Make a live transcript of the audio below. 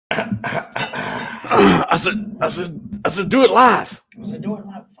I said, do it live. I said, do it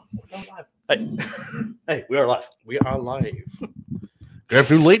live. Go live. Hey, we are live. We are live. Good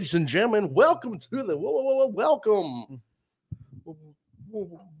afternoon, ladies and gentlemen. Welcome to the welcome.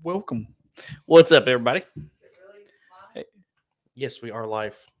 Welcome. What's up, everybody? Hey. Yes, we are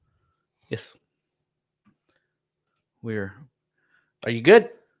live. Yes. We're. Are you good?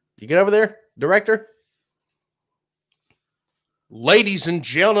 You good over there, director? Ladies and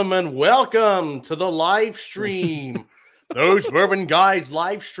gentlemen, welcome to the live stream. Those Bourbon Guys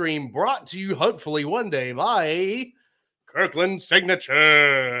live stream brought to you hopefully one day by Kirkland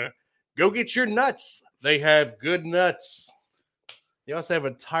Signature. Go get your nuts. They have good nuts. They also have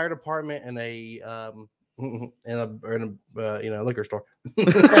a tire department and a liquor store.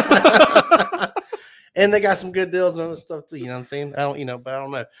 And they got some good deals and other stuff too. You know what I'm saying? I don't know.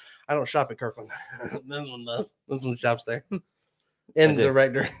 I don't shop at Kirkland. This one does. This one shops there. And the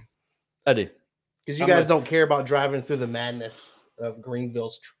director. I do. Because you guys don't care about driving through the madness of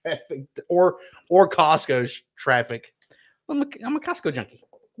Greenville's traffic or Costco's traffic. I'm a Costco junkie.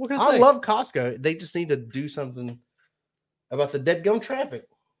 What can I love Costco. They just need to do something about the dead gum traffic.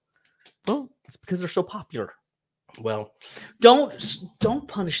 Well, it's because they're so popular. Well, don't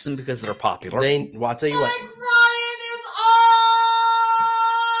punish them because they're popular. I'll tell you what.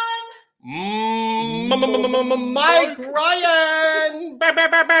 Mike Ryan.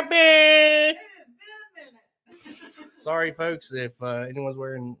 Sorry, folks, if anyone's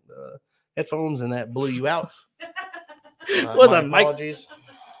wearing headphones and that blew you out. What's up, Mike? Apologies.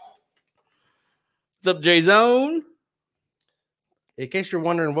 What's up, J-Zone? In case you're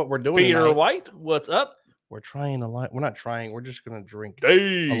wondering what we're doing, Peter tonight, White, what's up? We're trying We're not trying. We're just going to drink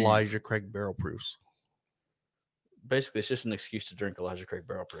Dave. Elijah Craig Barrel Proofs. Basically, it's just an excuse to drink Elijah Craig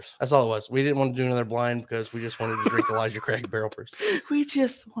Barrel Proofs. That's all it was. We didn't want to do another blind because we just wanted to drink Elijah Craig Barrel Proofs. We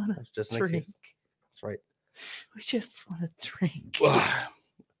just want to drink. That's right. We just want to drink.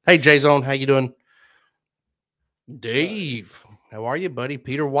 Hey, J-Zone, how you doing? Dave, how are you, buddy?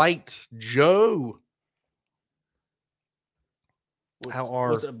 Peter White, Joe.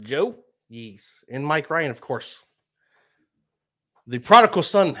 What's up, Joe? Yes, and Mike Ryan, of course. The prodigal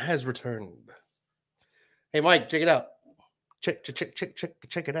son has returned. Hey, Mike, check it out. Check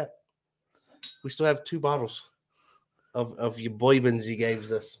it out. We still have 2 bottles of your bourbons you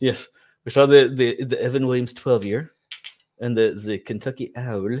gave us. Yes, we saw the Evan Williams 12-year and the Kentucky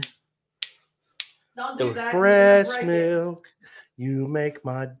Owl. Don't do that. Breast milk, you make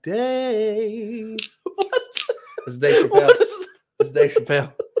my day. What? It's Dave Chappelle. What is that? It's Dave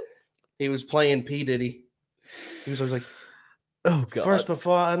Chappelle. He was playing P. Diddy. He was always like, oh, God. First,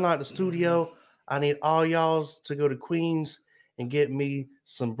 before I unlock the studio, I need all y'all to go to Queens and get me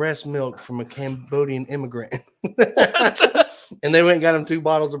some breast milk from a Cambodian immigrant. And they went and got him 2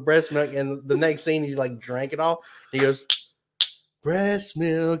 bottles of breast milk. And the next scene, he like drank it all. He goes, breast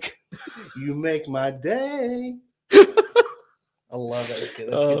milk, you make my day. I love that skit.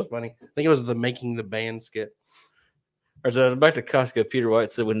 That shit's funny. I think it was the Making the Band skit. All right, so back to Costco. Peter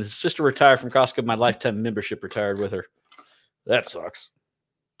White said, when his sister retired from Costco, my lifetime membership retired with her. That sucks.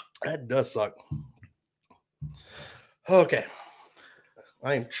 That does suck. Okay.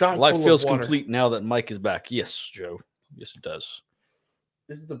 I am chock Life full feels of water. complete now that Mike is back. Yes, Joe. Yes, it does.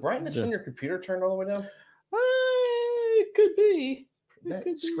 Is the brightness on your computer turned all the way down? It could be.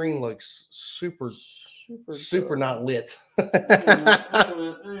 That screen looks super not lit. There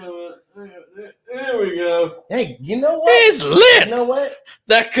we go. Hey, you know what? It's lit. You know what?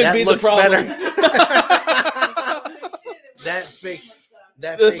 That could be the problem. That fixed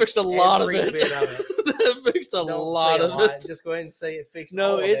a lot of it. That fixed a lot of it. Just go ahead and say it fixed.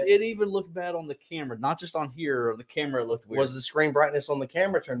 No, it even looked bad on the camera. Not just on here. On the camera, it looked weird. Was the screen brightness on the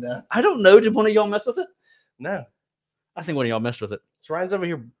camera turned down? I don't know. Did one of y'all mess with it? No. I think one of y'all messed with it. So Ryan's over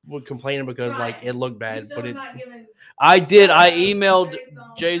here complaining because like it looked bad, but it. I did. I emailed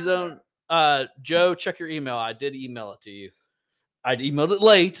J-Zone. Joe, check your email. I did email it to you. I emailed it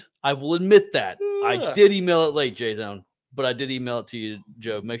late. I will admit that. I did email it late, J-Zone, but I did email it to you,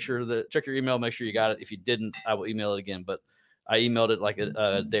 Joe. Check your email. Make sure you got it. If you didn't, I will email it again. But I emailed it like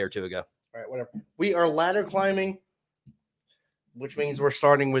a day or 2 ago. All right, whatever. We are ladder climbing, which means we're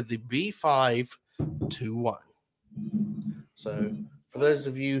starting with the B5-2-1. So, for those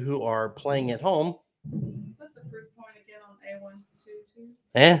of you who are playing at home, what's the proof point again on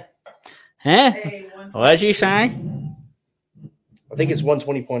A122? What did you say? I think it's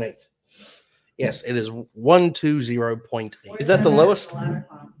 120.8. Yes, it is 120.8. Is that the lowest?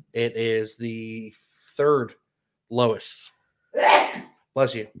 It is the 3rd lowest.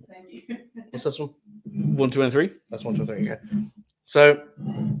 Bless you. Thank you. What's this one? 1, 2, and 3. That's 1, 2, 3. Okay. So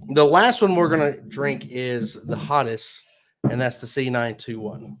the last one we're gonna drink is the hottest, and that's the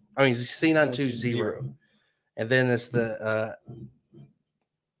C921. I mean C920. And then it's the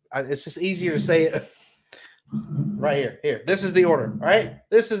it's just easier to say it right here. Here, this is the order. All right,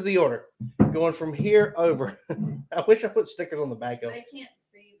 this is the order. Going from here over. I wish I put stickers on the back of it. They can't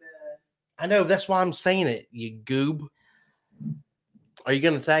see the. I know, that's why I'm saying it, you goob. Are you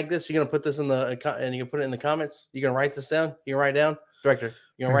going to tag this? You're going to put this in the and you can put it in the comments? You're going to write this down? You can write down? Director,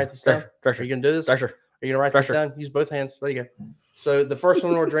 you going to write this down? Director, are you going to do this? Director. Are you going to write this down? Use both hands. There you go. So the first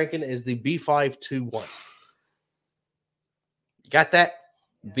one we're drinking is the B521. Got that?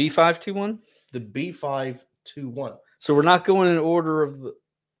 B521? The B521. So we're not going in order of the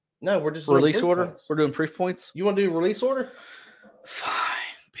No, we're just release order? Points. We're doing proof points? You want to do release order? Fine.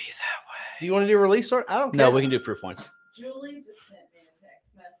 Be that way. Do you want to do release order? I don't care. No, we can do proof points. Julie just sent me a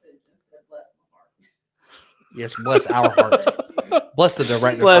text message and said, "Bless my heart." Yes, bless our heart. Bless the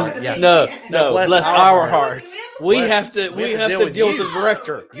director. Bless, yeah. No, bless our hearts. We have to deal with the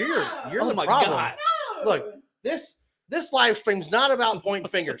director. You're oh the my problem. God. Look, this live stream's not about pointing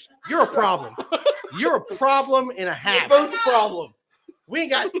fingers. You're a problem. You're a problem and a half. We're both a problem. We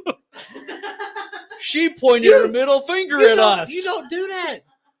ain't got. She pointed her middle finger at us. You don't do that.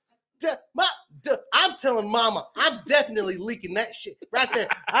 I'm telling Mama, I'm definitely leaking that shit right there.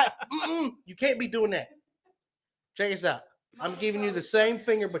 You can't be doing that. Check this out. I'm giving you the same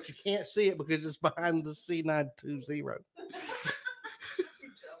finger, but you can't see it because it's behind the C920.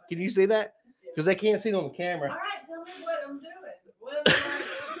 Can you see that? Because they can't see it on the camera. All right, tell me what I'm doing. What am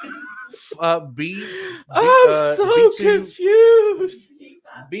I I'm so confused.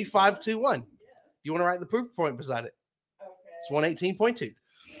 B521. You want to write the proof point beside it? Okay. It's 118.2.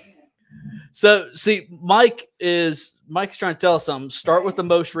 So see, Mike's trying to tell us something. Start with the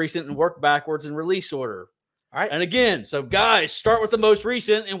most recent and work backwards in release order. All right. And again, so guys, start with the most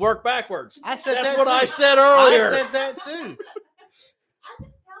recent and work backwards. I said that's that what too. I said earlier. I said that too. Tell me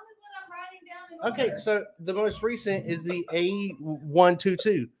what I'm writing down in Okay, order. so the most recent is the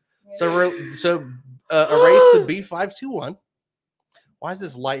A122. So erase the B521. Why is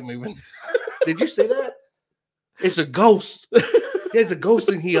this light moving? Did you see that? It's a ghost. There's a ghost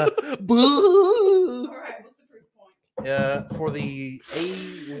in here. Boo! All right, what's the proof point? For the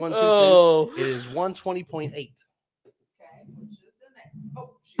A122, it is 120.8. Okay, which is the next.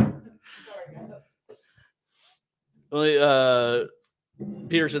 Oh, shoot. Sorry, guys. Only,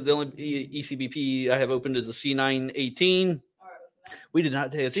 Peter said the only ECBP I have opened is the C918. All right, what's the next? We did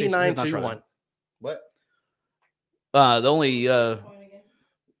not take a C921. What? The only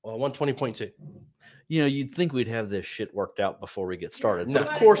Point again? 120.2. you'd think we'd have this shit worked out before we get started, No.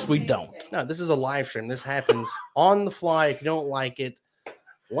 but of course we don't. No, this is a live stream. This happens on the fly. If you don't like it,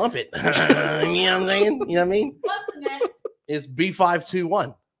 lump it. You know what I'm saying? You know what I mean? What's the next? It's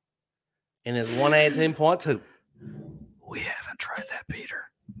B521. And it's 118.2. We haven't tried that, Peter.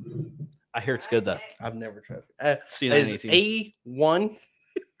 I hear it's good though. I've never tried it. C918. It's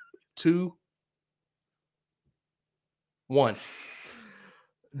A121.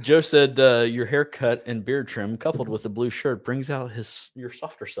 Joe said your haircut and beard trim coupled with the blue shirt brings out your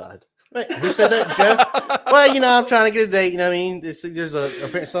softer side. Wait, who said that, Joe? Well, I'm trying to get a date. You know what I mean? There's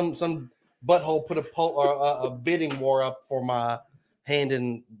some butthole put a bidding war up for my hand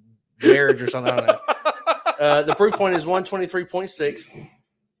in marriage or something. I don't know. The proof point is 123.6.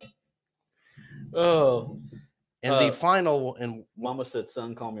 Oh. And the final and Mama said,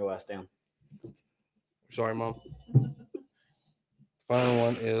 son, calm your ass down. sorry, Mom. Final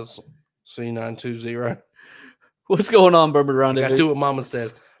one is C920. What's going on, Bourbon I Rendezvous? got to do what Mama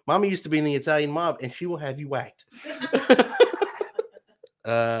says. Mama used to be in the Italian mob, and she will have you whacked.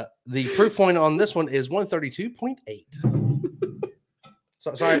 The proof point on this one is 132.8.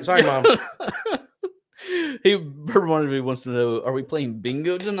 Sorry, Mom. Bourbon Rendezvous wants to know: are we playing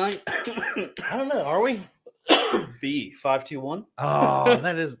bingo tonight? I don't know. Are we? B521. Oh,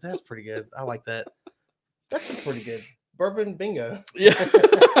 that's pretty good. I like that. That's a pretty good bourbon bingo. Yeah.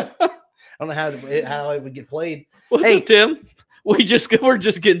 I don't know how it would get played. What's up, Tim? We're just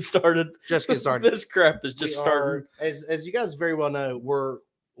getting started. Just get started. This crap is just starting. As you guys very well know,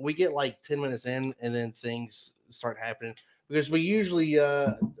 we get like 10 minutes in, and then things start happening because we usually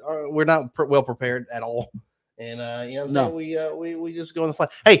we're not well prepared at all, and we just go on the fly.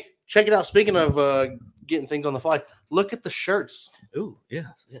 Hey, check it out. Speaking of getting things on the fly, look at the shirts. Ooh, yes.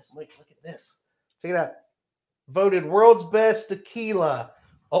 Look at this. Check it out. Voted world's best tequila,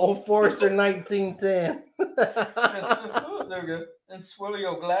 Old Forester 1910. There we go. And swirl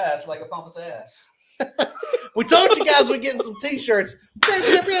your glass like a pompous ass. We told you guys we're getting some t-shirts.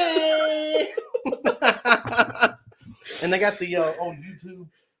 And they got the old YouTube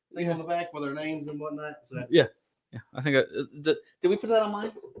thing on the back with their names and whatnot. So. Yeah, I think. Did we put that on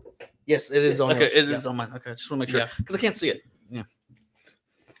mine? Yes, it is on. Okay, yours. it is on mine. Okay, I just want to make sure because I can't see it. Yeah.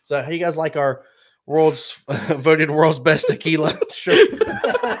 So, how do you guys like our world's voted world's best tequila shirt?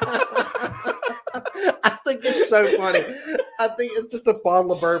 I think it's so funny. I think it's just a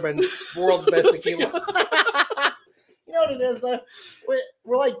bottle of bourbon, world's best tequila. You know what it is though?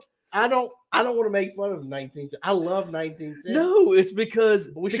 We're like, I don't want to make fun of 1910. I love 1910. No, it's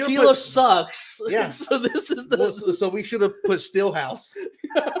because tequila sucks. Yeah. So this is the. So we should have put Stillhouse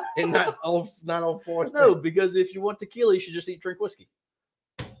and not old Forest. No, because if you want tequila, you should just drink whiskey.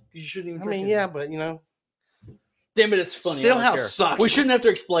 You shouldn't even. I mean, yeah, but you know. Damn it, it's funny. Stillhouse sucks. We shouldn't have to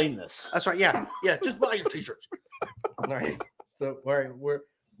explain this. That's right. Yeah. Just buy your t-shirts. All right. So, all right, we're.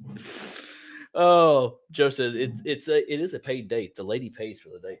 Oh, Joe said it is a paid date. The lady pays for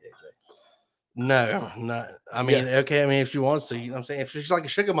the date, AJ. No, not. I mean, okay. I mean, if she wants to, you know what I'm saying? If she's like a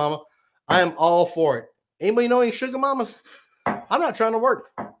sugar mama, I am all for it. Anybody know any sugar mamas? I'm not trying to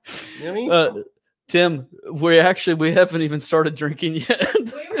work. You know what I mean? Tim, we haven't even started drinking yet.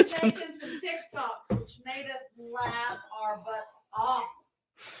 We were taking some TikToks, which made us laugh our butts off.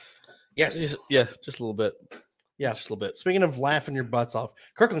 Yes. Yeah, just a little bit. Yeah, just a little bit. Speaking of laughing your butts off,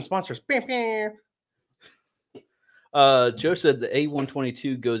 Kirkland sponsors. Bam, bam. Joe said the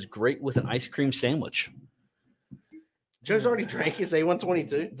A122 goes great with an ice cream sandwich. Joe's already drank his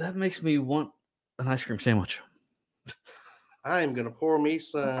A122. That makes me want an ice cream sandwich. I am gonna pour me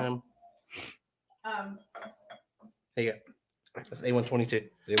some. Here you go. That's A122.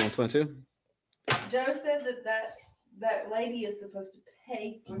 The A122. Joe said that lady is supposed to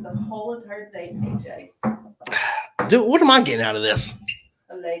pay for the whole entire date, AJ. Dude, what am I getting out of this?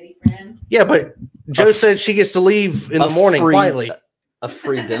 A lady friend. Yeah, but Joe said she gets to leave in the morning quietly. A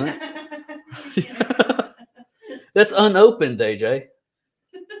free dinner. That's unopened, AJ.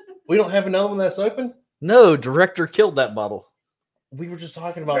 We don't have another one that's open? No, director killed that bottle. We were just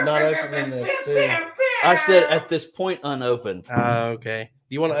talking about not opening this too. I said at this point unopened. Okay.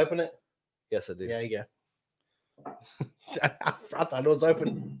 Do you want to open it? Yes, I do. Yeah, you go. I thought it was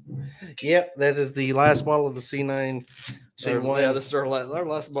open. Yep, that is the last bottle of the C921. Yeah, this is our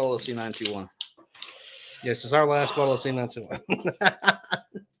last bottle of C921. Yes, it's our last bottle of C921.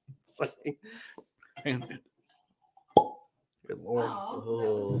 Sorry. Good Lord.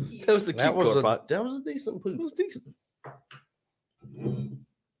 Oh, that was a cute pot. That was a decent poop. It was decent.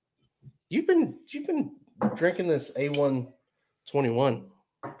 You've been drinking this A121.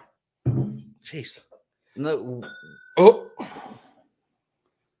 Jeez. No. Oh.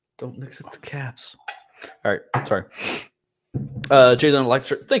 Don't mix up the caps. All right. Sorry. Jason,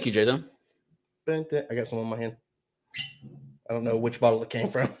 thank you, Jason. I got some on my hand. I don't know which bottle it came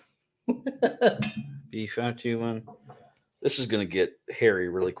from. B521. This is gonna get hairy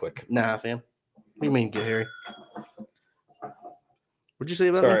really quick. Nah, fam. What do you mean get hairy? What'd you say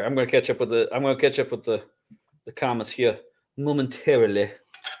about Sorry, me? I'm gonna catch up with the comments here momentarily.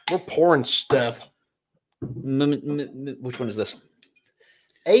 We're pouring stuff. Which one is this?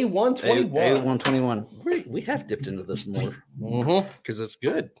 A121. A121. We have dipped into this more. Because it's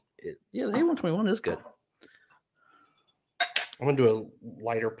good. Yeah, the A121 is good. I'm gonna do a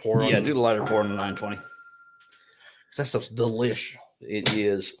lighter pour. Yeah, do the lighter pour on the 920. That stuff's delish. It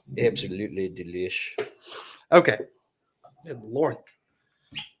is absolutely delish. Okay. Good Lord.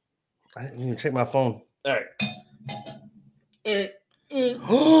 I didn't even check my phone. All right.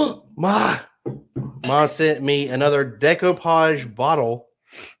 Ma sent me another decoupage bottle.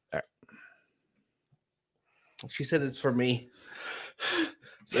 All right. She said it's for me.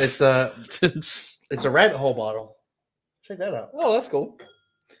 It's a rabbit hole bottle. Check that out. Oh, that's cool.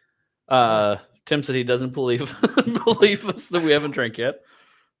 Tim said he doesn't believe us that we haven't drank yet.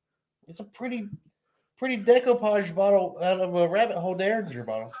 It's a pretty decoupage bottle out of a rabbit hole Derringer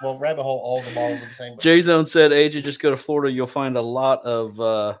bottle. Well, rabbit hole, all the bottles are the same. J Zone said, AJ, just go to Florida. You'll find a lot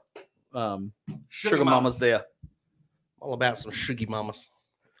of sugar mamas there. All about some sugar mamas.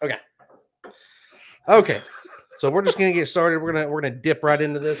 Okay. So we're just gonna get started. We're gonna dip right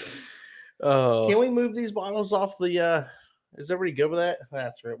into this. Oh, can we move these bottles off the? Is everybody good with that?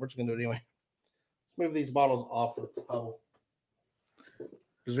 That's right. We're just gonna do it anyway. Let's move these bottles off the table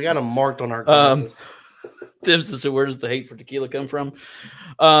because we got them marked on our glasses. Tim says, so where does the hate for tequila come from?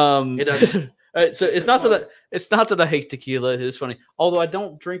 It doesn't. All right, so it's not that I hate tequila. It's funny, although I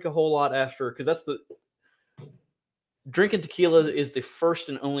don't drink a whole lot after, because that's the drinking tequila is the first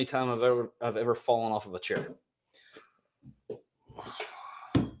and only time I've ever fallen off of a chair.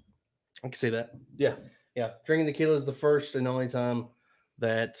 I can see that. Yeah. Drinking tequila is the first and only time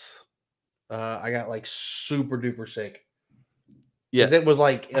that I got like super duper sick. Yeah. Because it was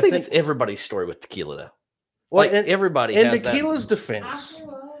like, I think it's everybody's story with tequila, though. well, Like, everybody in has that. tequila's I defense, threw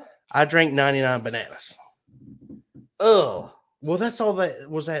up. I drank 99 bananas. Oh, Well, that's all that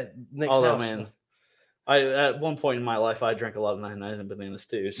was at Nick's although, house. man, at one point in my life, I drank a lot of 99 bananas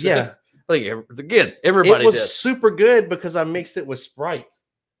too. So Yeah. I think, again, everybody It was did. super good because I mixed it with Sprite.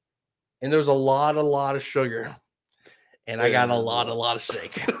 And there was a lot of sugar. And I got a lot of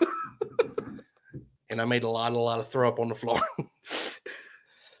sick. And I made a lot of throw up on the floor.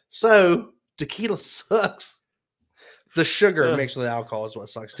 So tequila sucks. The sugar mixed with the alcohol is what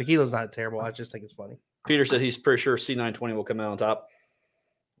sucks. Tequila's not terrible. I just think it's funny. Peter said he's pretty sure C920 will come out on top.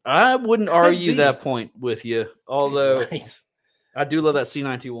 I wouldn't argue be. that point with you, although Right. I do love that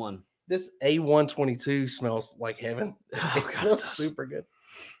C921. This A122 smells like heaven. Oh, It God, smells it does. super good.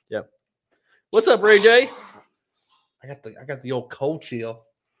 Yep. What's up, Ray J? I got the old cold chill.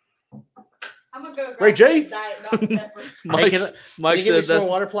 I'm gonna go. Ray grab J? some Diet Dr. Pepper. Mike Can you give me said some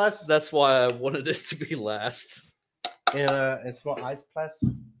water, plus? that's why I wanted it to be last. And small ice, plus.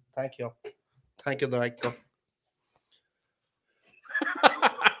 Thank you. Thank you, Michael.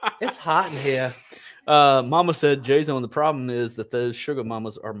 It's hot in here. Mama said, J-Zone, the problem is that those sugar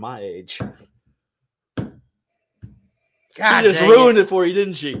mamas are my age. God, She just ruined it for you,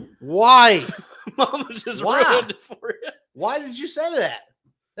 didn't she? Why? Mama just Why? ruined it for you. Why did you say that?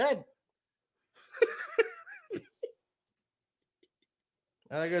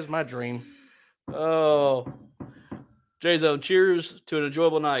 There goes my dream. Oh. J-Zone, cheers to an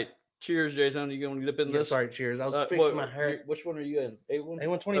enjoyable night. Cheers, J-Zone. You going to get up in Yeah, this? sorry, cheers. I was fixing my hair. Which one are you in? A1?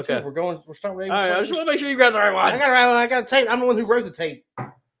 A122. Okay. We're starting with All right, I A122. just want to make sure you got the right one. I got it right. I got a tape. I'm the one who wrote the tape.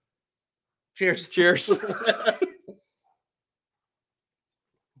 Cheers. Cheers.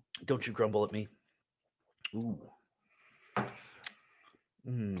 Don't you grumble at me. Ooh.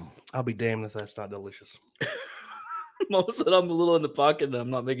 I'll be damned if that's not delicious. Mama said I'm a little in the pocket and I'm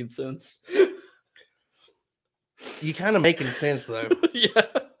not making sense. You kind of making sense though. Yeah.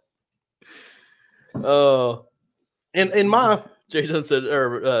 Oh. And Ma, Jason said,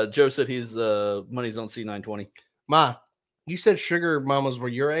 or Joe said he's money's on C920. Ma, you said sugar mamas were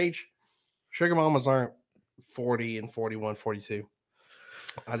your age. Sugar mamas aren't 40 and 41, 42.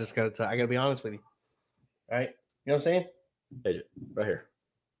 I just got to I got to be honest with you. All right? You know what I'm saying? Hey, right here.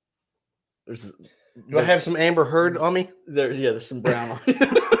 Do I have some Amber Heard on me? There's some brown on you.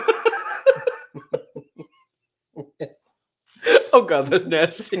 Oh God, that's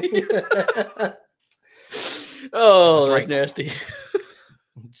nasty. Oh, that's nasty.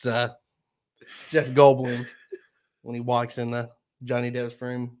 It's Jeff Goldblum when he walks in the Johnny Depp's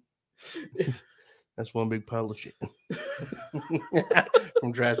room. That's one big pile of shit.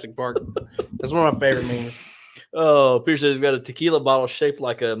 From Jurassic Park. That's one of my favorite memes. Oh, Peter says he's got a tequila bottle shaped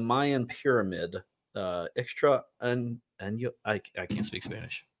like a Mayan pyramid. Extra and you I can't speak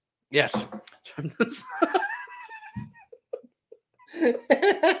Spanish. Yes.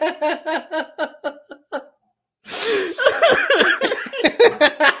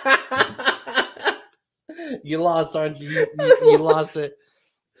 You lost, aren't you? You lost it.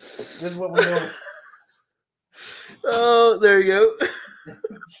 This is what we're doing. Oh, there you go.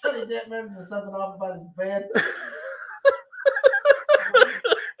 Johnny Depp mentioned something off about his bed.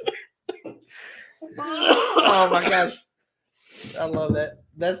 Oh my gosh. I love that.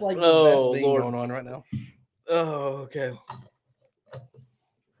 That's like the best thing going on right now. Oh, okay.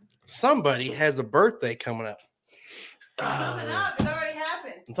 Somebody has a birthday coming up. Coming up, it already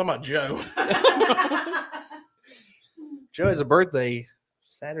happened. I'm talking about Joe. Joe has a birthday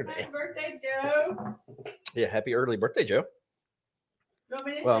Saturday. Happy birthday, Joe. Yeah, happy early birthday, Joe. You want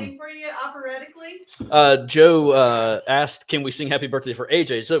me to sing for you operatically? Joe asked, can we sing happy birthday for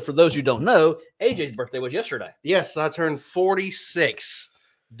AJ? So for those who don't know, AJ's birthday was yesterday. Yes, I turned 46.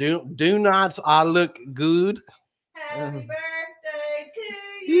 Do not I look good? Happy birthday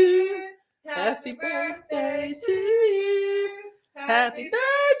to you. Happy birthday to you. Happy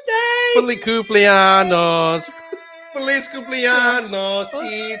birthday. Feliz cumpleaños. Feliz cumpleaños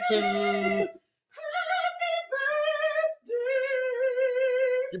y tú.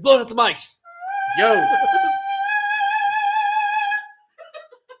 You're blowing up the mics. Yo.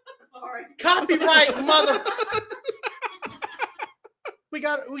 Sorry. Copyright, mother. We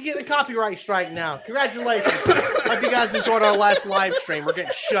get a copyright strike now. Congratulations. Hope you guys enjoyed our last live stream. We're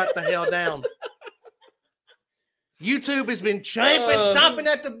getting shut the hell down. YouTube has been chomping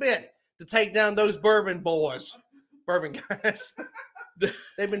at the bit to take down those bourbon guys.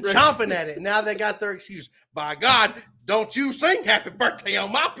 They've been chomping at it. Now they got their excuse. By God, don't you sing happy birthday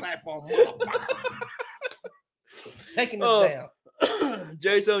on my platform, motherfucker. Taking us down.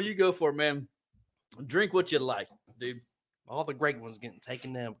 Jason, you go for it, man. Drink what you like, dude. All the great ones getting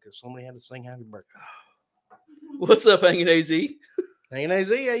taken down because somebody had to sing happy birthday. What's up, Hanging AZ? Hanging AZ,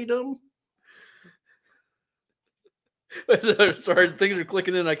 how you doing? Sorry, things are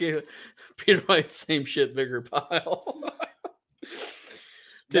clicking in. I can't. Peter White, same shit, bigger pile.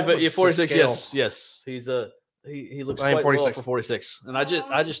 That was Yeah, the 46. scale. Yes. He's he looks I am quite well 46. for 46, and I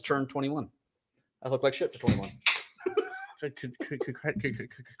just turned 21. I look like shit for 21.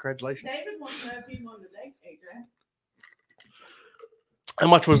 Congratulations. David wants to know if he won the date, AJ. How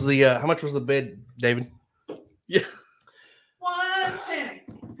much was the bid, David? Yeah, 1 penny.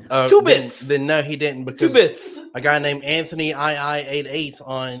 2 bits. Then no, he didn't 2 because bits. a guy named Anthony II88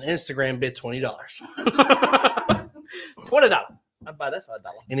 on Instagram bid $20. $20. I'd buy that for $1.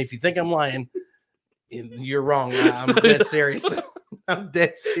 And if you think I'm lying, you're wrong. I'm dead serious. I'm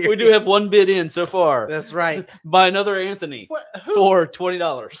dead serious. We do have 1 bid in so far That's right. by another Anthony Who, for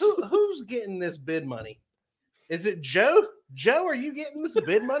 $20. who's getting this bid money? Is it Joe? Joe, are you getting this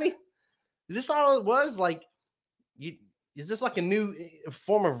bid money? Is this all it was? Like, is this like a new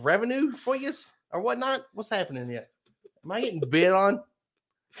form of revenue for you or whatnot? What's happening here? Am I getting bid on?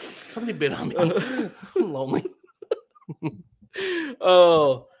 Somebody bid on me. I'm lonely.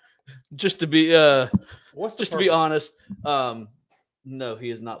 Oh, just to be What's the just to be purpose? honest, no, he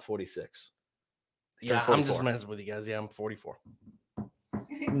is not 46. Yeah, Turned I'm just 44. messing with you guys. Yeah, I'm 44.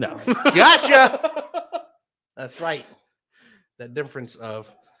 No. Gotcha. That's right. That difference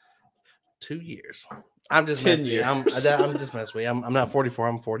of 2 years. I'm just 10 messing with you. I'm just messing with you. I'm not 44.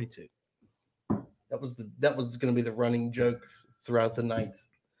 I'm 42. That was going to be the running joke throughout the night.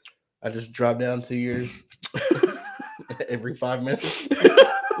 I just dropped down 2 years every 5 minutes,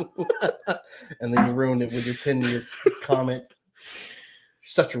 and then you ruined it with your 10-year comment.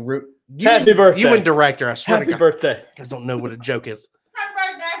 Such a rude. Happy birthday. You and director. I swear Happy to God. birthday. You guys don't know what a joke is. Happy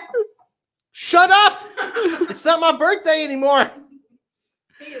birthday. Shut up! It's not my birthday anymore.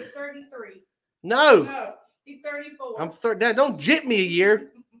 He is 33. No, No, he's 34. I'm Dad, don't jit me a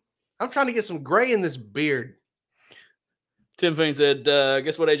year. I'm trying to get some gray in this beard. Tim Fane said,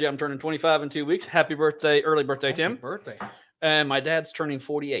 guess what, AJ? I'm turning 25 in 2 weeks. Happy birthday, early birthday, Tim. Happy birthday. And my dad's turning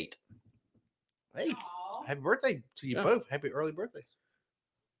 48. Hey, Aw. happy birthday to you Yeah. both. Happy early birthday.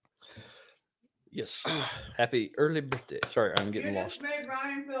 Yes. Happy early birthday. Sorry, I'm You getting just lost. made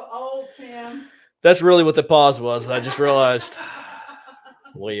Ryan feel old, Tim. That's really what the pause was. I just realized,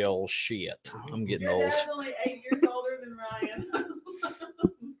 well, shit. I'm getting You're old. definitely 8 years older than Ryan.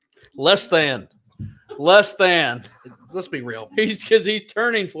 Less than. Let's be real. Because he's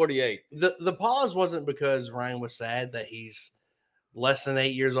turning 48. The pause wasn't because Ryan was sad that he's less than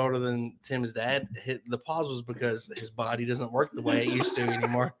 8 years older than Tim's dad. The pause was because his body doesn't work the way it used to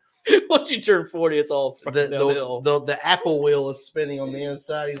anymore. Once you turn 40, it's all fucking downhill. The apple wheel is spinning on the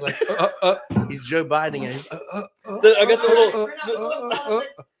inside. He's like, he's Joe Biden. And he's, I got the little. We're not pulling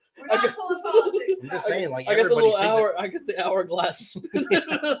politics. We're not pulling politics. I'm just saying, like, I got the everybody little sees hour. I got the hourglass.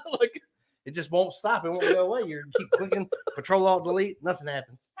 Like, it just won't stop. It won't go away. You keep clicking Control Alt Delete. Nothing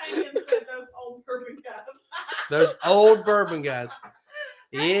happens. Hang in said those old bourbon guys. Those old bourbon guys.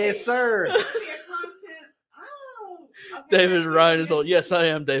 Yes, sir. Your content. Oh, okay. David Ryan is old. Yes, I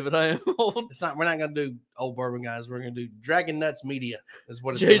am, David. I am old. It's not. We're not gonna do old bourbon guys. We're gonna do Dragon Nuts Media. Is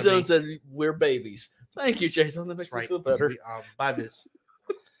what it's Jay gonna Zone be. said we're babies. Thank you, Jason. That makes That's me feel better. Buy this.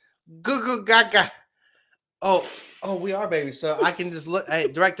 Goo gaga. Oh, we are babies. So I can just look. Hey,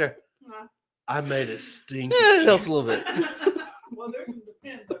 director. I made a stink. It helps a little bit. Well, there's some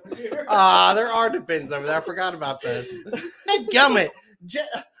depends over here. There are depends over there. I forgot about this. Hey, gummit.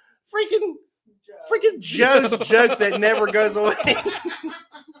 Freaking Joe's joke that never goes away.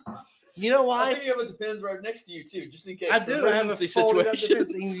 You know I why? think you have a Depends right next to you too, just in case. I do. I have a emergency folded up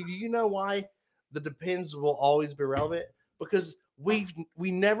situations. Depends. And you know why the Depends will always be relevant? Because we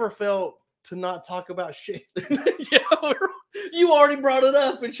never fail to not talk about shit. Yeah, you already brought it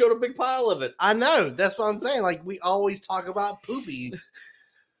up and showed a big pile of it. I know. That's what I'm saying. Like, we always talk about poopy.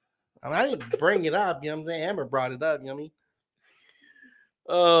 I didn't bring it up. You know what I'm saying? Amber brought it up. You know what I mean?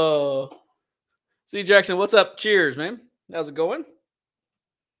 Oh, see, Jackson, what's up? Cheers, man. How's it going?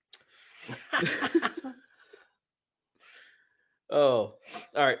 Oh,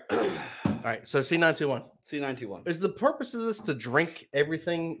 all right. All right. So C921. C921. Is the purpose of this to drink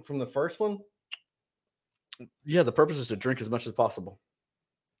everything from the first one? Yeah, the purpose is to drink as much as possible.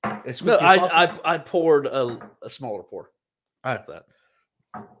 It's No, with your faucet? I poured a smaller pour. Oh. Of that.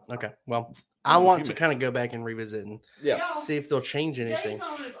 Okay. Well, I want to kind of go back and revisit and Yeah. Y'all, see if they'll change anything.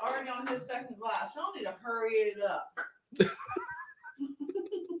 Jason is already on his second glass. Y'all need to hurry it up.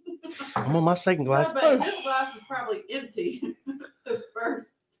 I'm on my second glass. No, but this glass is probably empty. This first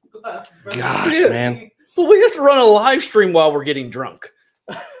glass. is probably Gosh, empty. man. Well, we have to run a live stream while we're getting drunk.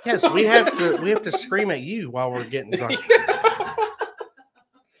 Yes, we have to scream at you while we're getting drunk.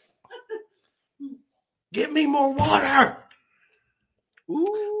 Get me more water.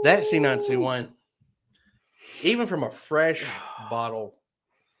 Ooh. That C921, even from a fresh bottle,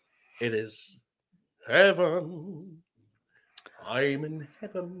 it is heaven. I'm in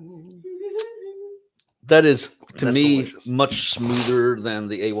heaven. That is, to That's me, delicious. much smoother than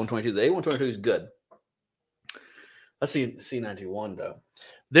the A122. The A122 is good. Let's see C91 though.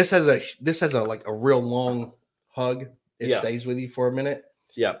 This has a like a real long hug. It stays with you for a minute.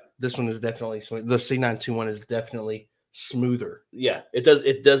 Yeah. This one is definitely smooth. The C921 is definitely smoother. Yeah.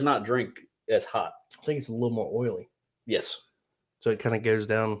 It does not drink as hot. I think it's a little more oily. Yes. So it kind of goes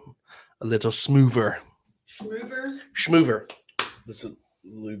down a little smoother. Schmoover. This is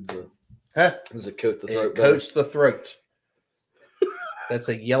lube the. Huh? Does it coat the throat? It coats the throat. That's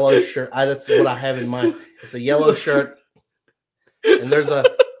a yellow shirt. That's what I have in mind. It's a yellow shirt, and there's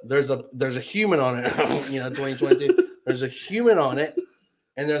a human on it. 2022. There's a human on it,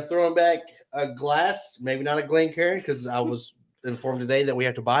 and they're throwing back a glass, maybe not a Glencairn, because I was informed today that we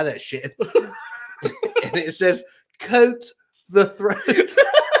have to buy that shit. And it says "coat the throat,"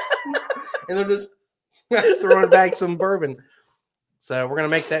 and they're just throwing back some bourbon. So we're gonna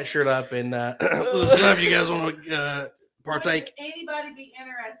make that shirt up, and if you guys want to partake. Would anybody be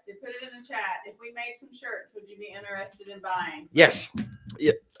interested? Put it in the chat. If we made some shirts, would you be interested in buying? Yes.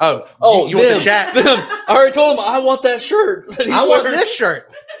 Yeah. Oh, you want the chat? Them. I already told him I want that shirt. That I want this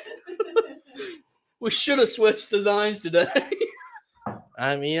shirt. We should have switched designs today.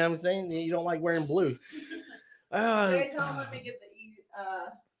 I mean, I'm saying you don't like wearing blue. They told him let me get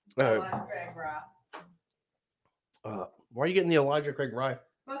the Craig Rye. Why are you getting the Elijah Craig Rye?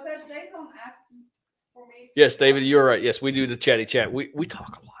 Because Jason asked for me. Yes, David, you are right. Yes, we do the chatty chat. We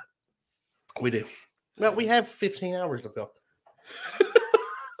talk a lot. We do. Well, we have 15 hours to fill.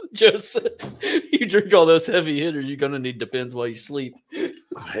 Joseph, you drink all those heavy hitters, you're gonna need Depends while you sleep.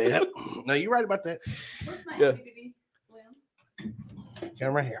 Yep. No, you're right about that. Where's my Yeah. DVD lens? Got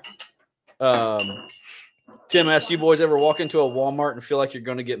him right here. Tim asked, you boys ever walk into a Walmart and feel like you're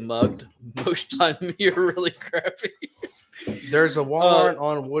gonna get mugged? Most time you're really crappy. There's a Walmart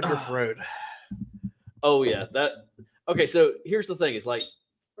on Woodruff Road. Oh yeah, okay, so here's the thing, it's like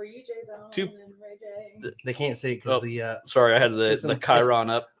For you, Jason, Two- and Ray J. They can't see it because sorry, I had the Chiron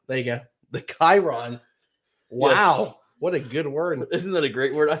up. There you go. The Chiron. Wow. What a good word. Isn't that a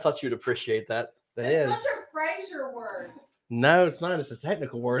great word? I thought you'd appreciate that. That It's is. such a Frasier word. No, it's not. It's a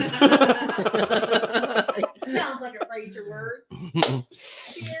technical word. Sounds like a Frasier word.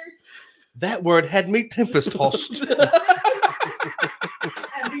 Cheers. That word had me tempest tossed. And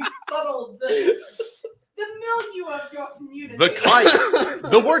befuddled the milieu of your community.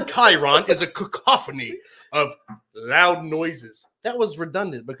 The word Chiron is a cacophony of loud noises. That was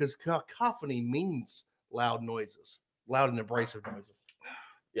redundant because cacophony means loud noises, loud and abrasive noises.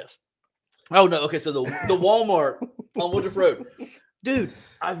 Yes. Oh no. Okay, so the Walmart on Woodruff Road, dude.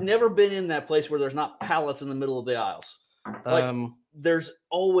 I've never been in that place where there's not pallets in the middle of the aisles. Like, there's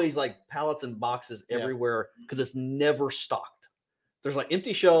always like pallets and boxes everywhere because it's never stocked. There's like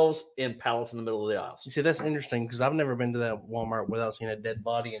empty shelves and pallets in the middle of the aisles. You see, that's interesting because I've never been to that Walmart without seeing a dead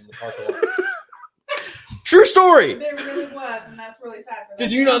body in the parking lot. True story. There really was, and that's really sad. For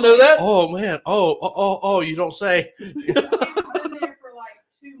Did you not know that? Oh man! Oh! You don't say. He was in there for like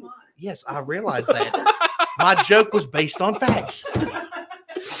 2 months. Yes, I realize that. My joke was based on facts.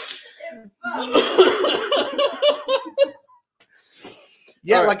 It sucked.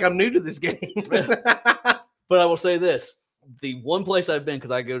 Yeah, All right. like I'm new to this game. But I will say this: the one place I've been,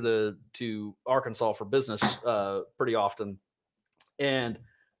 because I go to Arkansas for business pretty often, and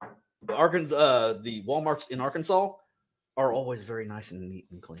the Walmarts in Arkansas are always very nice and neat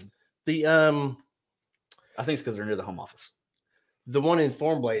and clean. The I think it's because they're near the home office. The one in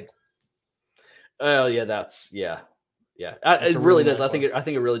Thornblade. Oh yeah, yeah. That's It a really really does. nice I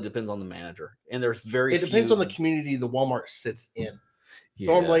think it really depends on the manager, and there's very. It depends few- on the community the Walmart sits in. Yeah.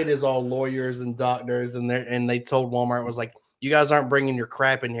 Thornblade is all lawyers and doctors, and they told Walmart was like, you guys aren't bringing your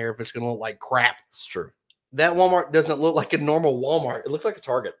crap in here if it's going to look like crap. It's true. That Walmart doesn't look like a normal Walmart. It looks like a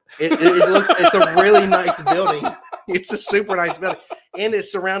Target. It looks. It's a really nice building. It's a super nice building, and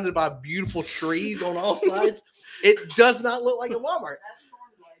it's surrounded by beautiful trees on all sides. It does not look like a Walmart. That's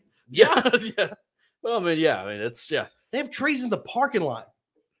Thornblade. Yeah, yeah. Well, it's They have trees in the parking lot.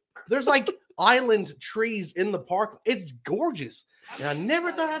 There's like island trees in the park. It's gorgeous. And I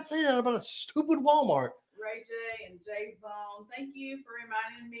never thought I'd say that about a stupid Walmart. Ray J and J Zone, thank you for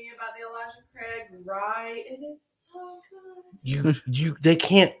reminding me about the Elijah Craig Rye. It is so good. They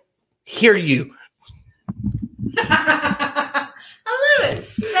can't hear you. I love it.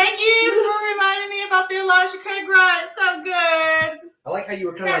 Thank you for reminding me about the Elijah Craig ride. It's so good. I like how you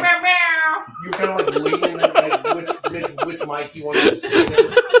were kind Meow, of meow, like, meow. leaning like which mic you wanted to sit in. We really need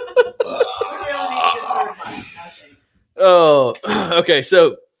to get third mic, I think. Oh, okay.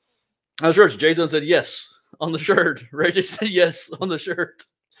 So on the shirts, Jason said yes on the shirt. Ray J said yes on the shirt.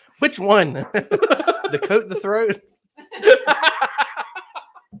 Which one? The coat, the throat.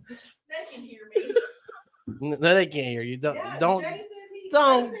 They can hear me. No, they can't hear you. Don't Yeah, don't Jay said he-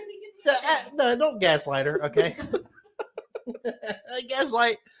 don't- Jay said he can hear me. no, don't gaslight her, okay?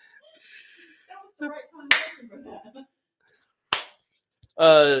 Gaslight. That was the right combination for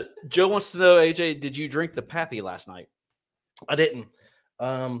that. Joe wants to know, AJ, did you drink the Pappy last night? I didn't.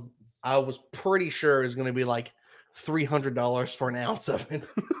 I was pretty sure it was going to be like $300 for an ounce of it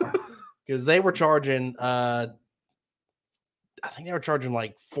because they were charging. I think they were charging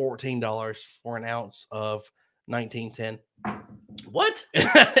like $14 for an ounce of 1910. What?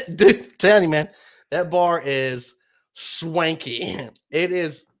 Dude, tell you, man, that bar is swanky. It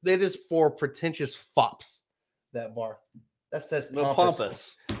is for pretentious fops. That bar. That says No,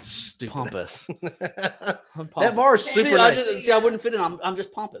 pompous. pompous. Stupid. Pompous. That bar is super See, nice. I wouldn't fit in. I'm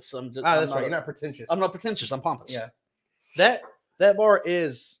just pompous. I'm just. Oh, I'm that's not, right. You're not pretentious. I'm not pretentious. I'm pompous. Yeah. That bar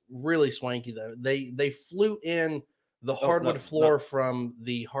is really swanky though. They flew in the hardwood floor from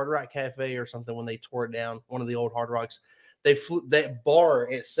the Hard Rock Cafe or something when they tore it down, one of the old Hard Rocks. They flew that bar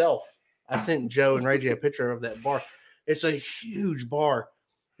itself. I sent Joe and Ray J a picture of that bar. It's a huge bar.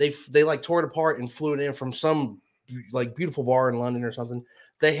 They like tore it apart and flew it in from some like beautiful bar in London or something.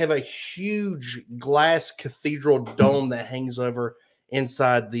 They have a huge glass cathedral dome that hangs over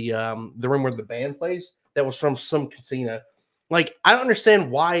inside the room where the band plays. That was from some casino. Like, I don't understand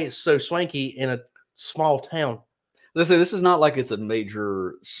why it's so swanky in a small town. Listen, this is not like it's a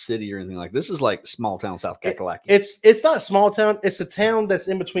major city or anything like this. Is like small town South Kakalaki. It's not a small town. It's a town that's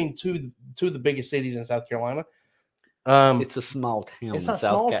in between two of the biggest cities in South Carolina. It's a small town. It's in not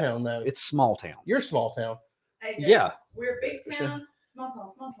South small Ca- town though. It's small town. You're a small town. Hey, Jay, Yeah. We're a big town, small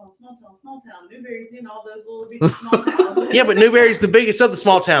town, small town, small town, small town. Newberry's in all those little bitty small towns. Yeah, but Newberry's the biggest of the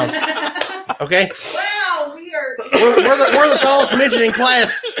small towns. Okay, Wow, we are. we're the tallest midget in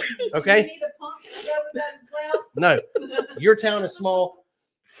class. Okay, You need a pump to go with that as well. no, your town is small.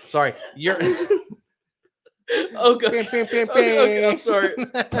 Sorry, you're. Oh god. Okay, I'm sorry.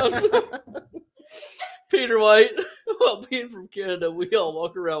 Peter White, well, being from Canada, we all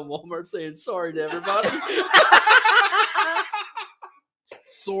walk around Walmart saying sorry to everybody.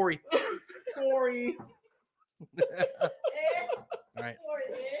 Sorry. Eh, All right.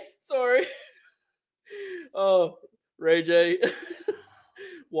 Sorry. Oh, Ray J.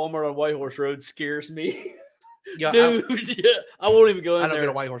 Walmart on Whitehorse Road scares me. Yeah, Dude, yeah, I won't even go in I don't there. get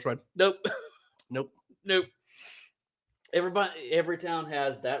a White Horse Road. Nope. Nope. Every town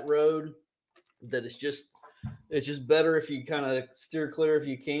has that road that it's just better if you kind of steer clear if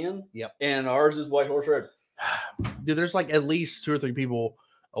you can. Yep. And ours is White Horse Road. Dude, there's like at least 2 or 3 people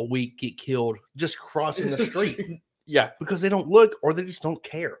a week get killed just crossing the street Yeah. because they don't look or they just don't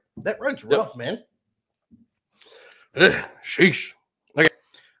care. That road's rough, man. Ugh, sheesh. Okay,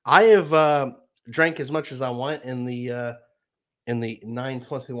 I have drank as much as I want in the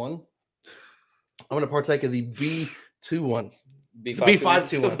 921. I'm gonna partake of the B21.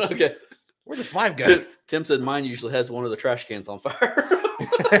 B521. Okay. Where'd the 5 go? Tim said mine usually has one of the trash cans on fire.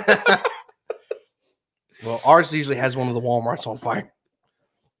 Well, ours usually has one of the Walmarts on fire.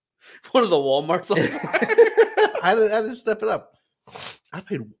 One of the Walmarts on fire. I had to step it up.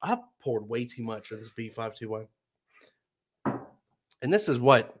 I poured way too much of this B521. And this is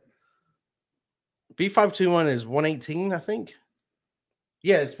what? B521 is 118, I think.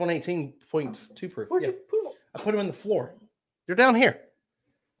 Yeah, it's 118.2 proof. Where'd Yeah. you put them? I put them in the floor. They're down here.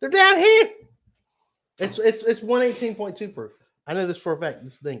 They're down here. It's 118.2 proof. I know this for a fact.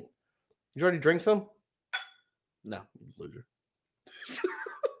 This thing. Did you already drink some? No. Loser.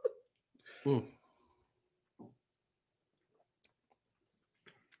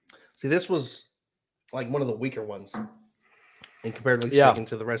 See, this was like one of the weaker ones, and comparatively speaking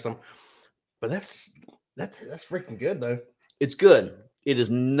to the rest of them. But that's freaking good though. It's good. It is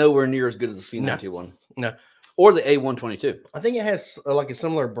nowhere near as good as the C91. No. Or the A122. I think it has like a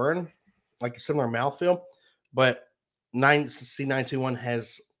similar burn, like a similar mouthfeel, but C921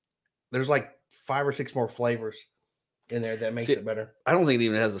 has there's like 5 or 6 more flavors in there that makes it better. I don't think it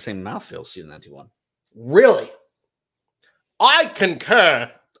even has the same mouthfeel as C91. Really? I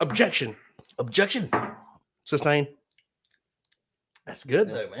concur. Objection. Sustain. That's good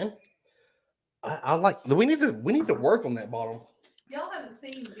though, man. I like. We need to work on that bottle. Y'all haven't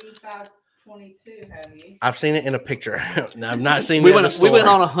seen B5 522, have you? I've seen it in a picture. I've not seen We it. went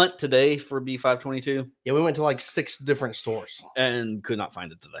on a hunt today for B522. Yeah, we went to like 6 different stores and could not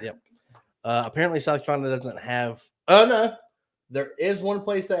find it today. Yep. Apparently, South Carolina doesn't have. Oh no, there is one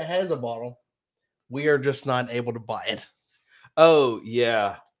place that has a bottle. We are just not able to buy it. Oh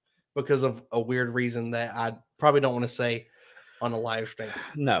yeah, because of a weird reason that I probably don't want to say on a live stream.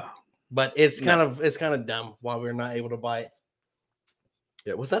 No, but it's kind of dumb why we're not able to buy it.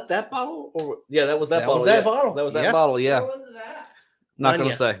 Yeah, was that bottle? Or yeah, that was that bottle. That bottle. That was that bottle. Yeah. What was that? Not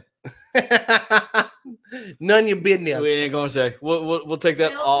gonna say. None you business. We ain't gonna say. We'll take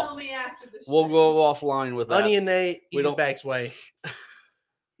that off. Tell me after the We'll show. go offline with that. Onion Nate, We don't- back's way.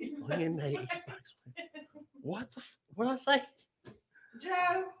 Onion Nate, back's way. What did I say?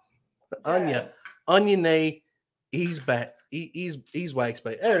 Joe. Onion Nate, he's back. He's wax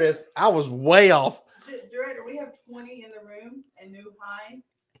back. There it is. I was way off. Director, we have 20 in the room and new high.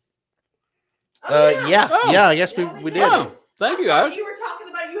 Yeah. Oh. I guess we did. Oh, thank you guys. You were talking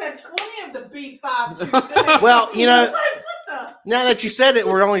about you had 20 of the B522. Well, you know, I was like, what now that you said it,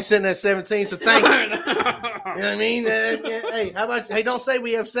 we're only sitting at 17, so thanks. You know what I mean? Hey, how about? Hey, don't say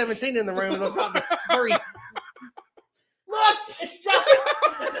we have 17 in the room. It'll drop to 3. Look,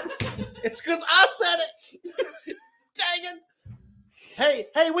 it's because I said it. Dang it!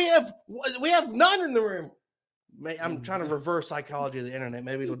 Hey, we have none in the room. I'm trying to reverse psychology of the internet.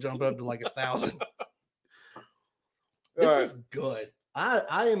 Maybe it'll jump up to like 1,000. This is good. I've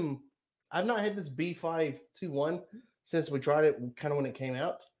not had this B521 since we tried it kind of when it came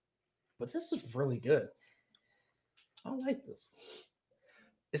out, but this is really good. I like this.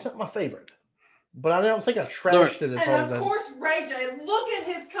 It's not my favorite, but I don't think I trashed it as hard as And of course, Ray J, look at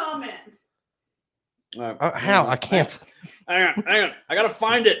his comment. how? I can't. Hang on. I gotta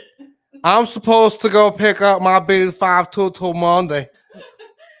find it. I'm supposed to go pick up my B522 Monday. Is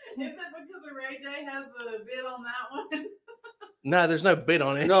it because of Ray J has the bid on that one? No, there's no bid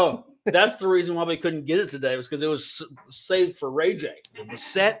on it. No, that's the reason why we couldn't get it today. Was because it was saved for Ray J. It was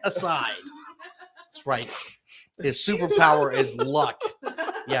set aside. That's right. His superpower is luck.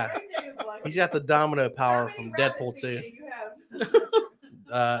 Yeah. Ray J is like, He's got the domino how power many from rabbit Deadpool feet 2. do you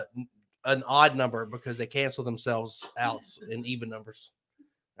have? An odd number because they cancel themselves out in even numbers.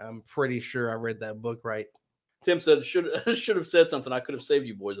 I'm pretty sure I read that book right. Tim said should have said something. I could have saved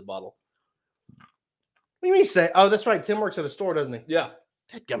you boys a bottle. What do you mean say? Oh, that's right. Tim works at a store, doesn't he? Yeah.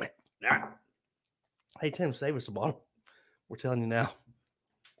 Dadgummit. Yeah. Hey, Tim, save us a bottle. We're telling you now.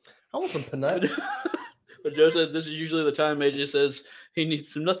 I want some peanut. But Joe said this is usually the time AJ says he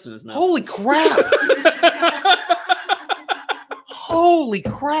needs some nuts in his mouth. Holy crap! Holy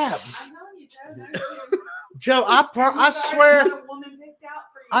crap! I'm telling you, Joe, don't you? Joe, I You swear, got a woman picked out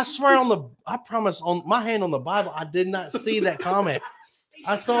for you. I swear on the, I promise on my hand on the Bible, I did not see that comment.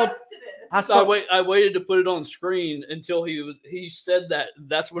 I saw- Posted it. I waited to put it on screen until he said that.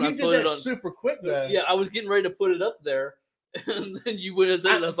 That's when You I did put that it on. super quick though. Yeah, I was getting ready to put it up there, and then you went and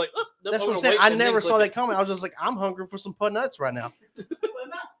said it. And I was like, oh, nope, That's I'm what I'm gonna saying. wait I and then never saw click that it. comment. I was just like, I'm hungry for some nuts right now. Well,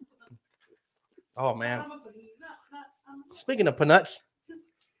 not- Oh man. I'm a nut. Speaking of nuts,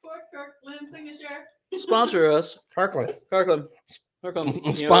 Kirkland signature. Sponsor us, Kirkland. Kirkland. You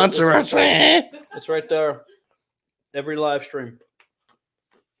know, Sponsor us. It's right there. Every live stream.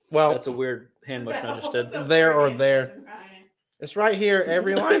 Well, That's a weird hand motion I just did. There or there. it's right here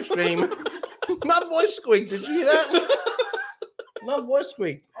every live stream. My voice squeaked. Did you hear that? My voice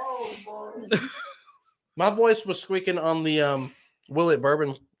squeaked. Oh, boy. My voice was squeaking on the Will It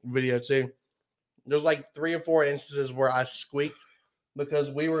Bourbon video too. There's like 3 or 4 instances where I squeaked because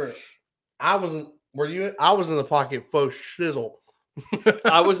I was in the pocket faux shizzle.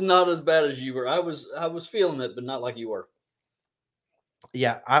 I was not as bad as you were. I was feeling it, but not like you were.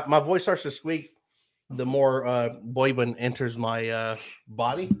 Yeah, my voice starts to squeak the more bourbon enters my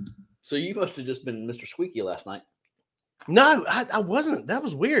body. So you must have just been Mr. Squeaky last night. No, I wasn't. That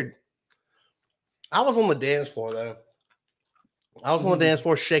was weird. I was on the dance floor though. I was on the dance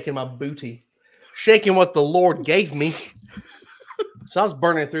floor shaking my booty, shaking what the Lord gave me. So I was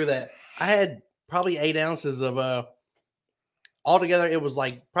burning through that. I had probably 8 ounces of altogether. It was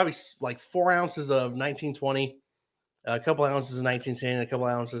probably 4 ounces of 1920, a couple ounces of 1910, and a couple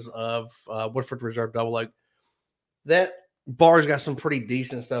ounces of Woodford Reserve Double Oak. That bar's got some pretty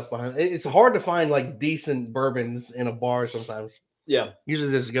decent stuff behind it. It's hard to find decent bourbons in a bar sometimes. Yeah.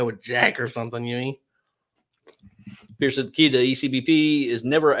 Usually just go with Jack or something, you mean? Pierce said the key to ECBP is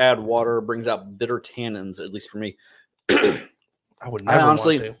never add water, brings out bitter tannins, at least for me. I would never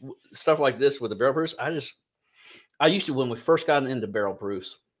honestly, want to. stuff like this with the barrel proofs, I used to, when we first got into barrel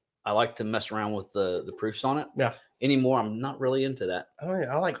proofs, I like to mess around with the proofs on it. Yeah. Anymore, I'm not really into that.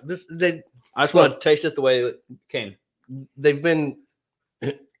 I like this. I just want to taste it the way it came. They've been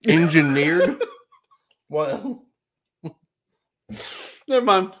engineered. What? Never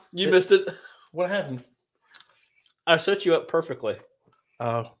mind. You missed it. What happened? I set you up perfectly,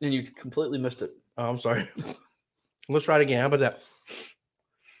 Oh, and you completely missed it. I'm sorry. Let's try it again. How about that?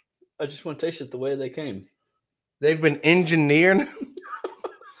 I just want to taste it the way they came. They've been engineered.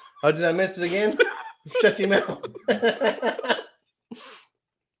 Oh, did I miss it again? Shut your mouth.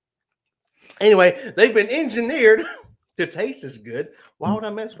 Anyway, they've been engineered to taste as good. Why would I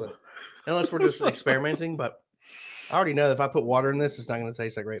mess with it? Unless we're just experimenting. But I already know that if I put water in this, it's not going to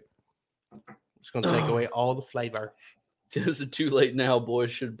taste that great. It's going to take away all the flavor. Is it too late now,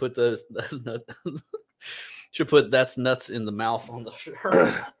 boys? Should put those nuts. Should put that's nuts in the mouth on the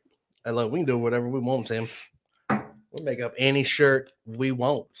shirt. I love. We can do whatever we want, Tim. We'll make up any shirt we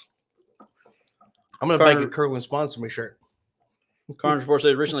want. I'm gonna make a Kirkland sponsor me shirt. Carnage Report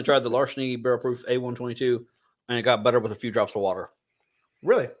said recently tried the Larceny Barrel Proof A122, and it got better with a few drops of water.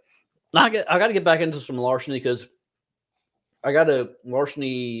 Really? I got to get back into some Larceny because I got a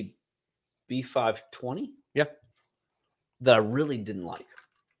Larceny B520. Yeah. That I really didn't like.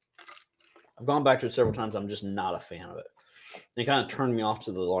 I've gone back to it several times. I'm just not a fan of it. It kind of turned me off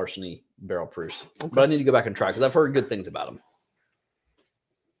to the Larceny Barrel Proofs. Okay. But I need to go back and try because I've heard good things about them.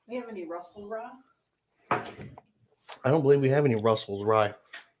 Do you have any Russell Rye? I don't believe we have any Russell's Rye.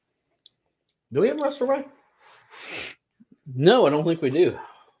 Do we have Russell Rye? No, I don't think we do.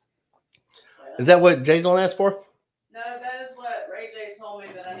 Is that what Jason asked for? No, that is what Ray J told me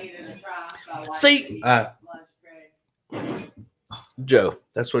that I needed to try. See? Joe.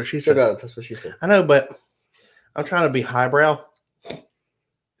 That's what she said. That's what she said. I know, but I'm trying to be highbrow.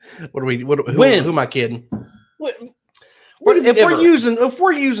 Who am I kidding? If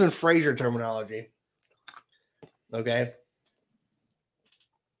we're using Fraser terminology, okay.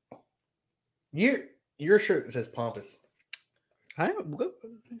 Your shirt says pompous.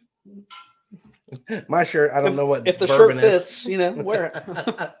 My shirt, I don't know what. If the shirt fits, wear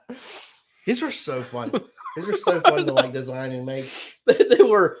it. These were so fun. These are so fun to like design and make. They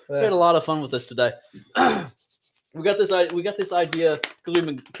were. We had a lot of fun with this today. We got this idea because we've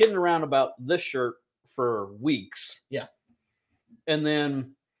been kidding around about this shirt for weeks. Yeah. And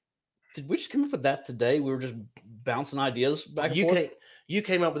then, did we just come up with that today? We were just bouncing ideas back and forth. You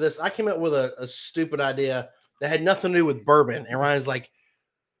came up with this. I came up with a stupid idea that had nothing to do with bourbon. And Ryan's like,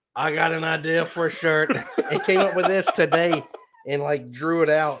 I got an idea for a shirt. And came up with this today and like drew it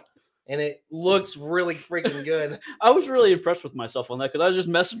out. And it looks really freaking good. I was really impressed with myself on that because I was just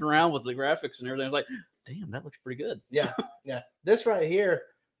messing around with the graphics and everything. I was like, damn, that looks pretty good. Yeah. Yeah. This right here,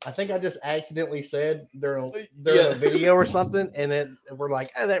 I think I just accidentally said during a video or something. And then we're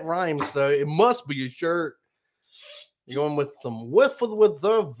like, hey, that rhymes. So it must be a shirt. You're going with some with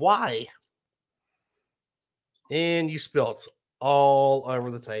the Y. And you spilled all over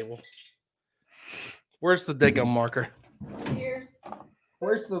the table. Where's the Dago marker?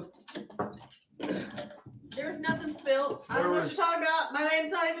 Where's the... There's nothing spilled. I don't know what you're talking about. My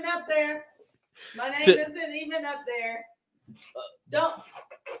name's not even up there. My name isn't even up there. Don't.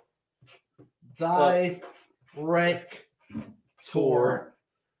 Director.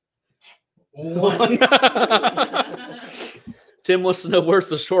 Tim wants to know where's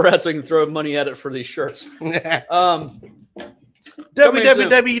the store at so he can throw money at it for these shirts.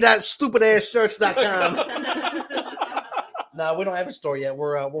 www.stupidasshirts.com. No, we don't have a store yet.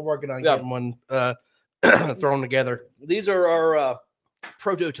 We're working on getting one thrown together. These are our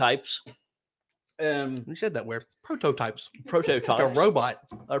prototypes. You said that word. Prototypes. Prototypes. Like a robot.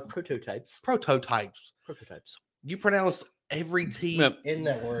 Our prototypes. Prototypes. You pronounced every T in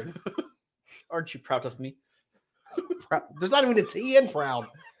that word. Aren't you proud of me? There's not even a T in proud.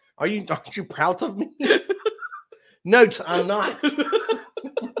 Aren't you proud of me? No, I'm not.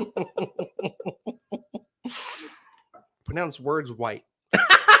 Pronounce words white.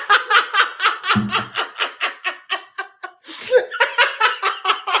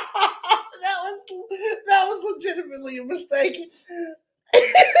 That was legitimately a mistake.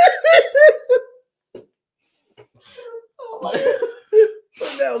 Oh my God.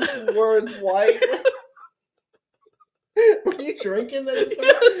 Pronounce words white. Were you drinking that?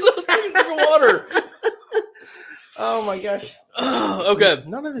 Yes, I was drinking water. Oh my gosh. Okay.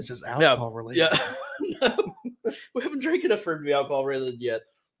 None of this is alcohol related. Yeah. We haven't drank enough for it to be alcohol related yet.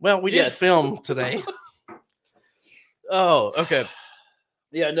 Well, we did film today. Oh, okay.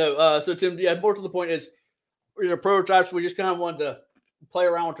 Yeah, no. So Tim, more to the point is prototypes. We just kind of wanted to play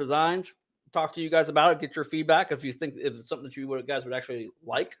around with designs, talk to you guys about it, get your feedback if you think if it's something that you guys would actually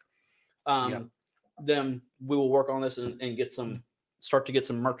like. then we will work on this and start to get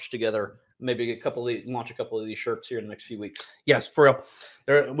some merch together. Maybe launch a couple of these shirts here in the next few weeks. Yes, for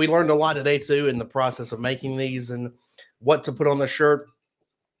real. We learned a lot today too in the process of making these and what to put on the shirt,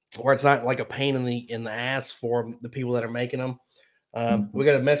 where it's not like a pain in the ass for the people that are making them. We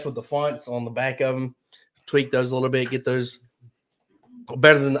got to mess with the fonts on the back of them, tweak those a little bit, get those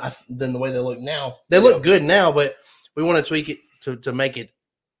better than the way they look now. They look good now, but we want to tweak it to make it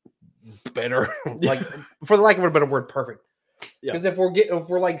better, like for the lack of a better word, perfect. Because if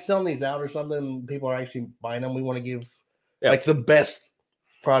we're like selling these out or something, people are actually buying them. We want to give like the best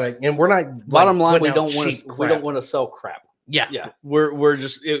product, and we're not. Bottom line, we don't want to sell crap. Yeah. We're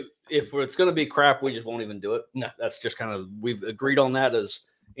just if it's going to be crap, we just won't even do it. No, that's just kind of we've agreed on that as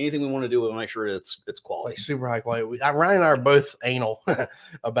anything we want to do. We'll make sure it's quality, like super high quality. Ryan and I are both anal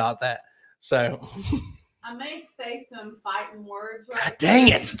about that. So I may say some fighting words. Right God dang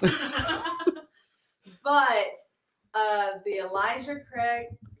it! But the Elijah Craig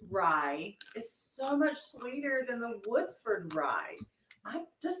rye is so much sweeter than the Woodford rye. I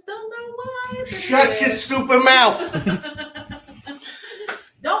just don't know why. Shut your stupid mouth.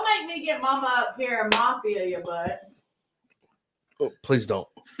 Don't make me get Mama up here and mafia you, butt. Oh, please don't.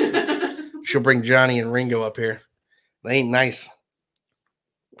 She'll bring Johnny and Ringo up here. They ain't nice.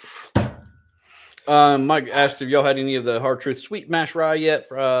 Mike asked if y'all had any of the Hard Truth Sweet Mash rye yet.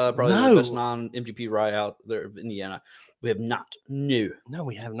 Probably the best non-MGP rye out there of Indiana. We have not. No,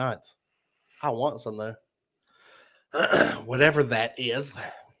 we have not. I want some though. Whatever that is.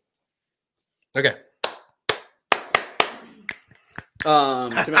 Okay.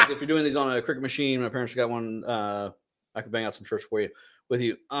 If you're doing these on a Cricut machine, my parents got one. I could bang out some shirts for you. With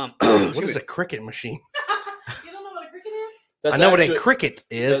you. What is a Cricut machine? You don't know what a Cricut is? I know what a Cricut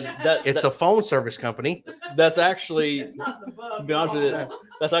is. It's a phone service company. That's actually, to be honest with you,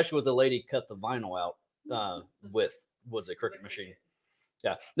 that's actually what the lady cut the vinyl out with, was a Cricut machine.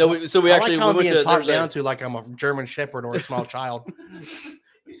 Yeah. No, we actually like went to talk down to like I'm a German Shepherd or a small child.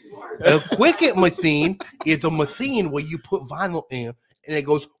 A Cricut machine is a machine where you put vinyl in and it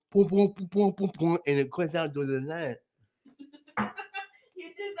goes boom, boom, boom, boom, boom, boom, and it clicks down to the line. You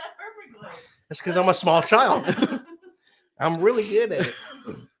did that perfectly. That's because I'm a small child. I'm really good at it.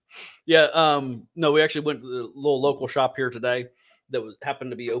 Yeah. No, we actually went to the little local shop here today that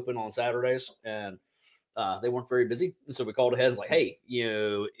happened to be open on Saturdays, and they weren't very busy. And so we called ahead and was like, hey,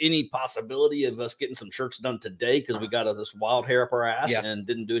 any possibility of us getting some shirts done today? Because we got this wild hair up our ass and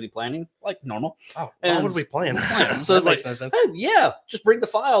didn't do any planning like normal. Oh, why would we plan? So it's like, oh, yeah, just bring the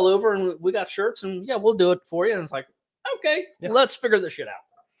file over and we got shirts and we'll do it for you. And it's like, okay, let's figure this shit out.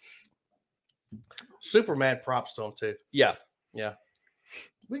 Super mad props to them too. Yeah.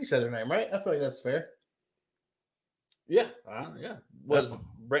 We can say their name, right? I feel like that's fair. Yeah. What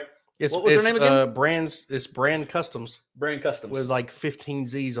was their name again? It's Brand Customs. Brand Customs. With like 15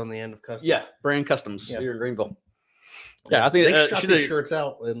 Z's on the end of Customs. Yeah, Brand Customs here in Greenville. Yeah, I think they shot these shirts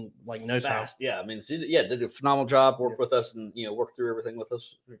out in like no time. Yeah, I mean, she did a phenomenal job. Worked with us and worked through everything with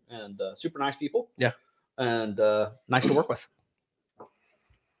us, and super nice people. Yeah, and nice to work with.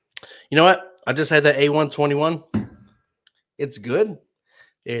 You know what? I just had that A121. It's good.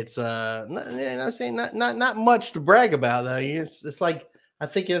 It's not much to brag about though. It's like I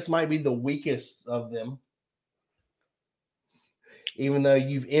think this might be the weakest of them. Even though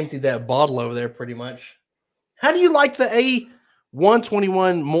you've emptied that bottle over there pretty much. How do you like the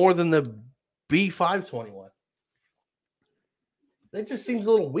A121 more than the B521? That just seems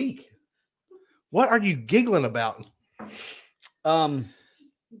a little weak. What are you giggling about? I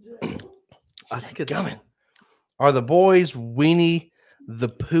think it's coming. Are the boys Weenie the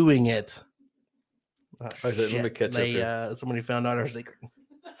Poohing it? Let me catch up. Somebody found out our secret.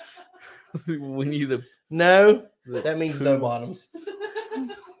 Weenie the No, that means no bottoms.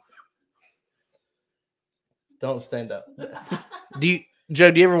 Don't stand up.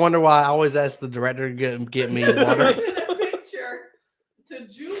 Joe, do you ever wonder why I always ask the director to get me water? A picture to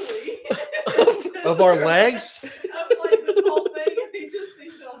Julie of our legs. Of like this whole thing, and he just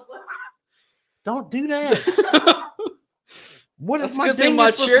sees y'all's legs. Don't do that. What is my good thing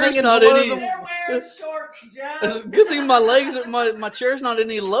my chair's not any? They're wearing shorts, Joe. It's a good thing my legs are my chair's not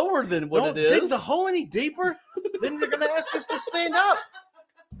any lower than what Don't it is. dig the hole any deeper. Then you're gonna ask us to stand up.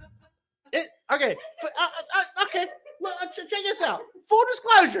 Okay. Okay. Look, check this out. Full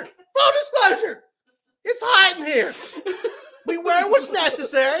disclosure. It's hot in here. We wear what's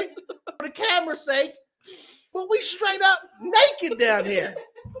necessary for the camera's sake, but we straight up naked down here.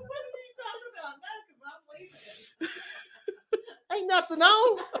 What are you talking about? No, because I'm leaving. Ain't nothing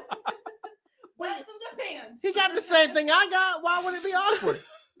on. Wet from the pants. He got the same thing I got. Why would it be awkward?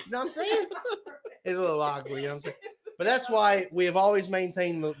 You know what I'm saying? It's a little awkward, you know what I'm saying? But that's why we have always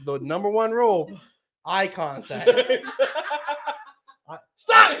maintained the number one rule: eye contact.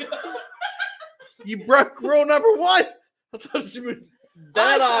 Stop! You broke rule number one. I thought you meant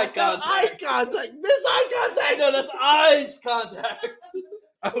that eye contact. Eye contact. This eye contact. No, that's eyes contact.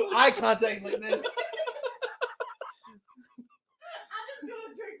 Oh, eye contact like this. I'm just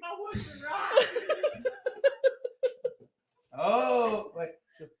gonna drink my Woodford Rye. Oh, wait.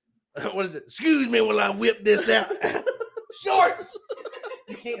 What is it? Excuse me while I whip this out. Shorts.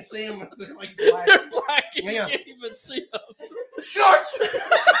 You can't see them. They're like black. They're black. You Yeah. can't even see them. Shorts. Oh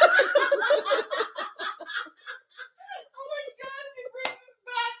my God, she brings us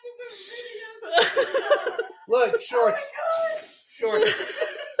back to the video. Look, shorts. Oh my God. Shorts.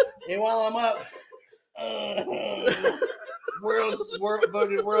 And while I'm up,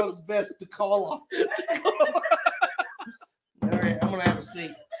 voted world's best to call off. All right, I'm gonna have a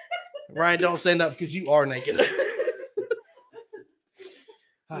seat. Ryan, don't stand up because you are naked.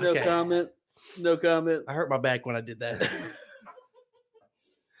 No Okay. comment. No comment. I hurt my back when I did that.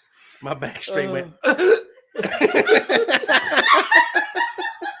 My back straight went. What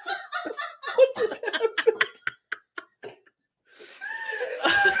just happened?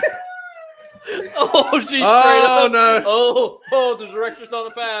 Oh, she's straight Oh up. no! Oh, the director's on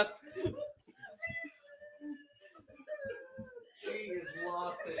the path. She has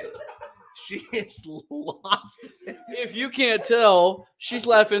lost it. She has lost it. If you can't tell, she's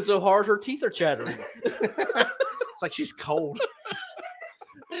laughing so hard her teeth are chattering. It's like she's cold.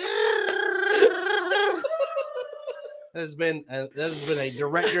 That has been a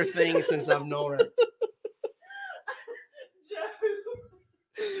director thing since I've known her. Joe.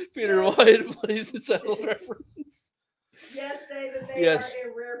 Peter White plays a subtle reference. Yes, David, they Yes. are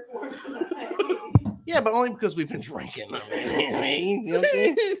in rare form tonight. Yeah, but only because we've been drinking. I mean, you know what I'm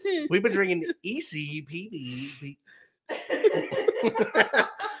saying? We've been drinking ECBP.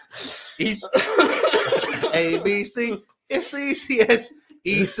 ABC. It's ECS.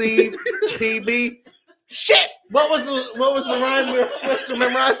 ECPB. Shit! What was the rhyme we were supposed to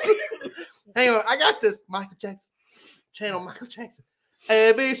memorize? Hang on, I got this. Michael Jackson. Channel Michael Jackson.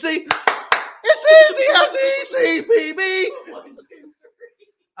 ABC. It's ECPB. 1, 2,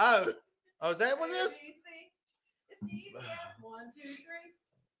 3. Oh, is that what it is? It's easy. 1, 2,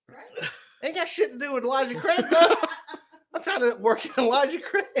 3. Right? Ain't got shit to do with Elijah Craig, though. I'm trying to work in Elijah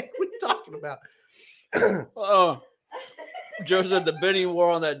Craig. What are you talking about? Joe said the bidding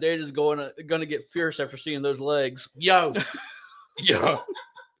war on that date is going to get fierce after seeing those legs. Yo. Can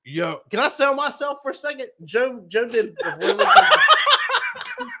I sell myself for a second? Joe did a really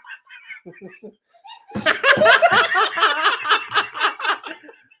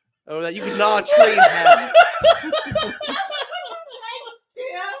Oh, that you can gnaw a tree in half. Thanks,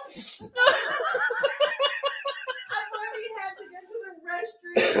 Tim. I've already had to get to the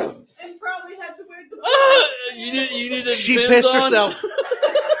restroom and probably had to wear the. You need to. She pissed herself.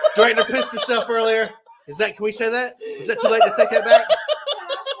 Director pissed herself earlier. Can we say that? Is that too late to take that back? Can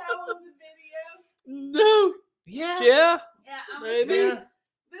I show on the video? No. Yeah. Yeah. Yeah, Maybe. Yeah.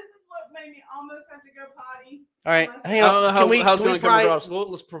 This is what made me almost have to go potty. All right. Hang I on. don't know how it's gonna come across.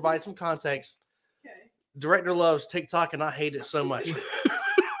 Let's provide some context. Okay. Director loves TikTok, and I hate it so much.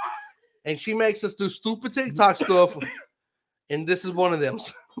 And she makes us do stupid TikTok stuff, and this is one of them.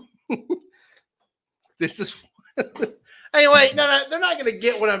 This is. Hey, wait, no, they're not gonna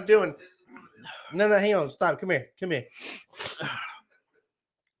get what I'm doing. No, hang on, stop. Come here.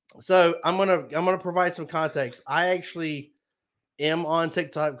 So I'm gonna provide some context. I actually am on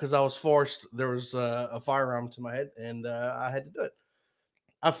TikTok because I was forced. There was a firearm to my head, and I had to do it.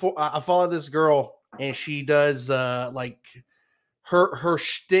 I follow this girl, and she does like her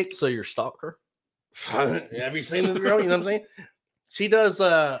shtick. So you're stalker. Have you seen this girl? You know what I'm saying? She does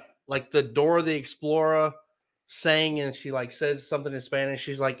like the Dora the Explorer saying, and she like says something in Spanish.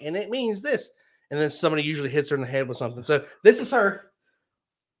 She's like, and it means this, and then somebody usually hits her in the head with something. So this is her.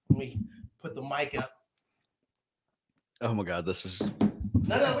 Let me put the mic up. Oh my God, this is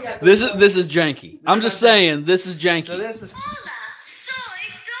No, we got this is janky. I'm just saying this is janky. So this is. Hola, soy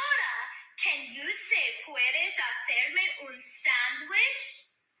Dora. Can you say puedes hacerme un sandwich?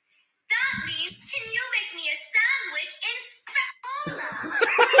 That means can you make me a sandwich in Spanish?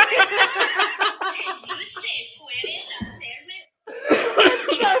 Can you say puedes hacerme?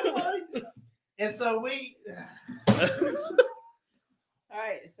 And so we. All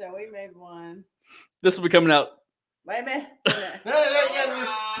right, so we made one. This will be coming out. Wait a minute. No. Wait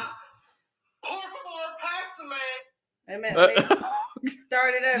a minute. We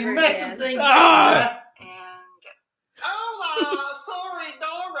started over You again. messing things Ah! up. Hola, sorry,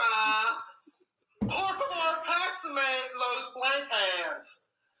 Dora.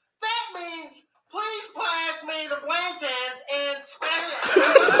 pass me the plantains and Spanish.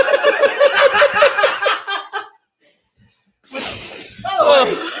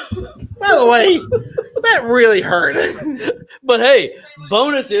 By the way, that really hurt. But hey,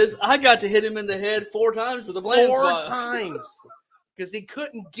 bonus is I got to hit him in the head 4 times with a bland 4 box. times. Because he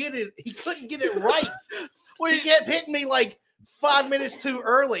couldn't get it. He couldn't get it right. Wait, He kept hitting me like 5 minutes too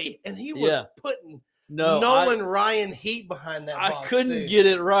early, and he was putting Nolan Ryan heat behind that box. I couldn't get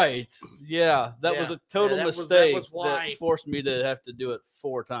it right. Yeah, that was a total mistake that forced me to have to do it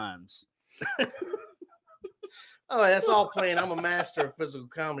 4 times. Oh, that's all playing. I'm a master of physical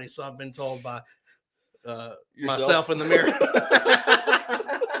comedy, so I've been told by myself in the mirror. I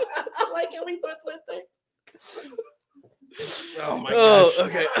like how we both went there. Oh my gosh.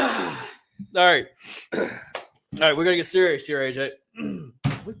 Okay. All right. All right, we're gonna get serious here, AJ.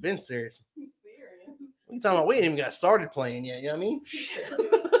 We've been serious. What are you talking about? We ain't even got started playing yet. You know what I mean?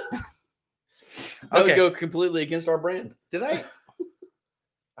 That would go completely against our brand. Did I?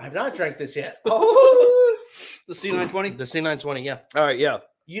 I have not drank this yet. Oh, the C920. The C920. Yeah. All right. Yeah.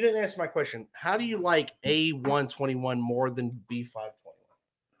 You didn't answer my question. How do you like A121 more than B521?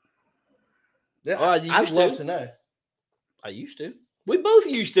 Yeah, I'd love to know. I used to. We both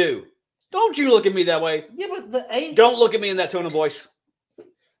used to. Don't you look at me that way. Yeah, but the A. Don't look at me in that tone of voice.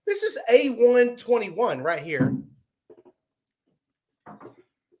 This is A121 right here.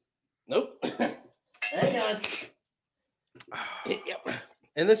 Nope. Hang on. Yep.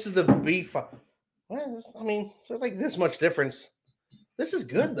 And this is the B5. Well, I mean, there's like this much difference. This is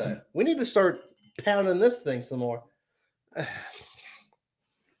good though. We need to start pounding this thing some more. That's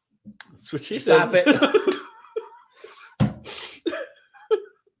what she said. Stop it.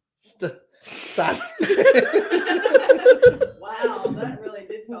 Stop. Wow, that really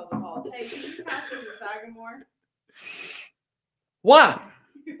did cause a pause. Hey, can you pass me the Sagamore? Why?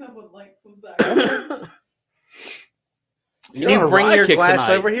 I would like some Sagamore. Can you bring your glass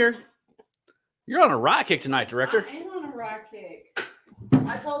tonight. over here? You're on a rye kick tonight, Director. I am on a rye kick.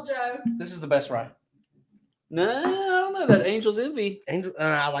 I told Joe. This is the best rye. No, I don't know. That Angel's Envy.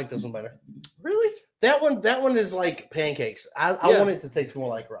 I like this one better. Really? That one is like pancakes. I want it to taste more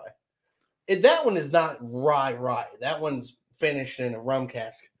like rye. That one is not rye. That one's finished in a rum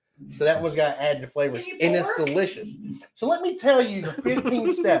cask. So that one's got added flavors, and it's delicious. So let me tell you the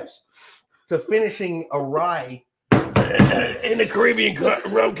 15 steps to finishing a rye in the Caribbean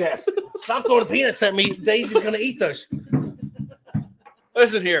rum cask. Stop throwing peanuts at me. Daisy's going to eat those.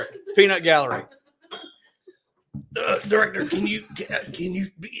 Listen here, Peanut Gallery. Director, can you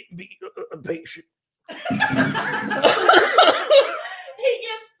be patient? He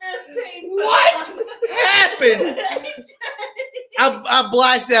gets 15. What happened? I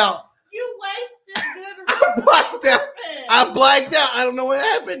blacked out. You wasted good. I blacked out. I blacked out. I don't know what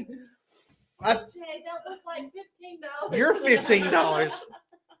happened. Jay, that was like $15. You're $15.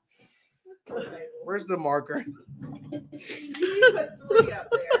 Where's the marker? You put 3 up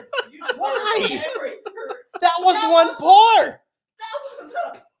there. Why? That was one pour.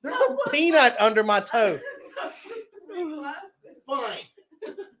 There's a peanut under my toe. Fine.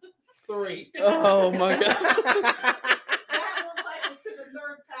 3. Oh my god. That looks like it's to the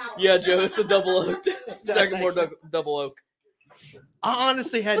 3rd power. Yeah, Joe, it's a double oak. Sagamore double oak. I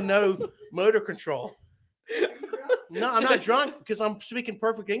honestly had no motor control. No, I'm not drunk because I'm speaking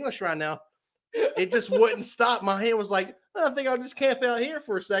perfect English right now. It just wouldn't stop. My hand was like, I think I'll just camp out here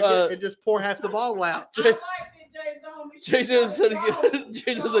for a second and just pour half the bottle out. I like it, Jason said,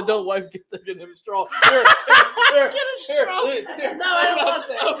 don't wipe, get the straw. Here, Get a straw. No, I don't want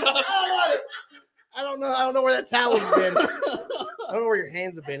that. I don't want it. I don't know where that towel's been. I don't know where your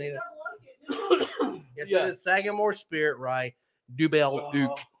hands have been either. Yes, Yeah. It is Sagamore Spirit Rye Dubel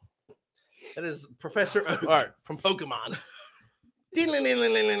Duke. That is Professor Oak from Pokemon.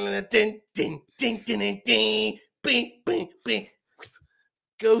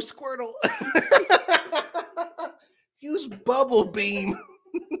 Go Squirtle. Use Bubble Beam.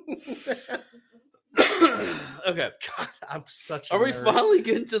 Okay. God, I'm such a Are we nerd. finally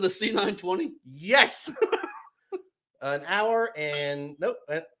getting to the C920? Yes. An hour and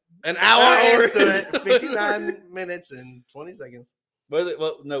an hour into it. 59 minutes and 20 seconds. What is it?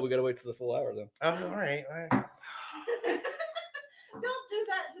 Well, no, we got to wait till the full hour, though. Oh, all right. Don't do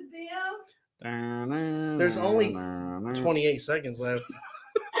that to them. There's only 28 seconds left.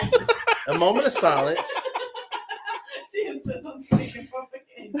 A moment of silence. Tim says I'm speaking perfect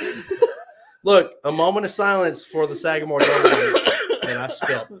English. Look, a moment of silence for the Sagamore donut that I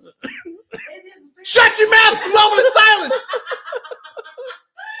spilled. Shut your mouth! Moment of silence!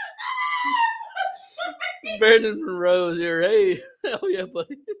 Brandon Monroe's here. Hey, hell yeah,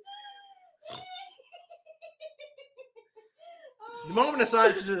 buddy. The moment of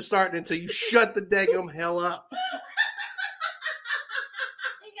silence isn't starting until you shut the daggum hell up.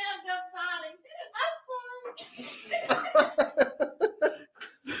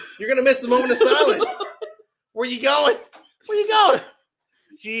 You're gonna miss the moment of silence. Where you going? Where you going?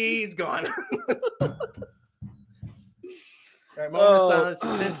 She's gone. All right, moment of silence.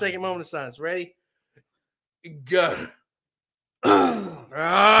 10-second moment of silence. Ready? Go. Gosh.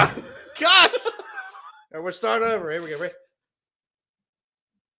 All right, we'll start over. Here we go. Ready?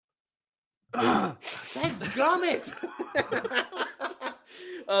 Dadgummit.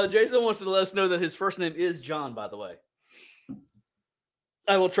 Jason wants to let us know that his first name is John, by the way.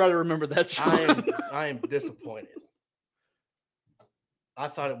 I will try to remember that, Sean. I am disappointed. I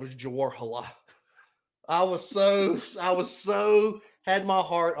thought it was Jawaharlal. I was so had my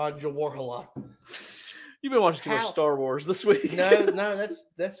heart on Jawaharlal. You've been watching too much Star Wars this week. No,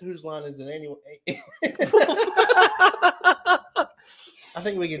 that's whose line is it anyway. I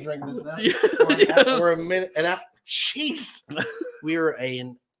think we can drink this now. We're a minute and jeez,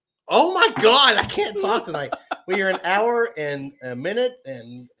 oh my God, I can't talk tonight. We are an hour and a minute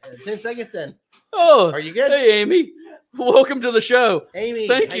and 10 seconds in. Oh, are you good? Hey, Amy. Welcome to the show. Amy,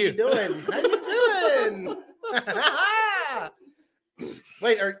 thank how you. You doing? How you doing?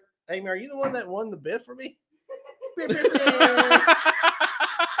 Wait, Amy, are you the one that won the bid for me?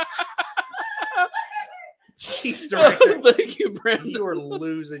 Jeez, director. Thank you, Brandon. You are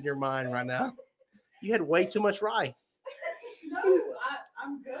losing your mind right now. You had way too much rye. No,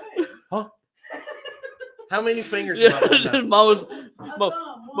 I'm good. Huh? How many fingers? Yeah,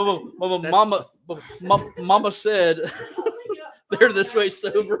 Mama said they're this way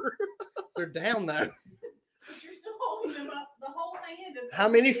sober. They're down though. You're still holding them up. The whole hand is. How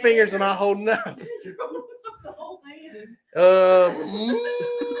many fingers am I holding up? The whole hand.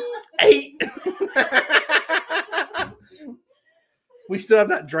 8. We still have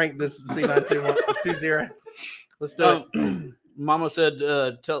not drank this C920. Let's do it. Mama said,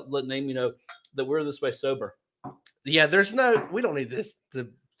 let Amy know that we're this way sober. Yeah, we don't need this to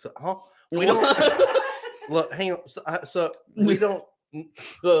we don't look, hang on. So we don't.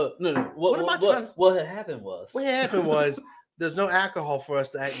 No. What had happened was there's no alcohol for us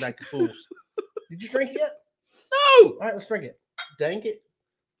to act like fools. Did you drink it yet? No. All right, let's drink it. Dank it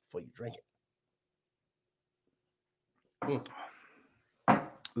before you drink it.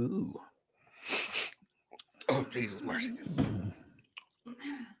 Ooh. Oh, Jesus mercy.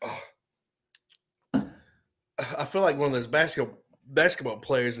 Oh. I feel like one of those basketball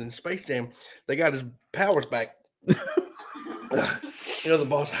players in Space Jam. They got his powers back. The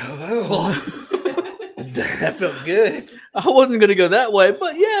boss. That felt good. I wasn't going to go that way,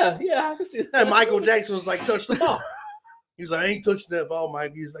 but yeah, I can see that. And Michael Jackson was like, touch the ball. He was like, I ain't touching that ball,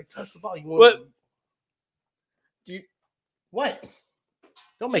 Mike. He was like, touch the ball. You want what?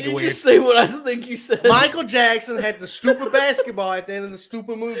 Don't make it weird. Just say what I think you said. Michael Jackson had the stupid basketball at the end of the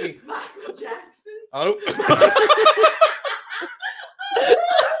stupid movie. Michael Jackson. Oh.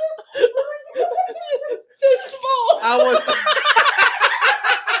 I was.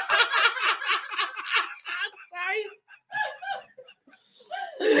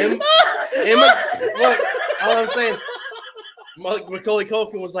 Emma, look, all I'm saying, Macaulay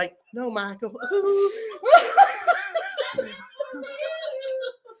Culkin was like, no, Michael.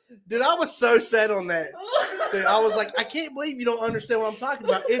 Dude, I was so set on that. So I was like, I can't believe you don't understand what I'm talking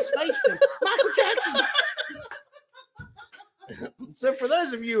about. It's Space Jam. Michael Jackson. So for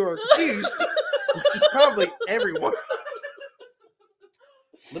those of you who are confused, which is probably everyone,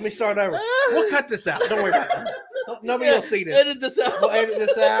 let me start over. We'll cut this out. Don't worry about it. Nobody will see this. Edit this out. We'll edit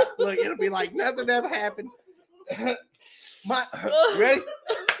this out. Look, it'll be like nothing ever happened. You ready?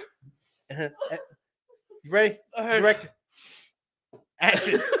 You ready? Director.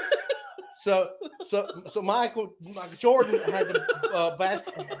 Action. So Michael Jordan had the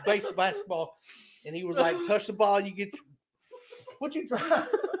basketball, and he was like, touch the ball, you get. What'd you try?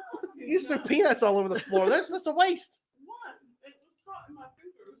 You just threw peanuts all over the floor. That's a waste. What? It was caught in my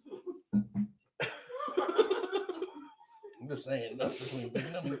fingers. I'm just saying.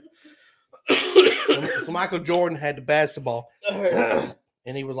 So Michael Jordan had the basketball,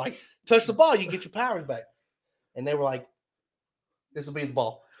 and he was like, touch the ball, you get your powers back. And they were like, this will be the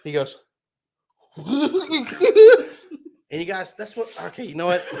ball. He goes, and you guys, that's what, okay, you know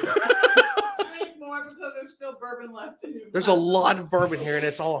what? Drink more because there's still bourbon left in you. There's a lot of bourbon here, and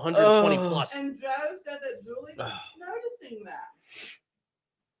it's all 120 plus. And Joe said that Julie was noticing that.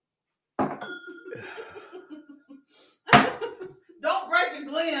 Don't break it,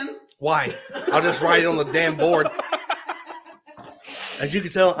 Glenn. Why? I'll just write it on the damn board. As you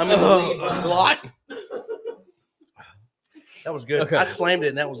can tell, I'm in the lead a lot. That was good. Okay. I slammed it,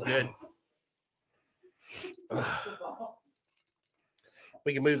 and that was good.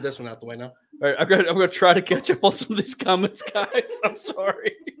 We can move this one out the way now. All right, I'm gonna try to catch up on some of these comments, guys. I'm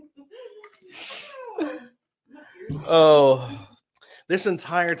sorry. Oh, This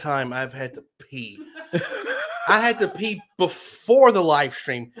entire time, I've had to pee. I had to pee before the live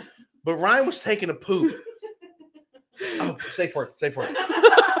stream, but Ryan was taking a poop. Oh, safe for it. Safe for it.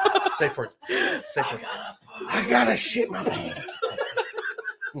 Safe for it. Safe for it. I gotta shit my pants.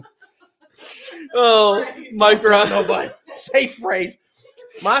 oh, Mike Don't tell Ryan. nobody. Safe phrase.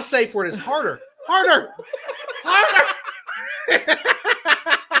 My safe word is harder. Harder. Harder.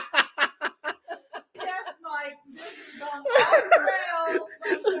 Yes, Mike. This is gone off the rails.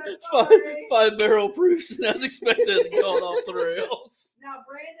 I'm so sorry. 5-barrel proofs, and as expected, going off the rails. Now,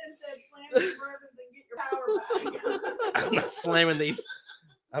 Brandon said slam your bourbons and get your power back. I'm not slamming these.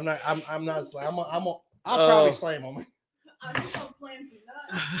 I'm not. I'll probably slam them. I'm just going to slam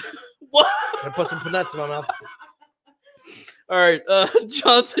some nuts. What? I put some peanuts in my mouth. All right,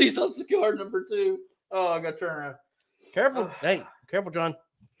 John said he's on cigar number 2. Oh, I got to turn around. Careful. Hey, careful, John.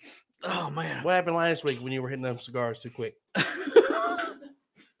 Oh man, What happened last week when you were hitting them cigars too quick?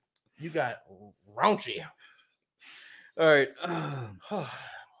 You got raunchy. all right.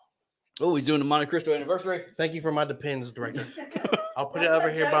 Oh, he's doing the Monte Cristo anniversary. Thank you for my Depends, director. I'll put it over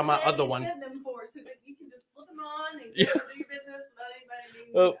here by my other one. Send them for so that you can just flip them on and Yeah. do your business without anybody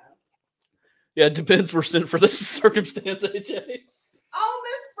being. Oh. Yeah, it depends were sent for this circumstance, AJ. Oh,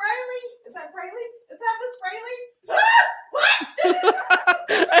 Miss Fraley. Is that Fraley? Is that Miss Fraley? What?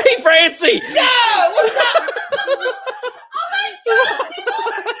 Hey, Francie! No, what's up?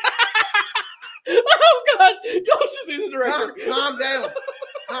 Oh God! Y'all should see the director. Calm down.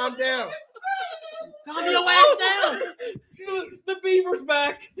 Calm down. Calm your ass down. The beaver's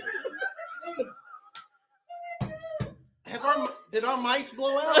back. Did our mics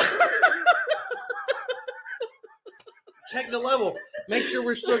blow out? Check the level. Make sure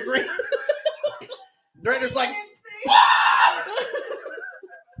we're still green. Director's like,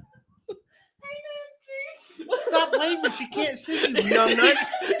 stop waving. She can't see you, numbnuts.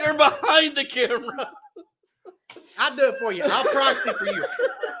 You're behind the camera. I'll do it for you. I'll proxy for you.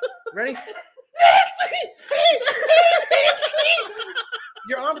 Ready?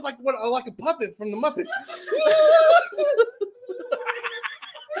 Your arm's like like a puppet from the Muppets.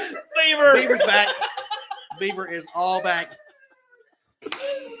 Beaver. Beaver's back. Beaver is all back.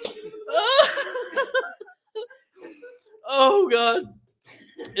 Oh God!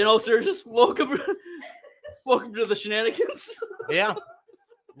 In all seriousness, welcome to the shenanigans. Yeah,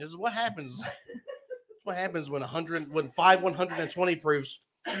 this is what happens. What happens when 120 proofs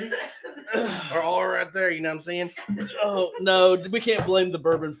are all right there? You know what I'm saying? Oh no, we can't blame the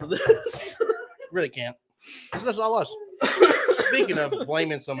bourbon for this. Really can't. That's all us. Speaking of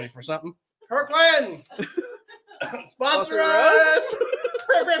blaming somebody for something, Kirkland, sponsor us.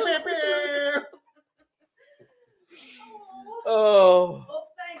 Oh, Well,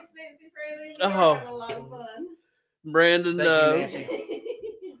 thanks, Nancy Fraley. Oh. We're having a lot of fun. Brandon. Thank you, Nancy.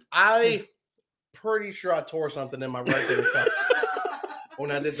 I pretty sure I tore something in my rotator cuff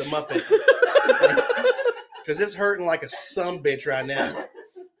when I did the Muppet. Because it's hurting like a sumbitch right now.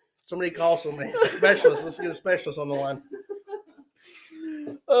 Somebody call somebody. A specialist. Let's get a specialist on the line.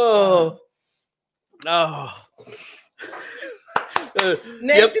 Oh. Oh.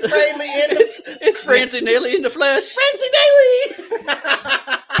 Nancy Fraley in the It's Francie Naily in the flesh. Francie Daly.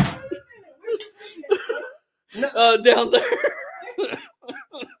 No, Down there.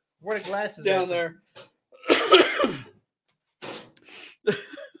 where the glasses Down at? there.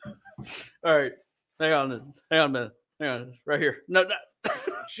 All right. Hang on a minute. Hang on. Right here. No.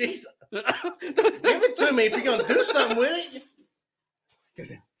 Jeez. Give it to me if you're going to do something with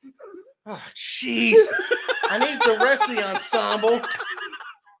it. Oh, jeez. I need the rest of the ensemble.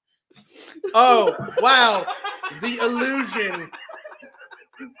 Oh, wow. The illusion.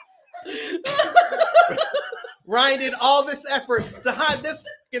 Ryan did all this effort to hide this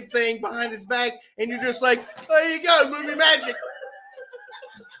fucking thing behind his back, and you're just like, there you go, movie magic.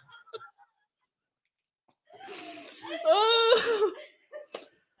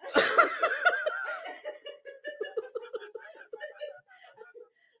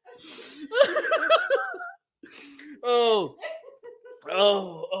 Oh.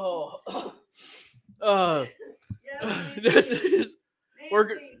 Oh. Yes, Nancy. This is we're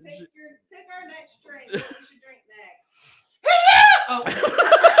Nancy, pick our next drink. What should you drink next? Oh.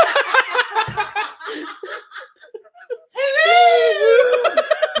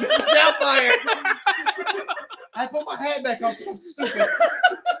 Mrs. Doubtfire. I put my hat back on. I'm stupid.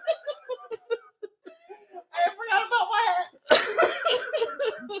 I forgot about my hat.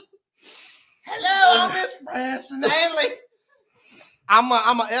 personality. I'm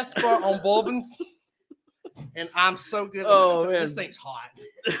an expert on bourbons, and I'm so good. Oh, at man. This thing's hot.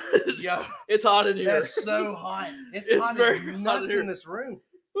 Yo, It's hot in here. that's so hot. It's hot very as hot nuts in here. in this room.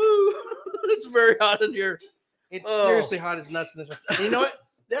 Woo. It's very hot in here. It's Oh. seriously hot as nuts in this room. And you know what?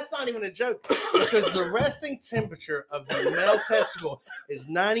 That's not even a joke, because the resting temperature of the male testicle is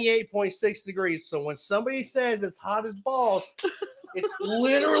 98.6 degrees. So when somebody says it's hot as balls, it's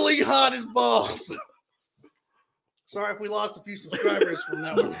literally hot as balls. Sorry if we lost a few subscribers from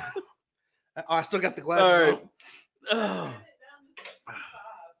that one. Oh, I still got the glasses All right. on. Oh.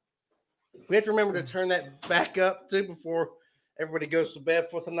 We have to remember to turn that back up too before everybody goes to bed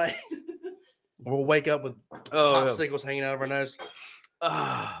for the night. We'll wake up with popsicles hanging out of our nose.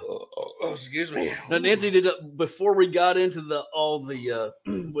 Excuse me. Now, Nancy did before we got into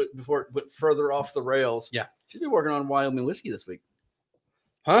before it went further off the rails. Yeah, she's been working on Wyoming whiskey this week.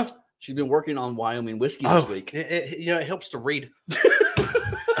 Huh? She's been working on Wyoming whiskey this week. It helps to read.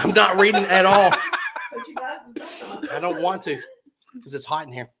 I'm not reading at all. I don't want to because it's hot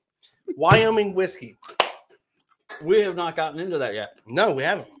in here. Wyoming whiskey. We have not gotten into that yet. No, we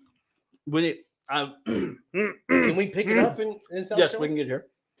haven't. Can Can we pick it up in South Yes, Carolina? we can get here.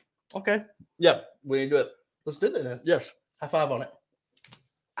 Okay, Yeah, we can do it. let's do that then. Yes. High five on it.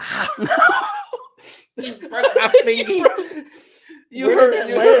 You broke my finger. You Where heard did that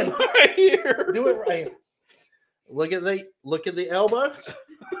you land? heard right here. Do it right here. Look at the elbow.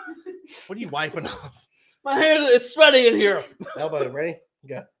 What are you wiping off? My hand is sweaty in here. Elbow, ready?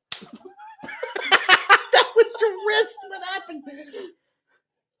 Go. That was your wrist. What happened?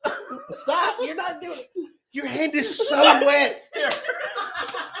 Stop! You're not doing it. Your hand is so wet.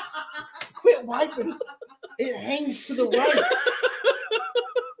 Quit wiping. It hangs to the right.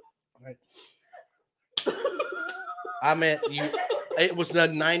 Right. I meant you. It was a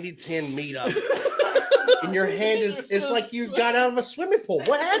 90-10 meetup. And your hand it's like you got out of a swimming pool.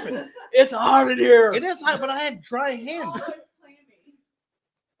 What happened? It's hot in here. It is hot, but I have dry hands.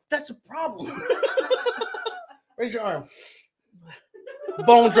 That's a problem. Raise your arm.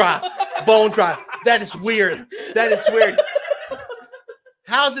 Bone dry. Bone dry. That is weird. That is weird.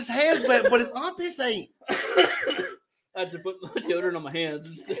 How's his hands wet, but his armpits ain't? I had to put deodorant on my hands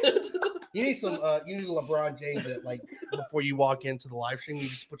instead. You need some. You need a LeBron James that, like, before you walk into the live stream, you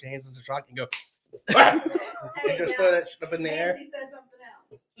just put your hands in the truck and go, and just throw that shit up in the air. Nancy said something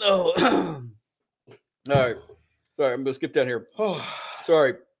else. No. All right. Sorry, I'm gonna skip down here.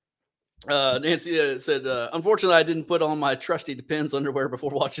 Sorry. Nancy said, unfortunately, I didn't put on my trusty Depends underwear before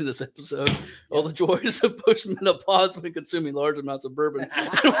watching this episode. All the joys of post-menopause when consuming large amounts of bourbon and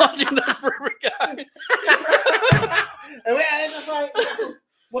watching those bourbon guys.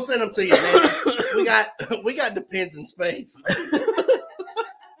 We'll send them to you, man. We got Depends in spades. I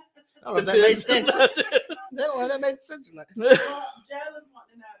don't know if that made sense. I don't know if that made sense or not. Well, Joe was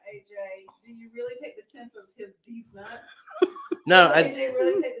wanting to know, AJ, do you really take the temp of these nuts? No, Does AJ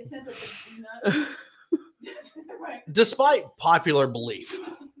really take the temp of these nuts? Right. Despite popular belief,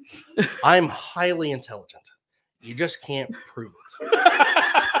 I'm highly intelligent. You just can't prove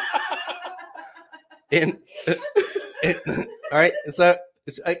it. All right, so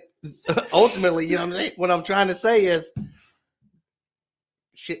ultimately, you know what I'm saying? What I'm trying to say is,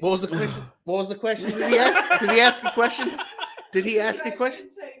 shit. What was the question? What was the question? Did he ask? Did he ask a question? Did he ask a question?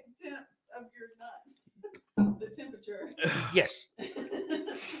 You take temps of your nuts, the temperature. Yes.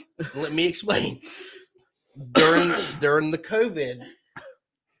 Let me explain. During the COVID,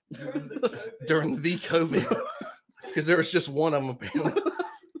 because there was just one of them apparently.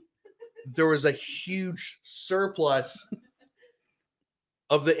 There was a huge surplus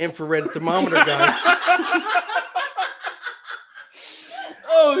of the infrared thermometer guns.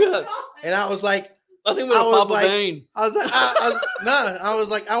 Oh god! And I was like, I think we're gonna pop a vein. I was like, I was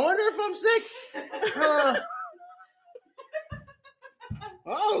like, I wonder if I'm sick.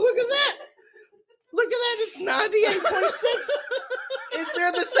 Oh, look at that! Look at that! It's 98.6.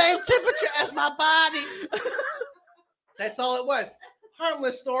 They're the same temperature as my body. That's all it was.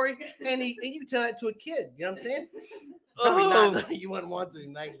 Harmless story, and you can tell that to a kid. You know what I'm saying? Probably not. You wouldn't want to,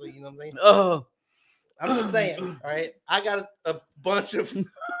 actually. You know what I'm saying? Oh, I'm just saying. All right, I got a bunch of.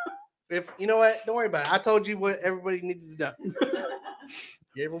 If you know what, don't worry about it. I told you what everybody needed to know.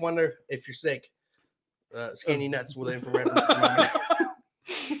 You ever wonder if you're sick? Skinny nuts with infrared.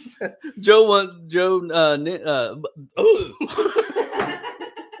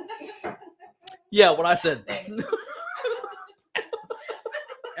 Yeah, what I said.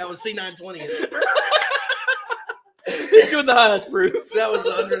 That was C920. Hit you with the highest proof. That was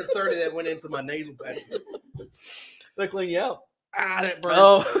the 130 that went into my nasal passage. They clean you out. Ah, that burns.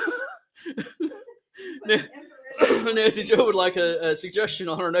 Oh. infrared. Nancy Joe would like a suggestion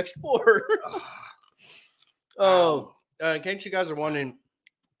on her next pour. Oh, in case you guys are wondering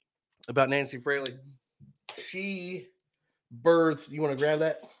about Nancy Fraley, she birthed. You want to grab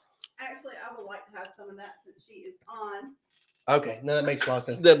that? Actually, I would like to have some of that since she is on. Okay, no, that makes a lot of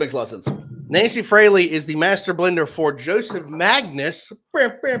sense. that makes a lot of sense. Nancy Fraley is the master blender for Joseph Magnus.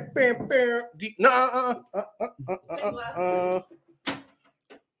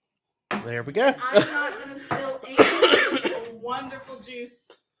 There we go. I'm not going to spill any wonderful juice.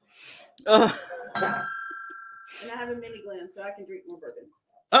 Uh, And I have a mini Glen, so I can drink more bourbon.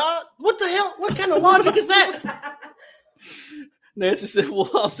 What the hell? What kind of logic is that? Nancy said, "Well,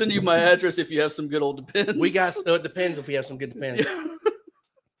 I'll send you my address if you have some good old Depends." We got. It depends if we have some good Depends.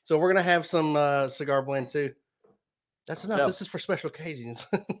 So we're gonna have some cigar blend too. That's enough. Yeah. This is for special occasions.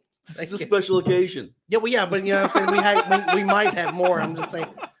 This is a special occasion. Yeah, well, yeah, but you know, what I'm saying we might have more. I'm just saying.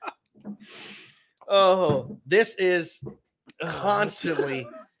 Oh, This is constantly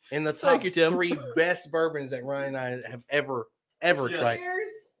in the top Thank you, Tim. 3 best bourbons that Ryan and I have ever Yes. tried. Cheers.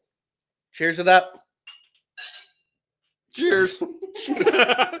 Cheers it up. cheers!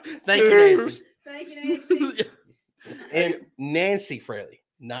 Thank you, Nancy. Thank you, Nancy. And Nancy Fraley,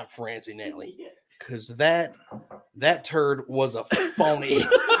 not Francie Natalie, because that turd was a phony.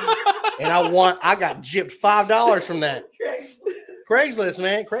 And I got gypped $5 from that. Craigslist,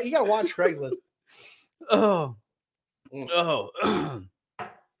 man. You gotta watch Craigslist. Oh, Mm. oh.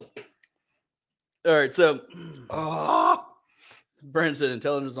 All right, so Oh, Brandon said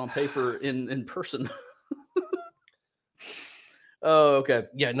intelligence on paper in person. Oh, okay.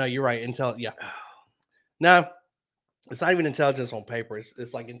 yeah, no, you're right. Yeah. No, it's not even intelligence on paper.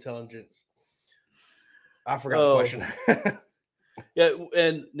 It's like intelligence. I forgot the Oh. question. Yeah,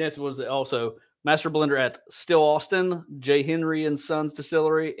 and Nancy was also master blender at Still Austin, J. Henry and Sons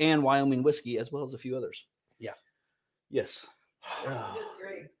Distillery, and Wyoming Whiskey, as well as a few others. Yeah. Yes. That's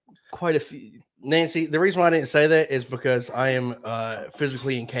great. Quite a few. Nancy, the reason why I didn't say that is because I am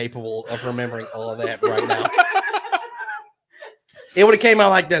physically incapable of remembering all of that right now. It would have came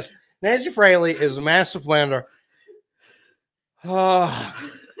out like this. Nancy Fraley is a master blender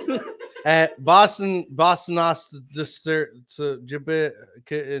at Boston and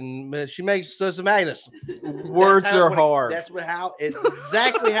she makes Joseph Magnus. Words That's how it are would've- hard. That's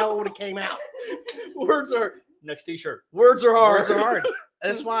exactly how it would have came out. Words are next t-shirt. Words are hard. Words are hard.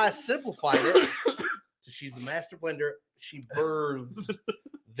 That's why I simplified it. So she's the master blender. She birthed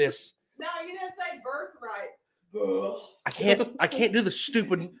this. No, you didn't say birthright. I can't do the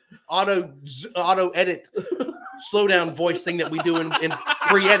stupid auto edit slow down voice thing that we do in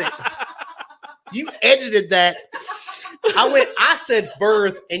pre-edit. You edited that. I said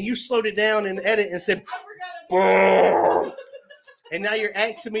birth and you slowed it down in the edit and said I and now you're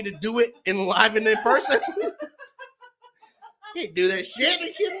asking me to do it in live and in person. You can't do that shit. Are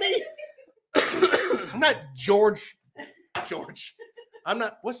you kidding me? I'm not George. I'm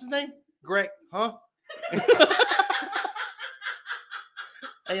not. What's his name? Greg. Huh?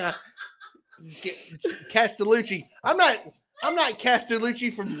 Castellucci. I'm not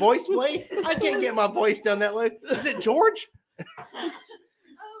Castellucci from Voice Play. I can't get my voice down that low. Is it George?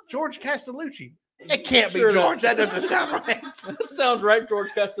 George Castellucci. It can't Sure be George. That doesn't sound right. That sounds right,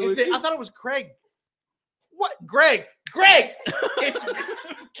 George Castellucci. I thought it was Craig. What? Greg. It's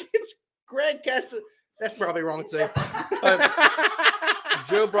Greg Castellucci. That's probably wrong too.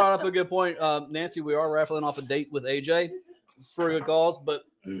 Joe brought up a good point. Nancy, we are raffling off a date with AJ. It's for a good cause, but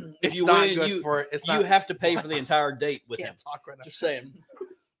if It's you not win, good for it. It's you not. have to pay for the entire date with him. Can't talk right now. Just saying.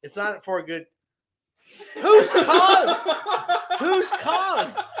 It's not for a good. Whose cause? Whose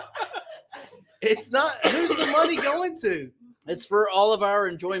cause? It's not. Who's the money going to? It's for all of our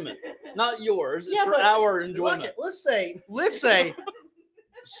enjoyment, not yours. It's Yeah, for but our Look enjoyment. at- let's say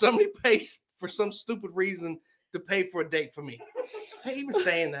somebody pays for some stupid reason to pay for a date for me. Hey, even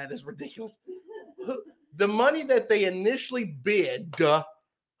saying that is ridiculous. The money that they initially bid, to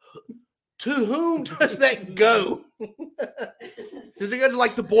whom does that go? Does it go to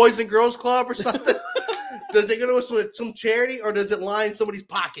like the Boys and Girls Club or something? Does it go to some charity or does it line somebody's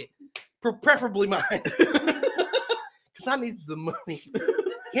pocket? Preferably mine. Because I need the money.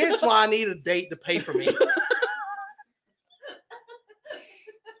 Hence why I need a date to pay for me.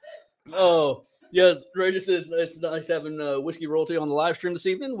 Oh, yes. Ray just says it's nice having Whiskey Royalty on the live stream this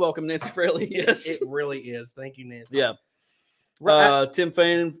evening. Welcome, Nancy Fraley. Yes. It really is. Thank you, Nancy. Yeah. Tim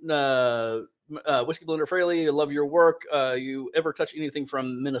Fain, Whiskey Blender Fraley, I love your work. You ever touch anything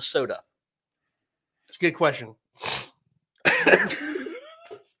from Minnesota? It's a good question.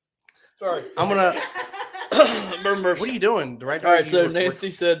 Sorry. I'm gonna Remember. What are you doing? The right All right, so direction?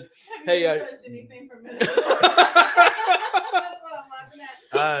 Nancy said, Have Hey, you I- touched anything from Minnesota? That's what I'm laughing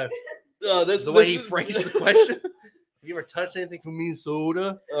at. this the way this he is- phrased the question. Have you ever touched anything from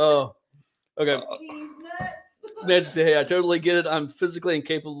Minnesota? Oh, okay. He's nuts. Nancy said, Hey, I totally get it. I'm physically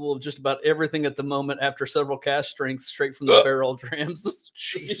incapable of just about everything at the moment after several cast strengths straight from the barrel drams.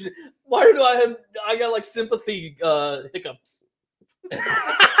 Why do I got like sympathy hiccups?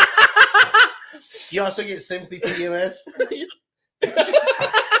 You also get sympathy PMS.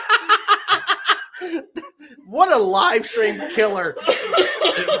 What a live stream killer.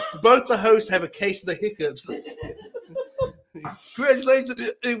 Both the hosts have a case of the hiccups. Congratulations. I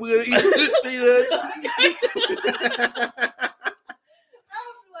don't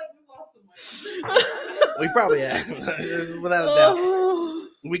feel like we lost some weight. We probably have, without a doubt.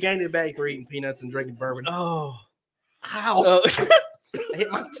 We gained it back for eating peanuts and drinking bourbon. Oh. Ow. Oh. I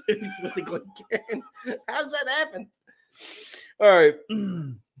hit my tooth with the Glencairn. How does that happen? All right.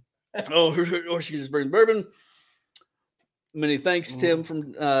 Or she just brings bourbon. Many thanks, Tim,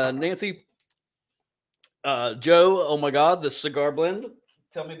 from Nancy. Joe, oh my God, the cigar blend.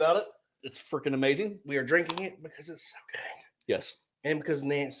 Tell me about it. It's freaking amazing. We are drinking it because it's so good. Yes. And because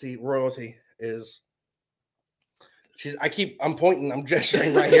Nancy royalty is I'm pointing, I'm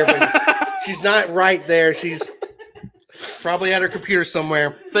gesturing right here, but she's not right there. She's probably at her computer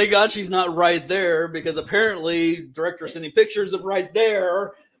somewhere. Thank God she's not right there because apparently director sending pictures of right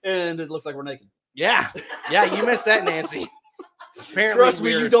there and it looks like we're naked. Yeah. Yeah, you missed that, Nancy. Apparently Trust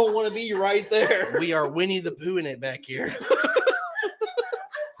me, you don't want to be right there. We are Winnie the Pooh in it back here. First of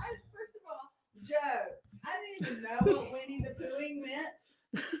all, Joe, I didn't even know what Winnie the Poohing meant,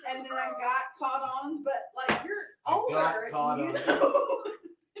 and then I got caught on. But like you're older, caught you on. know.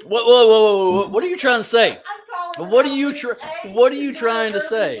 Whoa. What are you trying to say? I'm calling What are out you these try- A's what are you because trying to Urban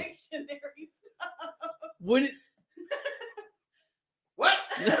say? Dictionary stuff. What? What?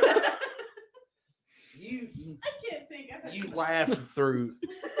 I You can't think of it. you laughed through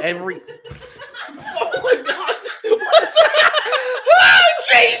every Oh my God! What? Oh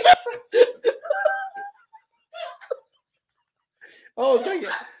Jesus! Oh, take it.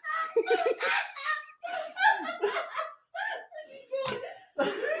 Can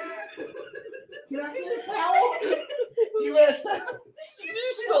I get a towel? You want a towel? Did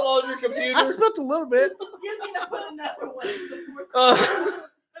you spill on your computer? I spilled a little bit. You need to put another one before.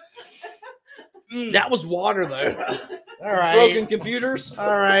 That was water, though. All right. Broken computers.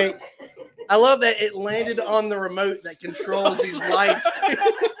 All right. I love that it landed on the remote that controls these lights. Too.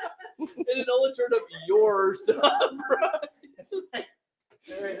 And it only turned up yours. All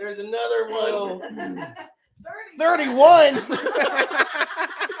right, there's another one. 30. 31.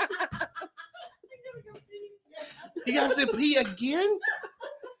 You got to pee again?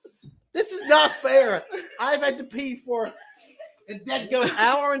 This is not fair. I've had to pee for a dead go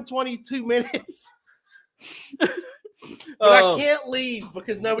hour and 22 minutes. But I can't leave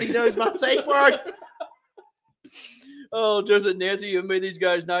because nobody knows my safe word. Oh, Joseph, Nancy, you have made these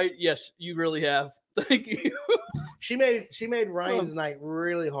guys' night. Yes, you really have. Thank you. She made Ryan's night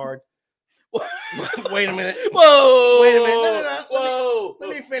really hard. Wait a minute. Whoa! Wait a minute. No. Whoa! Let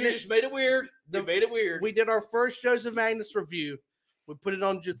me You finish. just made it weird. You made it weird. We did our first Joseph Magnus review. We put it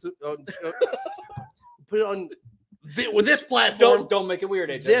on YouTube. Put it on with this platform. Don't make it weird,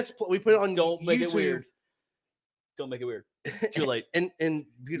 AJ. We put it on. Don't make it YouTube. weird. Don't make it weird. Too late. And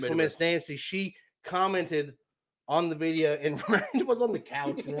beautiful Made it Miss Nancy, she commented on the video, and Ryan was on the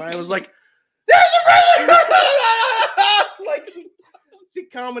couch, and Ryan was like, "There's a brother!" Like she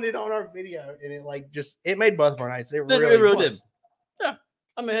commented on our video, and it made both of our nights. It really did. was. Yeah.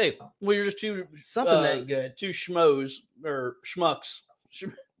 I mean, hey, we're just two Something that good. two schmoes or schmucks.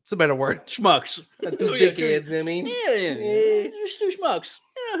 It's a better word. Schmucks. Two Oh, yeah, dickheads. I mean, Yeah. Just two schmucks.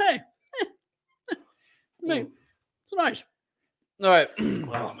 Yeah, hey. I mean, it's nice. All right.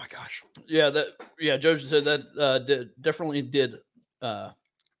 oh my gosh. Yeah, Joseph said that definitely did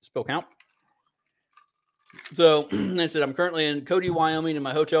spill count. So they said, I'm currently in Cody, Wyoming in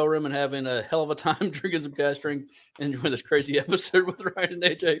my hotel room and having a hell of a time drinking some cast drinks and enjoying this crazy episode with Ryan and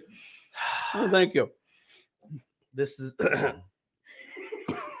AJ. Oh, thank you. This is I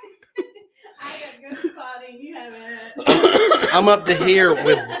got good spotting. You haven't. I'm up to here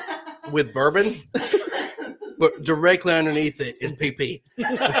with bourbon, but directly underneath it is PP.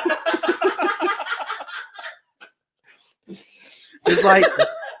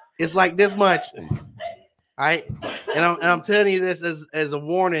 It's like this much. I'm telling you this as a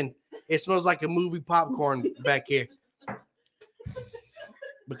warning. It smells like a movie popcorn back here.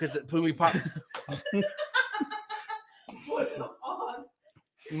 Because it movie pop What's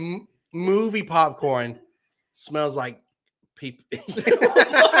on? movie popcorn. smells like people. It's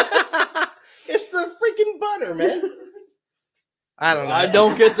the freaking butter, man. I don't know. I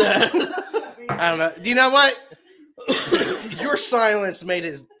don't get that. I don't know. Do you know what? Your silence made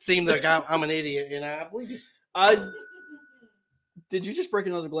it seem like I'm an idiot, and I believe you. Did you just break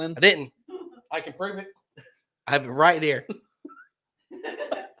another Glen? I didn't. I can prove it. I have it right here.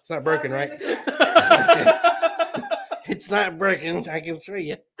 It's not broken, right? It's not broken. I can show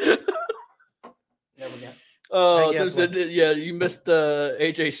you. There we go. Oh, Tim said, yeah, you missed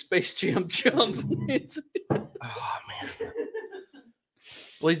AJ Space Jam jump. Oh man!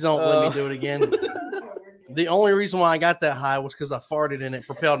 Please don't let me do it again. The only reason why I got that high was because I farted and it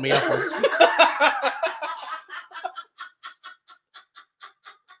propelled me upwards.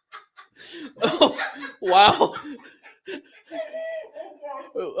 Oh, wow.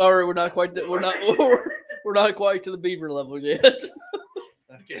 All right, we're not quite to the beaver level yet.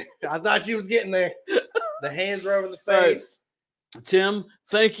 Okay, I thought you was getting there. The hands were over the face. Right. Tim,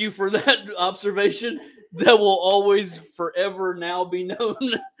 thank you for that observation. That will always forever now be known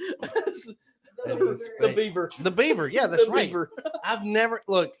as the beaver. The beaver, yeah, that's The right. beaver. I've never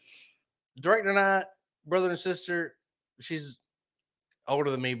director and I, brother and sister. She's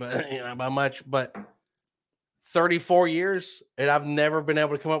older than me, but by much. But 34 years, and I've never been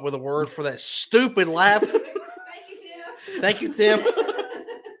able to come up with a word for that stupid laugh. Thank you, Tim.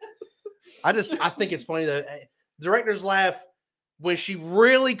 I think it's funny that director's laugh when she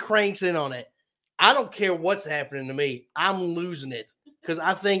really cranks in on it. I don't care what's happening to me. I'm losing it because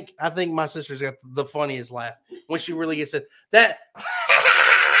I think my sister's got the funniest laugh when she really gets it. That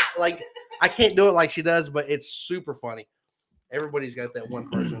like I can't do it like she does, but it's super funny. Everybody's got that one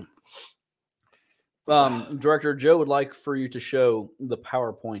person. Director Joe would like for you to show the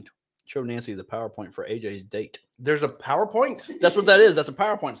PowerPoint. Show Nancy the PowerPoint for AJ's date. There's a PowerPoint? That's what that is. That's a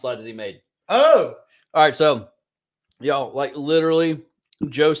PowerPoint slide that he made. Oh. All right. So, y'all, like literally,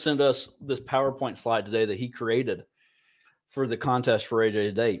 Joe sent us this PowerPoint slide today that he created for the contest for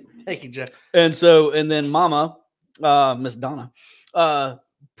AJ's date. Thank you, Joe. And then Mama, Miss Donna,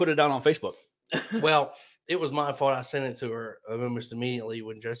 put it down on Facebook. Well, it was my fault. I sent it to her almost immediately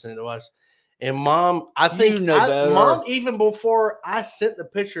when Joe sent it to us. And Mom, I think Mom, even before I sent the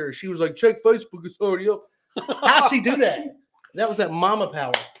picture, she was like, check Facebook, it's already up. How'd she do that? That was that mama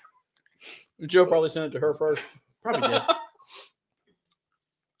power. Joe probably sent it to her first. Probably did.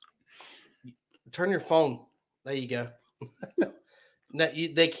 Turn your phone. There you go. No,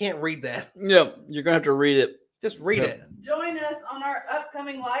 they can't read that. Yeah, you're going to have to read it. Just read it. Join us on our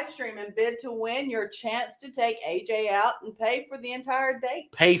upcoming live stream and bid to win your chance to take AJ out and pay for the entire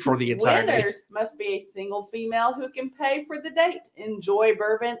date. Pay for the entire date. Winners must be a single female who can pay for the date, enjoy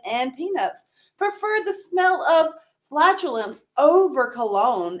bourbon and peanuts, prefer the smell of flatulence over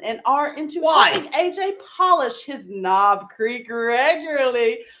cologne, and are into having AJ polish his Knob Creek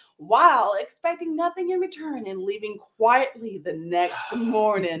regularly while expecting nothing in return and leaving quietly the next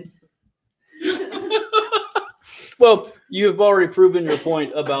morning. Well, you have already proven your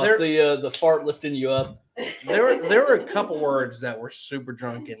point about the fart lifting you up. There were a couple words that were super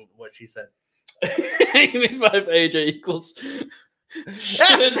drunk in what she said. 85 AJ equals that's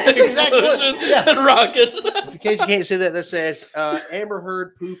exactly what, and rocket. In case you can't see that, that says Amber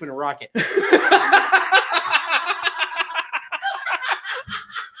Heard poop and a rocket. There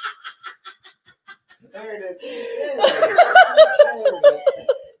it is.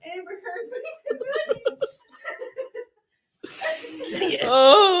 Amber Heard. Dang it.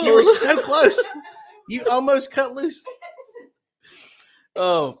 Oh, You were so close. You almost cut loose.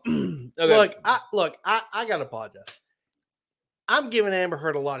 Oh, okay. Look, I gotta apologize. I'm giving Amber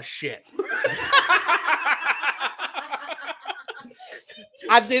Heard a lot of shit.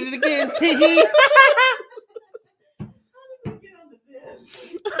 I did it again, Tee.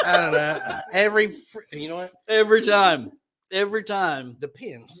 I don't know. You know what? Every time.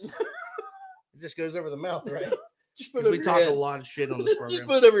 Depends. It just goes over the mouth, right? Just put it over We your talk head. a lot of shit on this program. Just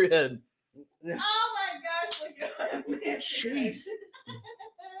put it over your head. Oh my gosh, look at him. Jeez.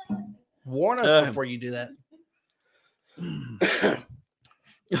 Warn us before you do that.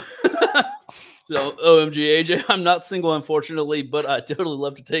 So, OMG, AJ, I'm not single, unfortunately, but I totally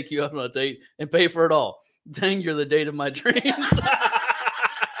love to take you out on a date and pay for it all. Dang, you're the date of my dreams.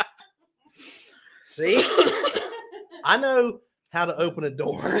 See? I know how to open a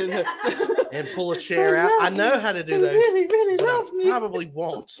door and pull a chair out. I know how to do those. Really But love I me. probably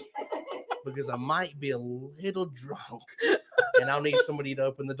won't because I might be a little drunk and I'll need somebody to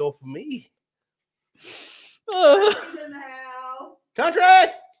open the door for me. In the house. Country!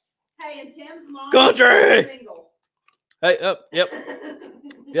 Hey, and Tim's mom Country! is single. Hey, yep.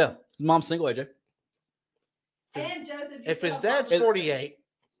 Yeah. Is mom single, AJ? And Joseph, If his dad's 48,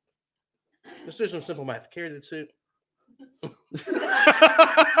 let's do some simple math. Carry the 2.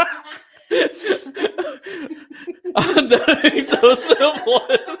 That ain't so simple.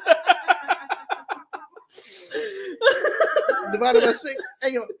 Divided by 6.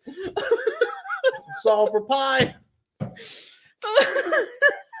 Hang on. Solve for pi.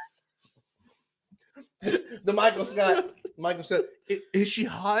 The Michael Scott. Is she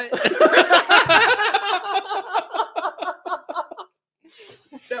hot?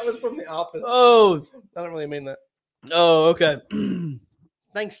 That was from The Office. Oh, I don't really mean that. oh, okay.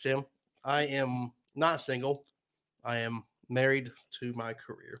 Thanks, Tim. I am not single. I am married to my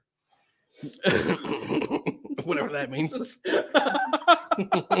career. Whatever that means.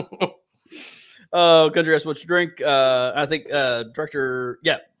 Country asked what you drink. I think director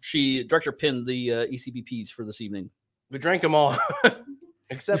pinned the ECBPs for this evening. We drank them all,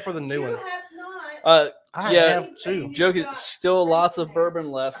 except for the new You one. have not. I Yeah. have 2. Joke is still lots of bourbon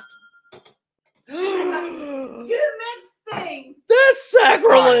left. You mixed things. That's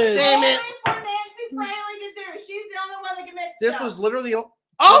sacrilege. Damn it. Only for Nancy Fraley to do. She's the only one that can mix This stuff. was literally.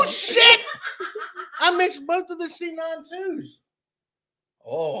 Oh shit! I mixed both of the C92s.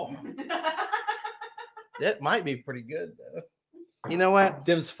 Oh, that might be pretty good though. You know what?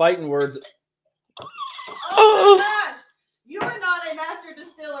 Them's fighting words. Oh my gosh. You are not a master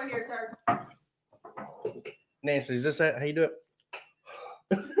distiller here, sir. Nancy, is this how you do it?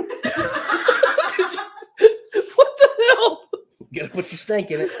 What the hell? You gotta put your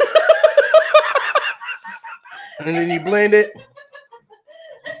stank in it, and then you blend it.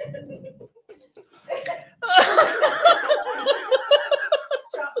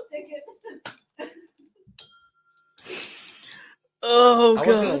 Chopstick it. Oh I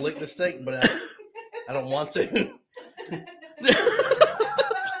was gonna god. lick the steak, but I don't want to.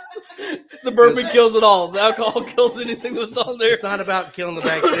 The bourbon kills it all. The alcohol kills anything that was on there. It's not about killing the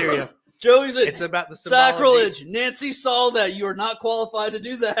bacteria. Joey's a It's about the symbology. sacrilege. Nancy saw that. You are not qualified to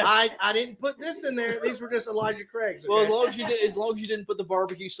do that. I didn't put this in there. These were just Elijah Craig's. Well, okay? as long as you didn't put the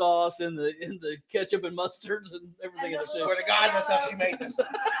barbecue sauce and the ketchup and mustard and everything in it. I swear to God, that's how she made this.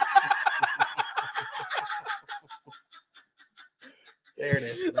 There it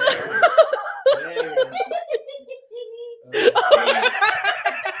is. There it is.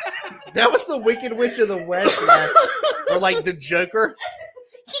 That was the Wicked Witch of the West laugh. Or like the Joker.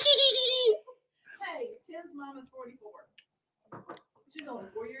 Hey, Tim's mom is 44. She's only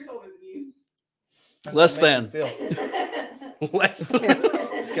 4 years older than you. Less than. Less than.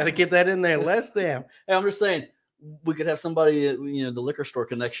 Just got to get that in there. Less than. Hey, I'm just saying, we could have somebody, the liquor store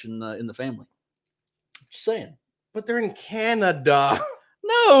connection in the family. Just saying. But they're in Canada.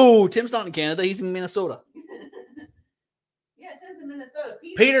 No, Tim's not in Canada. He's in Minnesota. Yeah, Tim's in Minnesota.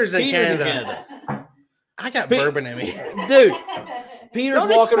 Peter's in Peter's in Canada. Canada. I got Pe- bourbon in me. Dude, Peter's Don't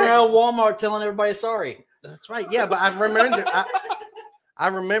walking expect- around Walmart telling everybody sorry. That's right. Yeah, but I remember. I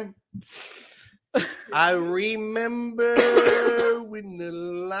remember. I remember when the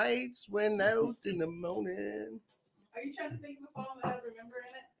lights went out in the morning. Are you trying to think of a song that has Remember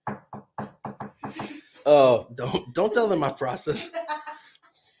in it? Oh, Don't tell them my process.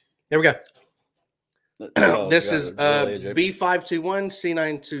 Here we go. oh, This God, is really, Joe. B521,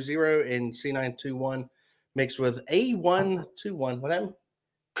 C920, and C921 mixed with A121. What happened?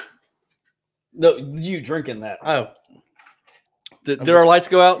 No, you drinking that. Oh, Did our lights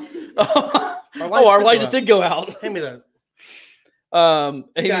go out? Our lights did go out. Hand me that.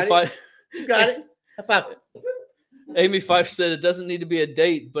 Amy got it. Fife. You got it. High five. Amy Fife said it doesn't need to be a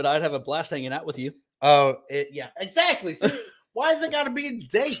date, but I'd have a blast hanging out with you. Oh, yeah, exactly. See, why does it got to be a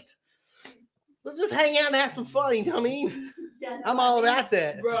date? Let's just hang out and have some fun. You know what I mean? Yeah, I'm all about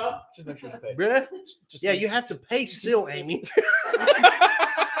that, Bro. Just make sure you pay. bruh. Just Yeah, you have to pay still, Amy.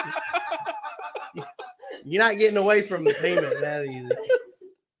 You're not getting away from the payment that easy.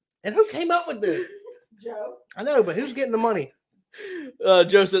 And who came up with this? Joe. I know, but who's getting the money?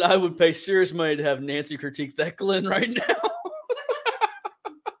 Joe said I would pay serious money to have Nancy critique that Glenn right now.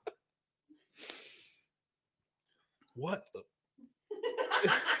 What?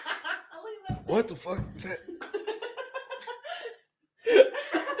 What the fuck is that?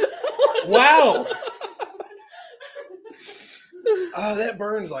 Wow. Oh, that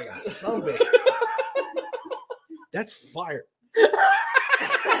burns like a sunbitch. That's fire.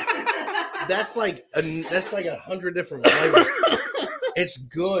 That's like 100 different flavors. It's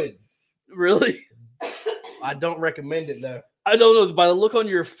good. Really? I don't recommend it though. I don't know. By the look on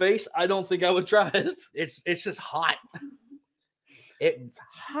your face, I don't think I would try it. It's just hot.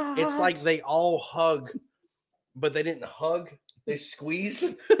 It's like they all hug, but they didn't hug. They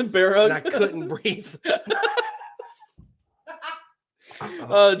squeezed, bear hug. and I couldn't breathe.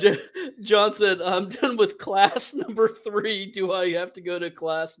 John said, "I'm done with class number 3. Do I have to go to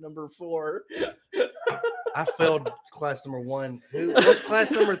class number 4?" I failed class number 1. What's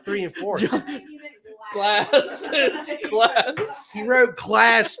class number 3 and 4? Class. It's class. He wrote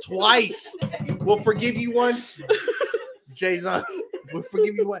class twice. We'll forgive you one. Jason, we'll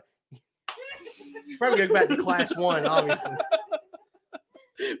forgive you one. You probably go back to class 1, obviously.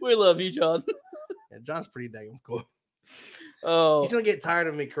 We love you, John. Yeah, John's pretty dang cool. Oh, He's gonna get tired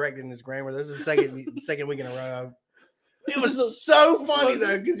of me correcting his grammar. This is the second week in a row. It was so funny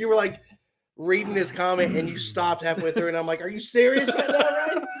though, because you were like reading his comment and you stopped halfway through, and I'm like, "Are you serious right now,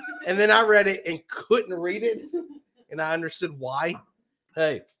 right?" And then I read it and couldn't read it, and I understood why.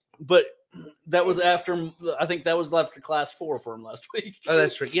 hey, but that was after. I think that was after class 4 for him last week. Oh,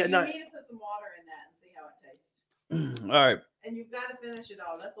 that's true. Yeah, You no. need to put some water in that and see how it tastes. All right. And you've got to finish it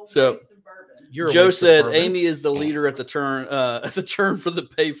all. That's a So, waste of bourbon. You're a Joe waste of said bourbon. Amy is the leader at the turn for the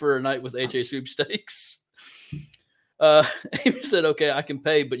pay for a night with AJ sweepstakes. Amy said, "Okay, I can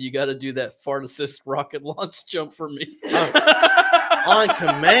pay, but you got to do that fart assist rocket launch jump for me." On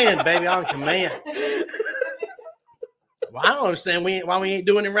command, baby, on command. Well, I don't understand why we ain't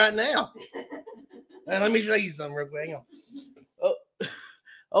doing it right now. Let me show you something real quick. Hang on.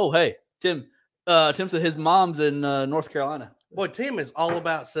 Oh, hey, Tim. Tim said his mom's in North Carolina. Boy, Tim is all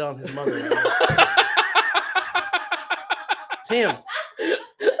about selling his mother. Right now.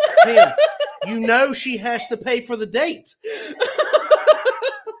 Tim, you know she has to pay for the date.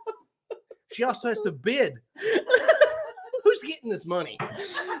 She also has to bid. Who's getting this money?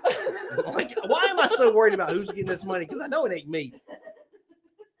 Like, why am I so worried about who's getting this money? Because I know it ain't me.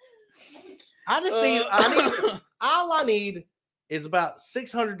 I just need, all I need is about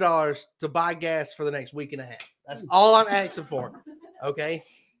 $600 to buy gas for the next week and a half. That's all I'm asking for. Okay.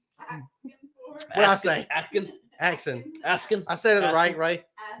 What I say? Asking. I said it right, right?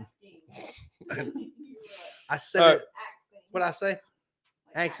 Asking. I said it. What I say?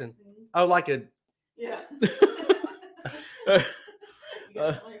 Asking. Oh, like a. Yeah.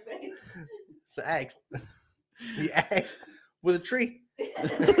 So ask. You ask with a tree.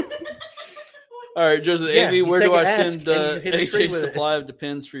 All right, Joseph. Yeah, Amy, you where take do an I ask send and you hit a tree AJ with it. supply of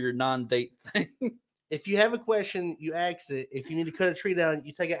Depends for your non-date thing? If you have a question, you ask it. If you need to cut a tree down,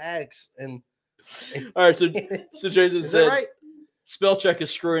 you take an axe and. All right, so Jason Is said that right? spell check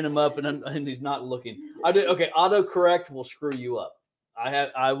is screwing him up, and he's not looking. I did okay. Autocorrect will screw you up.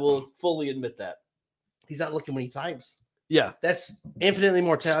 I will fully admit that. He's not looking when he types. Yeah, That's infinitely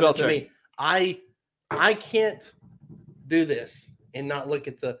more Spell talented to check. me. I can't do this and not look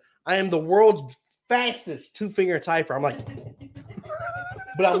at the. I am the world's fastest 2-finger typer. I'm like,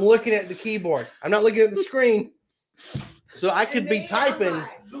 but I'm looking at the keyboard. I'm not looking at the screen. So I could be typing.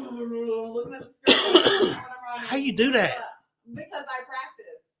 How you do that? Because I practice.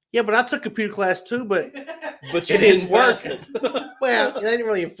 Yeah, but I took computer class too, but but it didn't work. pass it. well, they didn't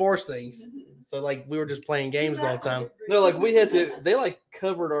really enforce things. So like we were just playing games the whole time. No, like we had to. They like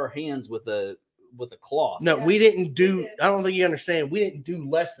covered our hands with a cloth. No, Yeah, we didn't do. we did. I don't think you understand. We didn't do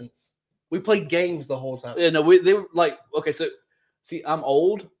lessons. We played games the whole time. Yeah, no, they were like, okay, so see, I'm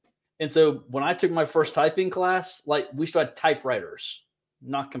old. And so when I took my first typing class, like we still had typewriters,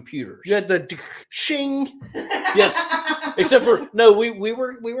 not computers. You had the shing. Yes. Except for no, we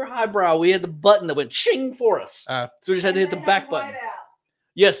were highbrow. We had the button that went shing for us. So we just had to hit the back button.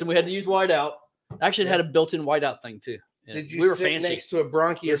 Yes, and we had to use whiteout. Actually, it had a built-in whiteout thing too. Yeah, Did you we were sit fancy. next to a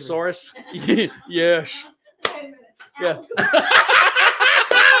bronchiosaurus? Yes. Yeah.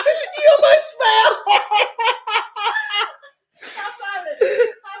 You almost fell.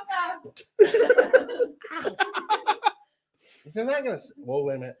 You're not gonna. Whoa,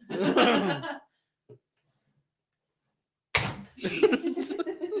 wait a minute.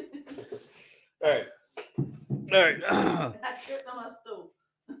 All right. All right. I tripped on my stool.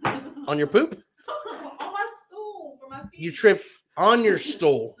 On your poop? On my stool for my feet. You trip on your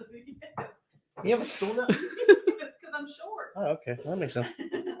stool. Yes, You have a stool now? because I'm short. Oh, okay. That makes sense.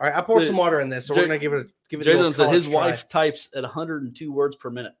 All right, I poured some water in this, so we're gonna give it a Jason said his college try. wife types at 102 words per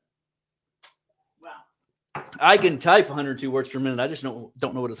minute. Wow. I can type 102 words per minute. I just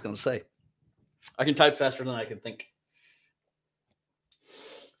don't know what it's going to say. I can type faster than I can think.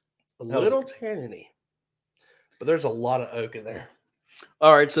 A little tanniny, but there's a lot of oak in there.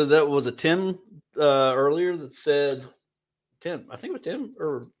 All right, so that was a Tim earlier that said, Tim, I think it was Tim,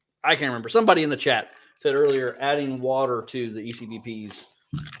 or I can't remember. Somebody in the chat said earlier, adding water to the ECBPs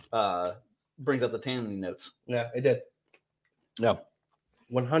brings up the tannin notes. Yeah, it did. Yeah.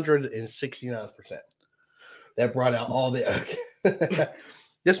 169%. That brought out all the oak.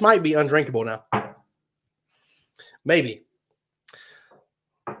 This might be undrinkable now. Maybe.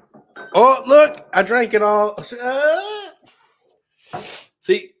 Oh, look, I drank it all.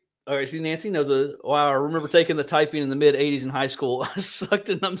 See, all right. See, Nancy knows it. Wow, I remember taking the typing in the mid '80s in high school. I sucked,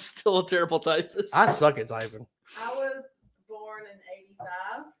 and I'm still a terrible typist. I suck at typing. I was born in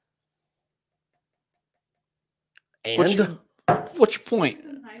 '85. And What's your point?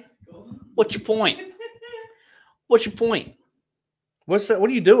 In high school. What's your point? What's your point? what's that? What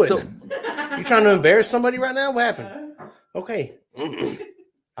are you doing? So, You trying to embarrass somebody right now? What happened? Okay.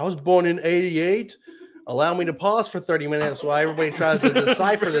 I was born in 88. Allow me to pause for 30 minutes while everybody tries to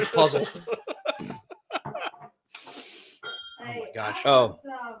decipher this puzzle. Hey, gosh. Oh.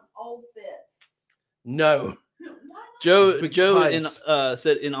 some old fits. No. Joe Because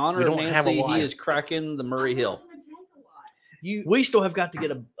said in honor we of don't have a Nancy, lot. he is cracking the Murray Hill. It's gonna take a lot. You, We still have got to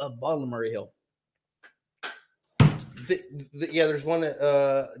get a bottle of Murray Hill. yeah, there's one that,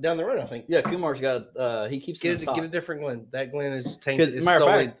 down the road, I think. Yeah, Kumar's got. He keeps Get it. a different Glen. That Glen is tainted. 'Cause, It's matter of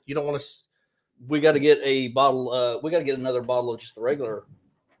solid. fact- You don't want to. We got to get a bottle. We got to get another bottle of just the regular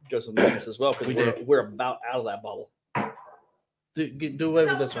Joseph Magnus as well, because We we're about out of that bottle. Do away with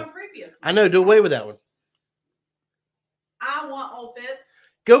That this was one. my previous I know. Do away with that one. I want old fits.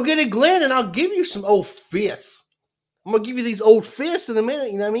 Go get a Glen, and I'll give you some old fists. I'm gonna give you these old fists in a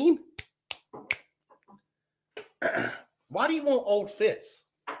minute. You know what I mean? Why do you want old fits?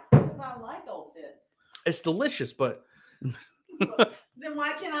 Because I like old fits. It's delicious, but Then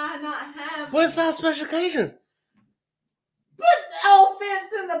why can I not have what's that special occasion? put old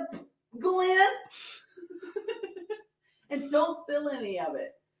fits in the Glen? And don't spill any of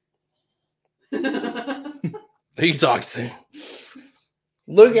it. Who you talking to?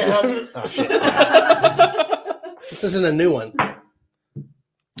 Look at how. Oh, shit. This isn't a new one. All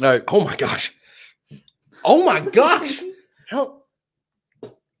right. Oh my gosh. Oh my gosh. Help.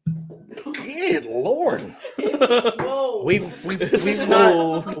 Good Lord. Whoa. We've So-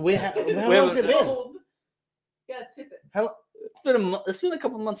 not. We have. How long has it been? Old. You gotta tip it. How, It's been a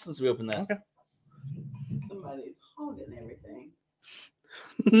couple months since we opened that. okay. Somebody's hogging everything.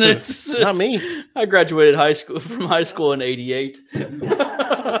 It's Not me. I graduated from high school in '88.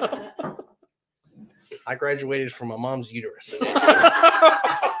 I graduated from my mom's uterus.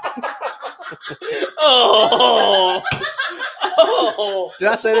 Oh, oh, Did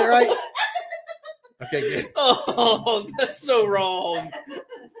I say that right? Okay, good. oh, that's so wrong.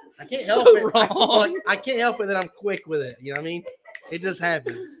 I can't So help it. wrong. I can't help it that I'm quick with it. You know what I mean? It just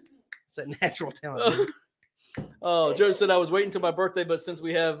happens. It's a natural talent. dude. Oh, Joe said I was waiting until my birthday, but since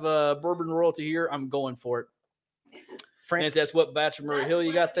we have bourbon royalty here, I'm going for it. Frank, Nancy, that's what batch of Murray Hill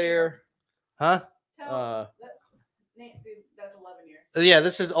you got there. huh? Uh, Nancy, that's 11 years. Yeah,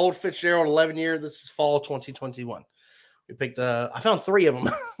 this is Old Fitzgerald 11 year. This is fall 2021. We picked I found 3 of them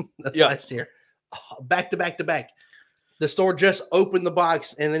Yeah. last year. Back to back to back. The store just opened the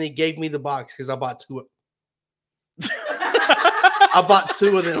box and then he gave me the box because I bought 2. I bought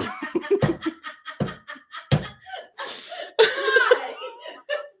 2 of them. Why?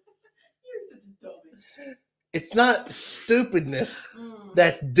 You're such a dummy. It's not stupidness Mm.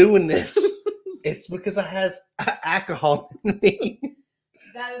 that's doing this. It's because I has alcohol in me.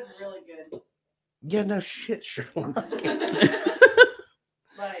 That is really good. Yeah, no shit, Sherlock.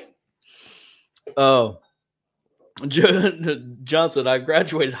 Like, oh, Johnson, I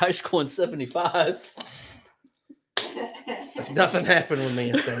graduated high school in '75. Nothing happened with me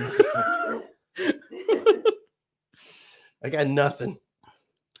in 75. I got nothing.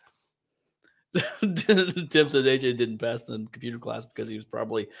 Tim said AJ didn't pass the computer class because he was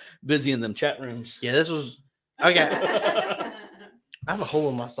probably busy in them chat rooms. Yeah, this was okay. I I have a hole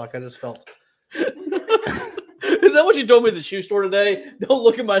in my sock. I just felt. Is that what you told me at the shoe store today? Don't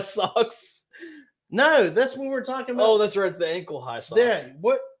look at my socks. No, that's what we're talking about. Oh, that's right, the ankle high socks. Yeah.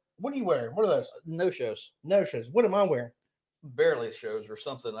 What are you wearing? What are those? No shows, No shoes. What am I wearing? barely shows or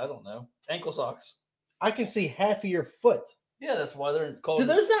something. I don't know. Ankle socks. I can see half of your foot. Yeah, that's why they're called. Do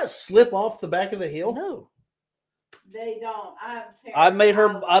those not slip off the back of the heel? No. They don't. I have a pair I made her-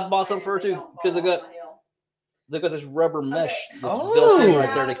 of I bought some for her they too, don't 'cause I fall got- off my heel. They got this rubber mesh that's Oh. built in right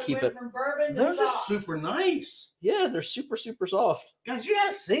Yeah, there to we keep went it. from bourbon to Those are soft. super nice. Yeah, they're super, super soft. Guys, you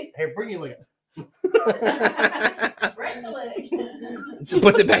gotta see. Hey, bring your leg up. Break the leg.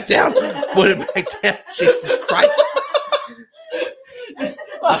 Put it back down. Put it back down. Jesus Christ.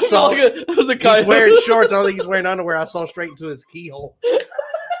 I saw- it was a He's coyote. wearing shorts. I don't think he's wearing underwear. I saw straight into his keyhole. You're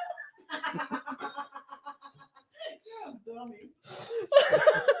a dummy.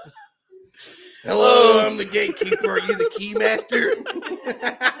 Hello, I'm the gatekeeper. Are you the key master?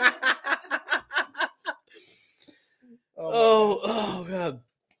 Oh God.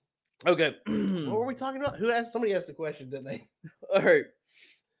 Okay. What were we talking about? Somebody asked the question, didn't they? All right.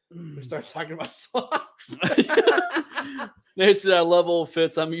 We start talking about socks. It's that level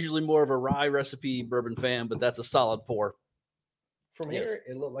fits. I'm usually more of a rye recipe bourbon fan, but that's a solid pour. From Yes. here,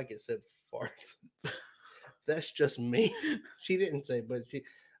 it looked like it said fart. That's just me. She didn't say, but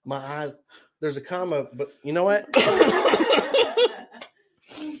my eyes. There's a comma, but you know what?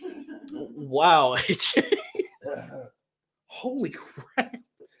 Wow. Holy crap!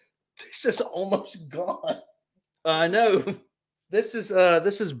 This is almost gone. I know. This is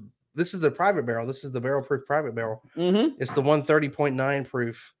the private barrel. This is the barrel proof private barrel. Mm-hmm. It's the 130.9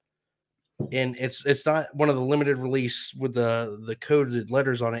 proof, and it's not one of the limited release with the coded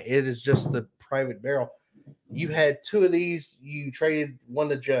letters on it. It is just the private barrel. You had 2 of these. You traded one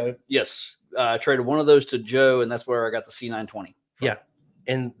to Joe. Yes. I traded one of those to Joe, and that's where I got the C920. Yeah,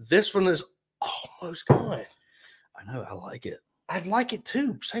 and this one is almost gone. I know. I like it. I'd like it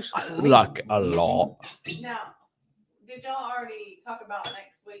too. I like a lot. Now, did y'all already talk about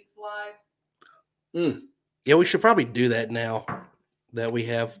next week's live? Yeah, we should probably do that now that we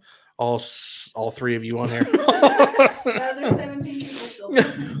have all 3 of you on here. No, there's 17 people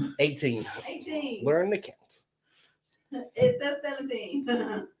still. 18. 18. Learn to count. It says 17.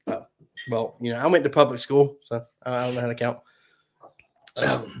 Well, I went to public school, so I don't know how to count.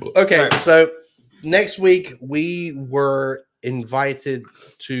 Okay, Right. so next week we were invited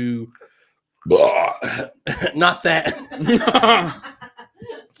to not that.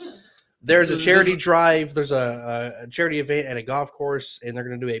 There's a charity drive. There's a charity event at a golf course, and they're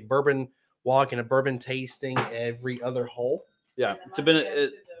going to do a bourbon walk and a bourbon tasting every other hole. Yeah.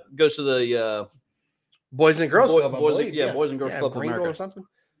 It goes to the Boys and Girls Club, I Boys believe. Boys and Girls Club of Greenville America. or something.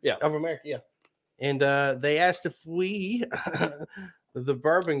 Yeah. Of America, yeah. And they asked if we, the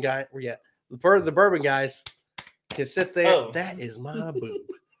bourbon guy, the bourbon guys, can sit there. Oh. That is my boob,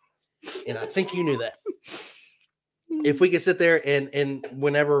 and I think you knew that. If we could sit there and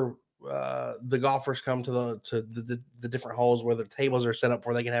whenever the golfers come to the different holes where the tables are set up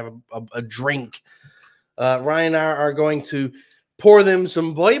where they can have a drink, Ryan and I are going to pour them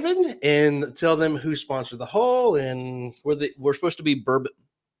some bourbon and tell them who sponsored the hole, and we're supposed to be bourbon.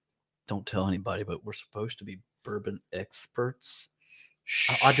 Don't tell anybody, but we're supposed to be bourbon experts.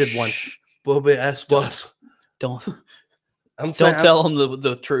 I did one. Bourbon experts. Don't Don't tell them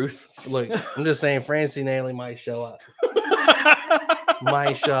the truth. Look, I'm just saying, Francie Naily might show up.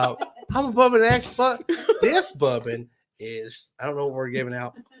 Might show up. I'm a bourbon expert. This bourbon is, I don't know what we're giving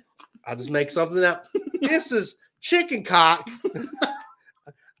out. I'll just make something up. This is chicken cock.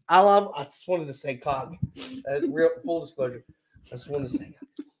 I just wanted to say cock. Real full disclosure. I just wanted to say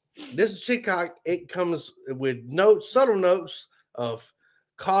cock. This is chicken cock. It comes with subtle notes of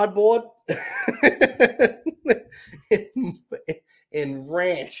cardboard and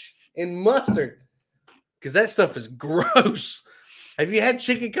ranch and mustard, because that stuff is gross. Have you had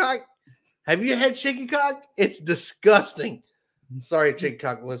chicken cock? It's disgusting. Sorry, chicken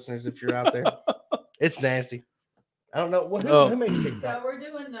cock listeners, if you're out there. It's nasty. I don't know who makes chicken So cock. we're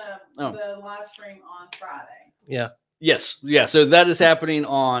doing the live stream on Friday. Yeah. Yes. Yeah. So that is happening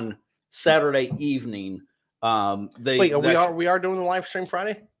on Saturday evening. Wait, we are doing the live stream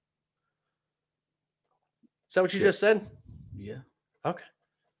Friday? Is that what you just said? Yeah. Okay.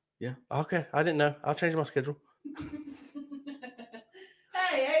 Yeah. Okay. I didn't know. I'll change my schedule.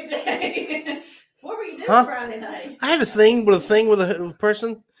 Hey, AJ. What were you doing Huh? Friday night? I had a thing with a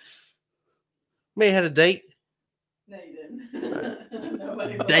person. May have had a date. No, you didn't.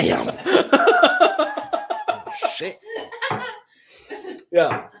 Nobody was. Damn. Shit.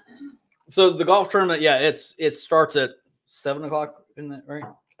 Yeah. So the golf tournament, yeah, it starts at 7:00. Isn't that right?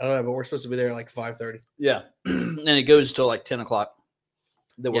 I don't know, but we're supposed to be there at like 5:30. Yeah. And it goes till like 10:00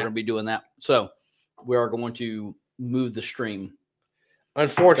 that we're Yeah. going to be doing that. So we are going to move the stream.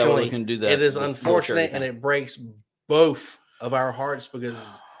 Unfortunately, we can do that. it is with unfortunate, charity and thing. it breaks both of our hearts because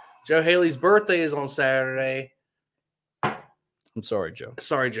Joe Haley's birthday is on Saturday. I'm sorry, Joe.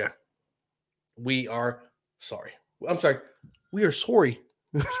 Sorry, Joe. We are sorry. I'm sorry. We are sorry.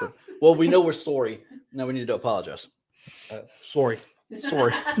 Well, we know we're sorry. Now we need to apologize. Sorry.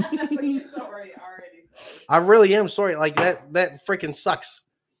 Sorry. But you're sorry already. I really am sorry. Like that freaking sucks.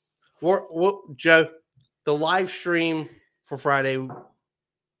 Joe, the live stream for Friday will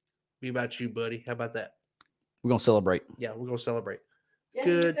be about you, buddy. How about that? We're going to celebrate. Yeah, we're gonna celebrate. Yeah,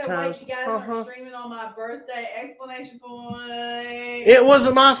 Good you said, times. Wait, you guys are streaming on my birthday! Exclamation point. It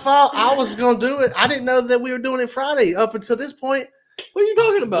wasn't my fault. I was gonna do it. I didn't know that we were doing it Friday up until this point. What are you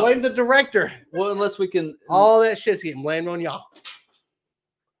talking about? Blame the director. Well, unless we can. All that shit's getting blamed on y'all.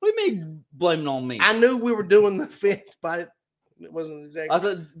 What do you mean blaming on me? I knew we were doing the fifth, but it wasn't exactly. I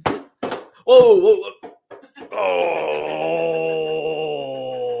thought. Whoa, whoa, whoa.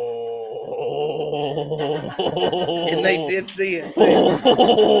 And they did see it too.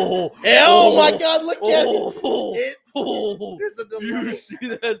 Oh my God! Look at it. There's a Did you delay. see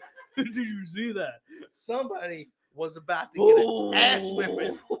that? Did you see that? Somebody was about to get an ass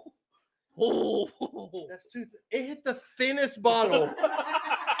whipping. That's too. It hit the thinnest bottle.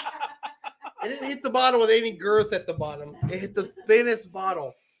 It didn't hit the bottle with any girth at the bottom. It hit the thinnest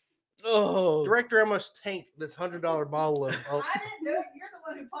bottle. Oh, Director almost tanked this $100 bottle of. I didn't know it. You're the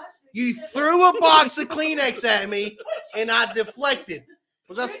one who punched me. You threw a box of Kleenex at me, and I deflected.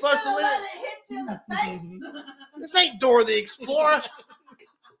 Was I supposed to let it? hit you in the face? This ain't Dora the Explorer.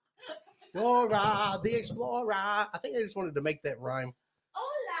 Dora the Explorer. I think they just wanted to make that rhyme.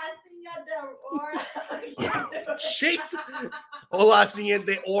 Hola, señor Dora. She's hola,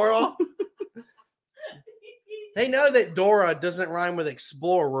 señor oro. They know that Dora doesn't rhyme with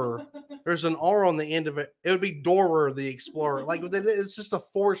explorer. There's an R on the end of it. It would be Dora the Explorer. Like it's just a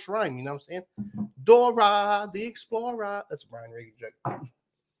forced rhyme. You know what I'm saying? Dora the Explorer. That's a Brian Regan joke.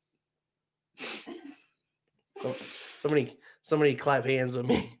 So, somebody clap hands with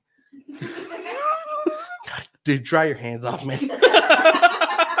me. God, dude, dry your hands off, man.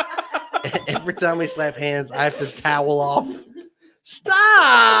 Every time we slap hands, I have to towel off.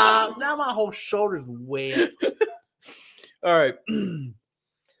 Stop! Now my whole shoulder's wet. all right.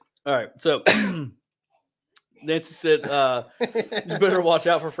 All right. So Nancy said, you better watch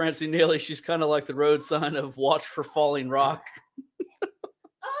out for Francie Neely. She's kind of like the road sign of watch for falling rock.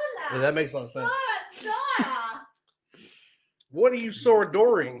 Yeah, that makes a lot of sense. Dora. What are you so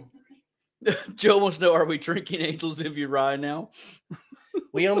adoring? Joe wants to know, are we drinking Angels of Uriah now?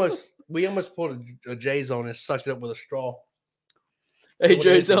 We almost pulled a J zone and sucked it up with a straw. Hey, It would've hit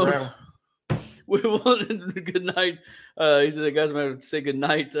the J-Zone. ground. We wanted good night. He said, the guys I'm going to say good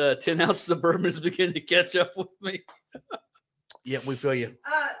night. 10 ounces of bourbon is beginning to catch up with me. Yeah, we feel you.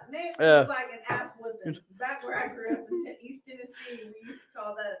 Nancy was like an ass whipping. Back where I grew up in East Tennessee, we used to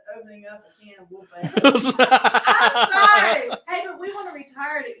call that opening up a can of whooping. I'm sorry. Hey, but we want to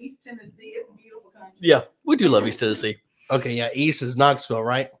retire to East Tennessee. It's a beautiful country. Yeah, we do love East Tennessee. Okay, yeah, East is Knoxville,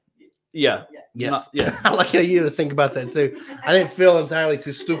 right? Yeah. Yes. Yeah. I like how you had to think about that too. I didn't feel entirely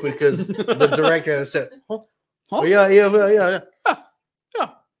too stupid because the director had said, huh? Oh, yeah. Yeah.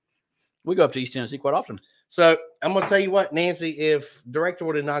 We go up to East Tennessee quite often. So I'm gonna tell you what, Nancy, if director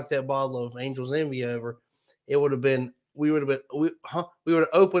would have knocked that bottle of Angel's Envy over, it would have been we would have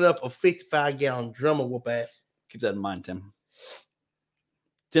opened up a 55-gallon drum of whoop ass. Keep that in mind, Tim.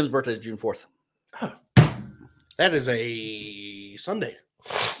 Tim's birthday is June 4th. That is a Sunday.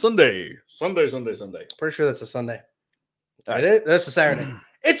 Sunday. Pretty sure that's a Sunday. That's a Saturday.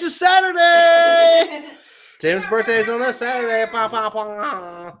 It's a Saturday. Tim's birthday is on a Saturday.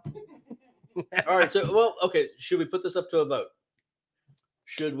 All right. So, well, okay. Should we put this up to a vote?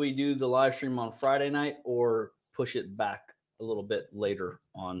 Should we do the live stream on Friday night or push it back a little bit later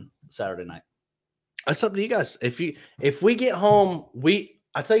on Saturday night? That's up to you guys. If we get home,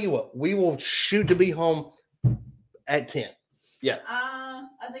 I tell you what, we will shoot to be home at 10. Yeah.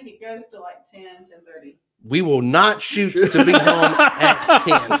 I think it goes to like 10:30. We will not shoot to be home at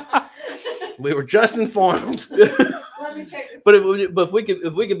 10. We were just informed. Let me check this. But if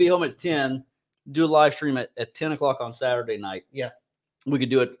we could be home at 10, do a live stream at 10 o'clock on Saturday night. Yeah. We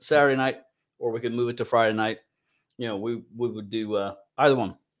could do it Saturday night, or we could move it to Friday night. You know, we would do either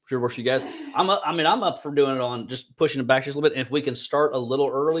one. Sure works for you guys. I'm up for doing it on just pushing it back just a little bit. And if we can start a little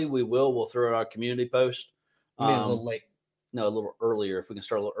early, we will. We'll throw it on our community post. I mean, a little late. No, a little earlier. If we can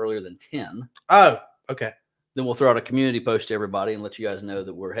start a little earlier than 10. Oh, okay. Then we'll throw out a community post to everybody and let you guys know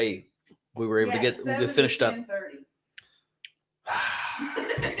that we were able to get finished up. 10:30.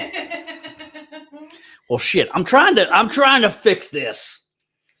 Well, shit. I'm trying to fix this.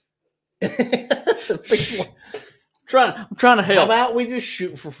 I'm trying to How help. about we just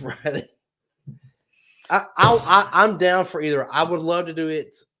shoot for Friday? I'm down for either. I would love to do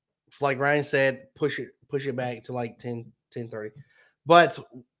it, like Ryan said, push it back to like 10:30. But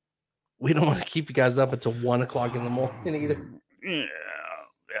we don't want to keep you guys up until 1 o'clock in the morning either. Yeah.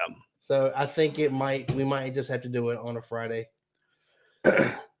 So I think we might just have to do it on a Friday.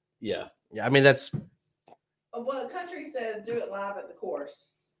 Yeah. Yeah, I mean that's Well, country says do it live at the course.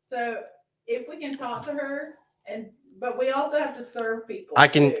 So if we can talk to her, but we also have to serve people. I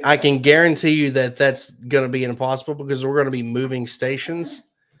can guarantee you that that's going to be impossible because we're going to be moving stations.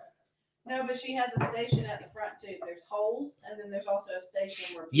 No, but she has a station at the front too. There's holes, and then there's also a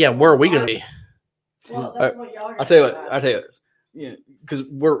station where. Yeah, where are we going to be? Well, that's what y'all are. I'll tell you. Yeah, because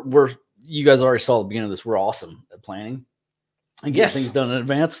we're you guys already saw the beginning of this. We're awesome at planning and getting things done in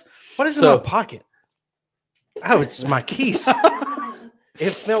advance. What is in my pocket? Oh, it's my keys.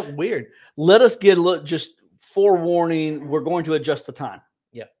 It felt weird. Let us get a look. Just forewarning, we're going to adjust the time.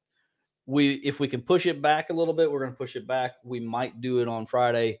 Yeah. If we can push it back a little bit, we're going to push it back. We might do it on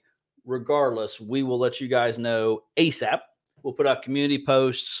Friday. Regardless, we will let you guys know ASAP. We'll put out community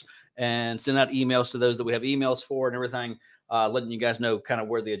posts and send out emails to those that we have emails for and everything, letting you guys know kind of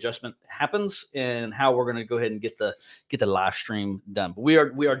where the adjustment happens and how we're going to go ahead and get the live stream done. But we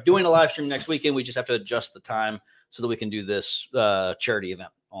are doing a live stream next weekend. We just have to adjust the time so that we can do this charity event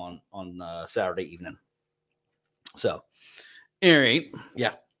on Saturday evening. So, all right.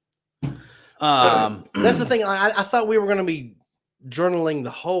 Yeah. That's the thing. I thought we were going to be journaling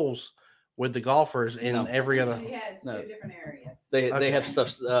the holes with the golfers in every other. We had two different areas. They have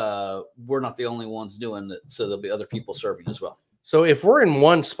stuff. We're not the only ones doing that, so there'll be other people serving as well. So if we're in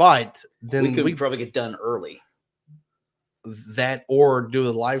one spot, then we could probably get done early. That or do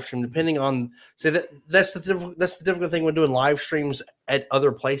a live stream, depending on. That's the difficult thing when doing live streams at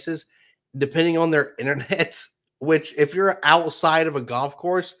other places, depending on their internet. Which, if you're outside of a golf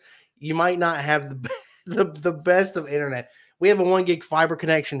course, you might not have the best of internet. We have a 1 gig fiber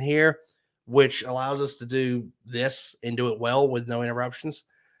connection here, which allows us to do this and do it well with no interruptions.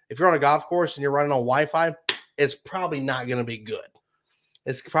 If you're on a golf course and you're running on Wi-Fi, it's probably not going to be good.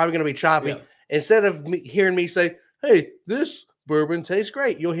 It's probably going to be choppy. Yeah. Instead of hearing me say, "Hey, this bourbon tastes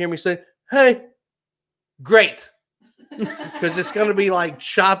great," you'll hear me say, "Hey, great," because it's going to be like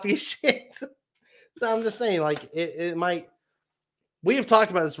choppy shit. So I'm just saying, like, it might. We have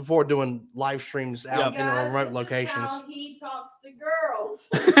talked about this before, doing live streams out in remote locations. How he talks to girls.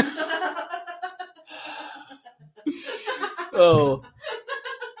 Oh,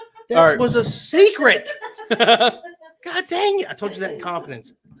 that was a secret. God dang it! I told you that in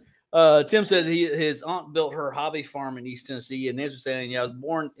confidence. Tim said his aunt built her hobby farm in East Tennessee, and Nancy was saying, "Yeah, I was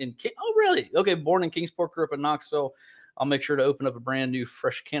born in oh, really? Okay, born in Kingsport, grew up in Knoxville. I'll make sure to open up a brand new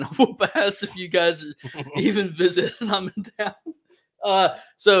fresh can of whoop ass if you guys even visit and I'm in town."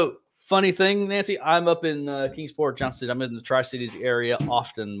 So funny thing, Nancy, I'm up in Kingsport, Johnson City. I'm in the Tri-Cities area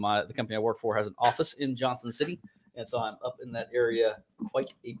often. The company I work for has an office in Johnson City, and so I'm up in that area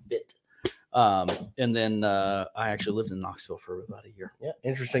quite a bit. And then I actually lived in Knoxville for about a year. Yeah,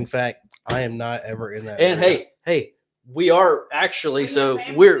 interesting fact. I am not ever in that. And area. hey, we are actually. So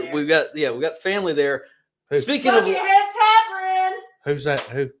we've got family there. Who? Speaking of Buckethead Tavern. Who's that?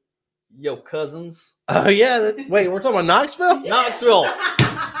 Who? Yo, cousins. Oh yeah. Wait, we're talking about Knoxville. Knoxville.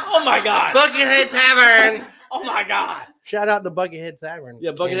 Oh my God. Buckethead Tavern. Oh my God. Shout out to Buckethead Tavern.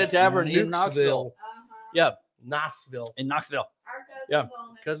 Yeah, Buckethead Tavern in Knoxville. Yeah. Knoxville. In Knoxville. Our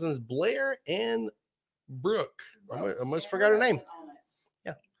cousins Blair and Brooke. I almost forgot her name.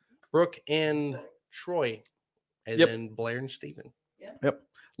 Yeah. Brooke and Troy. And then Blair and Stephen. Yep.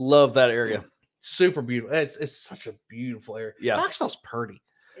 Love that area. Super beautiful. It's such a beautiful area. Yeah. Knoxville's pretty.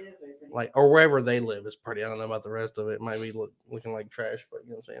 It is very pretty. Like, or wherever they live is pretty. I don't know about the rest of it. It might be looking like trash, but you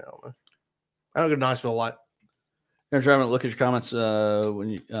know what I'm saying? I don't know. I don't go to Knoxville a lot. You're trying to look at your comments when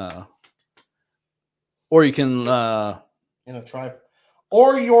you or you can in a tripod.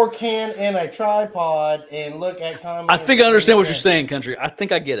 Or you can in a tripod and look at comments. I think I understand what you're saying, Country. I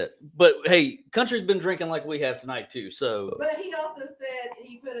think I get it. But hey, Country's been drinking like we have tonight too. So but he also said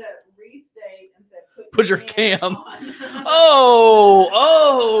he put a restate and said put your cam.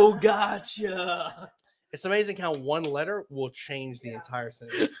 Oh, gotcha. It's amazing how one letter will change the entire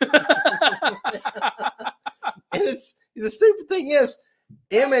sentence. And it's the stupid thing is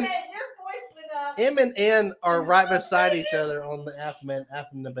M and N are right beside each other on the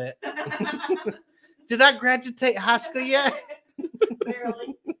alphabet. Did I graduate high school yet?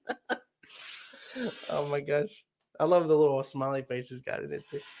 Barely. Oh my gosh. I love the little smiley faces got in it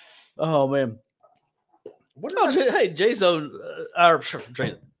too. Oh man. Hey, Jason.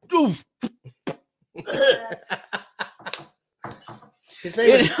 Oof. His name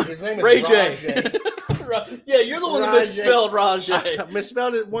is Ray J. Yeah, you're the one that misspelled Rajay. I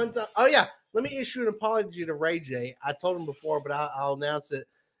misspelled it one time. Oh yeah. Let me issue an apology to Ray J. I told him before, but I'll announce it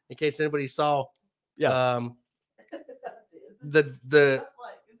in case anybody saw. Yeah. The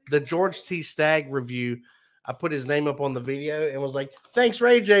George T. Stagg review. I put his name up on the video and was like, "Thanks,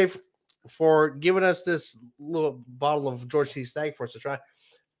 Ray J, for giving us this little bottle of George T. Stagg for us to try."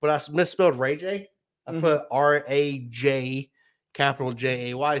 But I misspelled Ray J. I put R-A-J, capital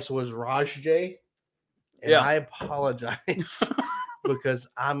J-A-Y, so it was Raj J. And I apologize. Because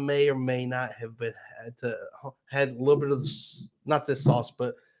I may or may not have had a little bit of not this sauce,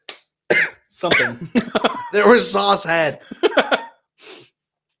 but something. There was sauce had.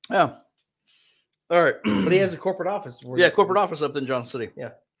 Yeah. All right. But he has a corporate office. Corporate office up in Johnson City.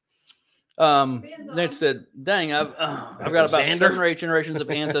 Yeah. They said, "Dang, I've got about Xander? 7 or 8 generations of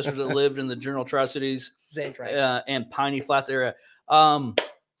ancestors that lived in the General Tri-Cities Xantrax. and Piney Flats area." I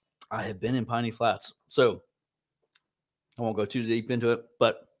have been in Piney Flats, so I won't go too deep into it.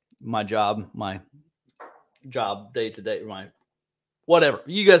 But my job day to day, my whatever.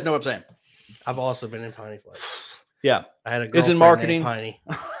 You guys know what I'm saying. I've also been in Piney Flats. Yeah, I had a It's in girlfriend named marketing. Piney.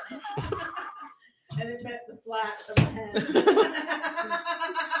 And it met the flat of the hand.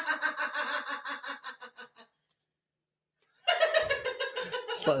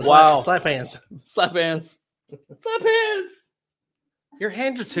 Wow. Slap hands. slap hands, slap hands. Your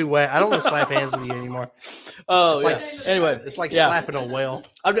hands are too wet. I don't want to slap hands with you anymore. Oh It's yeah. like, Anyway, it's like yeah. slapping a whale.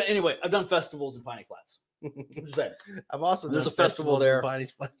 I've done festivals in Piney Flats. I'm just saying. I've also There's done a festival festivals in there. Piney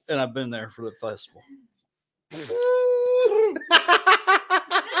Flats. And I've been there for the festival.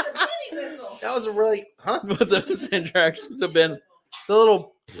 That was a really, What's up, Xantrax? What's up, Ben? the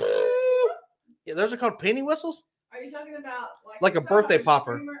little, yeah, those are called penny whistles. Are you talking about Like a you're talking birthday about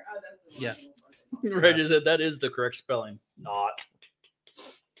popper. streamer? Oh, that's the Yeah. one. Reggie said that is the correct spelling. Not.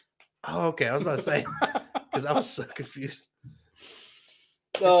 Oh, okay. I was about to say because I was so confused.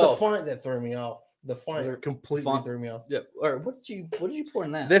 It's Oh. the font that threw me off. The font completely Font? threw me off. Yeah. Or what did you pour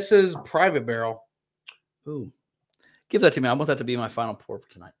in that? This is Private Barrel. Ooh. Give that to me. I want that to be my final pour for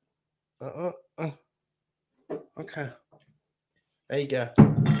tonight. Okay. There you go.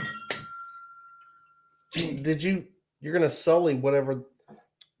 You're gonna sully whatever.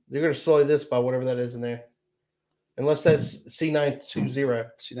 You're gonna sully this by whatever that is in there. Unless that's C920.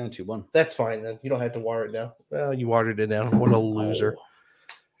 C921. That's fine then. You don't have to water it down. Well, you watered it down. What a loser.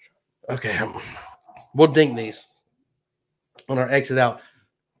 Okay. We'll dink these on our exit out.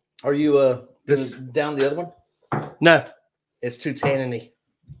 Are you This- down the other one? No, it's too tanniny.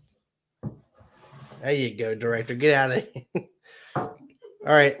 There you go, director. Get out of here. All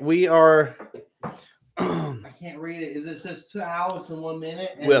right, we are. I can't read it. It says 2 hours and 1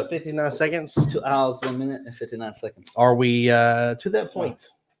 minute and Well, 59 seconds. 2 hours, 1 minute, and 59 seconds. Are we to that point?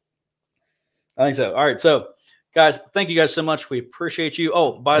 I think so. All right. So, guys, thank you guys so much. We appreciate you.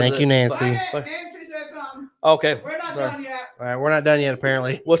 Oh, Thank you, Nancy. Nancy said come. Okay. We're not Sorry. done yet. All right, we're not done yet,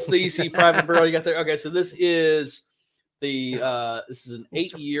 apparently. What's the EC private barrel you got there? Okay, so this is an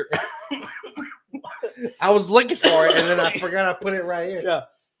 8-year. I was looking for it, and then I forgot I put it right here. Yeah.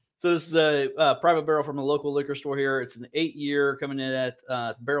 So this is a private barrel from a local liquor store here. It's an 8-year coming in at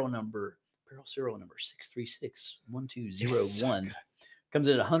it's barrel serial number 6361201. Comes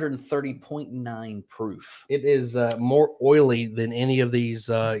in at 130.9 proof. It is more oily than any of these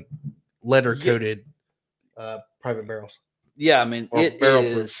letter coated private barrels. Yeah, I mean Or it barrel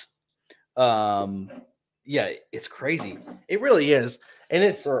is. Yeah, it's crazy. It really is, and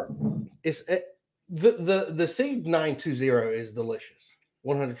the C920 is delicious,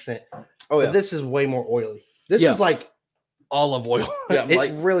 100%. Oh yeah, But this is way more oily. This Yeah. is like olive oil. Yeah, it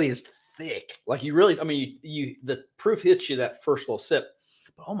like- really is thick. like you really. I mean, you the proof hits you that first little sip.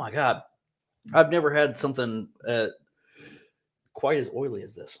 But oh my god, I've never had something quite as oily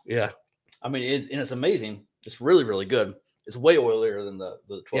as this. Yeah, I mean, and it's amazing. It's really, really good. It's way oilier than the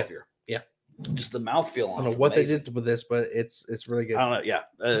 12 year. yeah. Just the mouthfeel I on don't it. know what they did with this, but it's really good. I don't know. Yeah.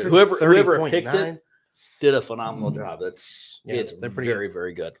 Whoever picked 30.9. it did a phenomenal job. It's they're pretty very,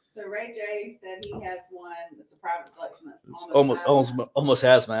 very good. So Ray J said he has one that's a private selection that's Almost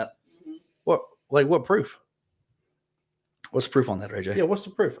hazmat. Mhm. What proof? What's the proof on that, Ray J? Yeah, what's the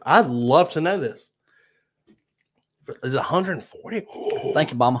proof? I'd love to know this. Is it 140?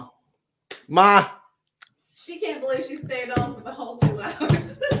 Thank you, Mama. She can't believe she stayed on for the whole 2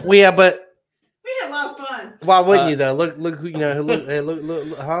 hours. Well, yeah, but We had a lot of fun. why wouldn't you though? Look who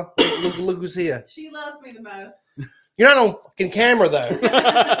look who's here. She loves me the most. You're not on fucking camera though.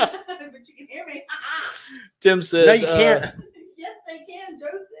 But you can hear me. Tim said, No, you can't. Yes, they can. Joe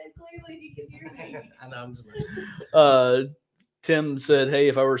said clearly he can hear me. I know. I'm just Tim said, hey,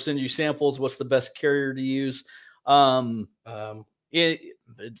 if I were to send you samples, what's the best carrier to use? In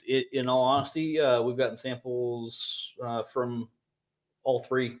all honesty, we've gotten samples from all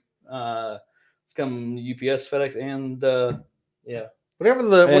three. It's come UPS, FedEx, and yeah.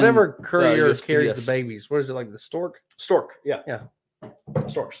 Whatever courier USPS. carries the babies. What is it, like the stork? Stork. Yeah. Yeah.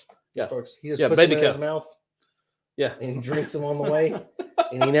 Storks. Yeah. Storks. He just Yeah, puts baby them in his cow. mouth Yeah. and he drinks them on the way.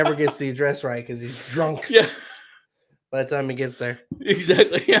 And he never gets the address right because he's drunk Yeah. by the time he gets there.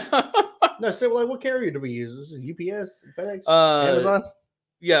 Exactly. Yeah. No, so like, what carrier do we use? This is UPS, FedEx, Uh, Amazon.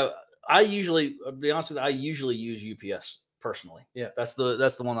 Yeah. I'll be honest with you, I usually use UPS personally. Yeah. That's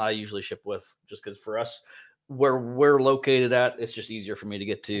the one I usually ship with, just because for us, where we're located at, it's just easier for me to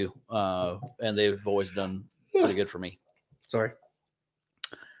get to. And they've always done pretty good for me. Sorry.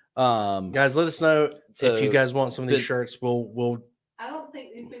 Guys, let us know So if you guys want some of these the- shirts. We'll I don't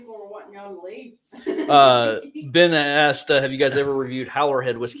think these people were wanting y'all to leave. Ben asked, have you guys ever reviewed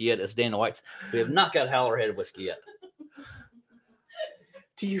Howlerhead whiskey yet? It's Dana White's. We have not got Howlerhead whiskey yet.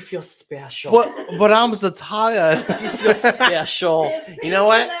 Do you feel special? but I'm so tired. Do you feel special? His You know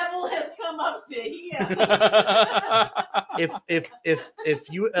what? level has come up to here. if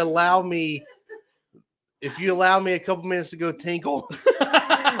you allow me a couple minutes to go tinkle,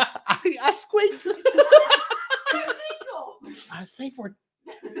 I squeaked. I say for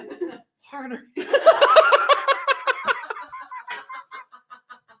harder.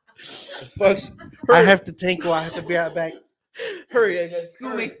 Folks, I have to tinkle. I have to be right back. Hurry, AJ.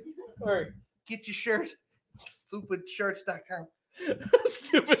 Excuse me. Hurry. Get your shirt. Stupidshirts.com.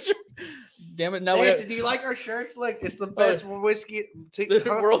 Stupid shirt. Damn it. Now we Nancy, have do you like our shirts? Look, it's the best whiskey.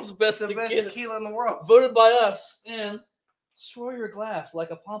 the world's best the best tequila. tequila in the world. Voted by us. And swirl your glass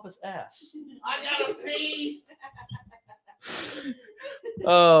like a pompous ass. I gotta pee.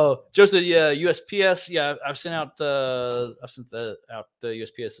 Oh, Joe said, yeah, USPS. Yeah, I've sent out the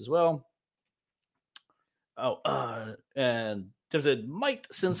USPS as well. Oh, and Tim said might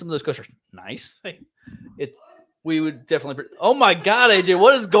send some of those questions. Nice. Hey, we would definitely. Oh my God, AJ,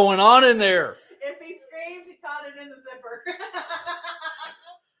 what is going on in there? If he screams, he caught it in the zipper.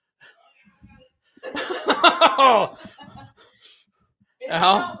 Oh, If you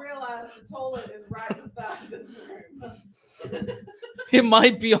Ow. don't realize the toilet is right beside this room. it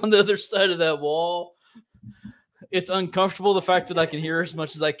might be on the other side of that wall. It's uncomfortable, the fact that I can hear as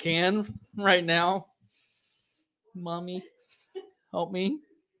much as I can right now. Mommy, help me.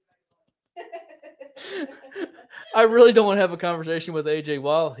 I really don't want to have a conversation with AJ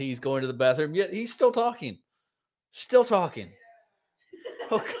while he's going to the bathroom, yet he's still talking. Still talking.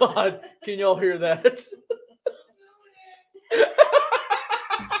 Oh, God. Can y'all hear that?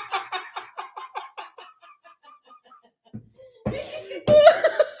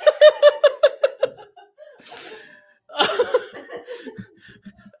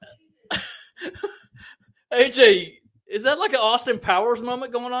 AJ, is that like an Austin Powers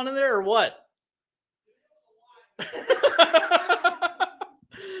moment going on in there or what?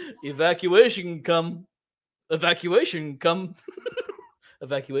 Evacuation come. Evacuation come.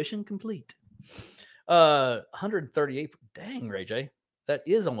 Evacuation complete. 138. Dang, Ray J. That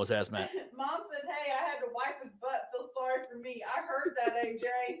is almost hazmat. Mom said, hey, I had to wipe his butt. Feel sorry for me. I heard that,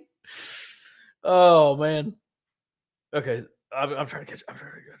 AJ. Oh, man. Okay. I'm trying to catch it.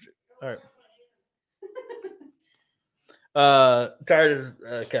 All right.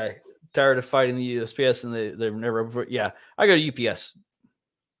 Tired of fighting the USPS and they've never. Yeah, I go to UPS.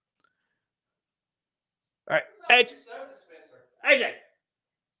 All right, AJ.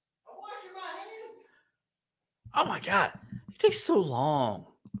 Oh my God, it takes so long.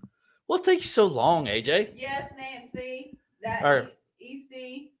 What takes you so long, AJ? Yes, Nancy. That All right.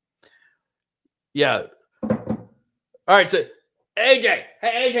 EC. Yeah. All right, so AJ,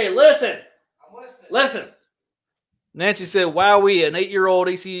 hey AJ, listen. Listen. Nancy said, "Wowee, an 8-year-old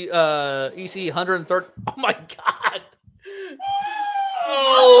EC 130." Oh my God!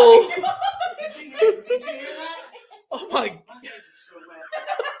 Oh! Did you hear that? Oh my!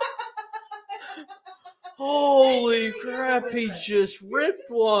 Holy crap! He just ripped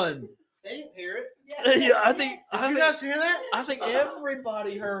one. They didn't hear it. Yeah, I think. Did you guys hear that? I think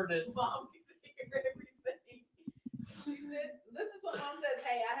everybody heard it. Mom could hear everything. She said, this is what Mom said.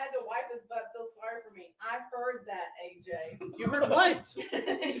 Hey, I had to wipe his butt. Feel sorry for me. I heard that, AJ. You heard what?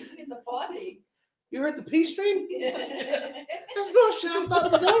 In the potty. You heard the pee stream? Yeah. That's bullshit. I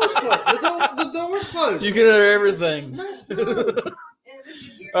thought the door was closed. The door was closed. You can hear everything. That's And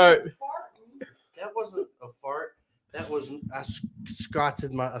if you hear All right. him farting, That wasn't a fart. That was I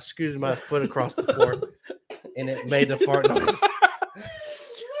scooted my foot across the floor, and it made the fart noise.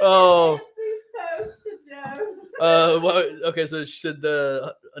 Oh. Nancy's post to Joe. Well, okay, so she said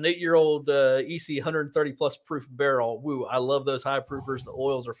an 8-year-old EC 130 plus proof barrel. Woo, I love those high proofers. The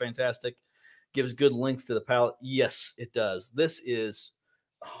oils are fantastic. Gives good length to the palate. Yes, it does. This is,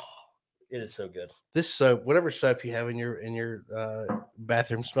 it is so good. This soap, whatever soap you have in your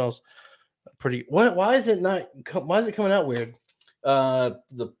bathroom, smells pretty. Why is it not? Why is it coming out weird?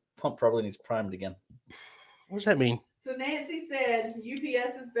 The pump probably needs primed again. What does that mean? So Nancy said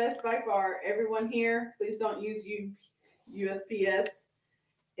UPS is best by far. Everyone here, please don't use USPS.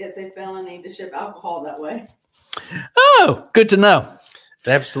 It's a felony to ship alcohol that way. Oh, good to know.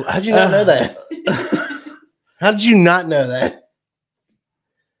 Absolutely. How'd you not know that? How did you not know that?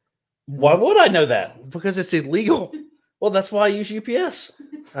 Why would I know that? Because it's illegal. Well, that's why I use UPS.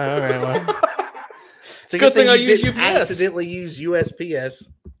 All right. Well, it's a Good thing I you use didn't UPS. Accidentally use USPS.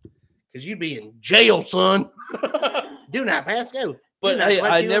 because you'd be in jail, son. Do not pass go. But Do not hey,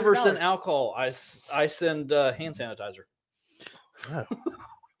 collect I never $200. send alcohol. I send hand sanitizer. Oh.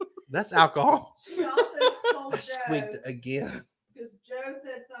 That's alcohol. She also told I squeaked Joe, again. because Joe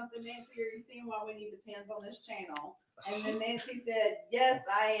said something, Nancy, are you seeing why we need depends on this channel? And then Nancy said, yes,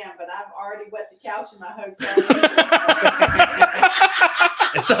 I am, but I've already wet the couch in my hotel room.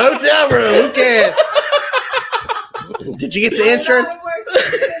 It's a hotel room. Who cares? Did you get the insurance?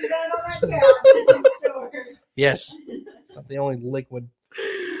 Yes. It's not the only liquid.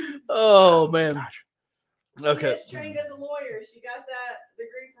 Oh man. Okay. She's trained as a lawyer. She got that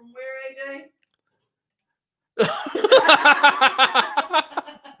degree from where, AJ?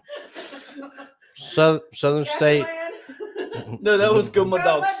 Southern State. No, that was Go Mud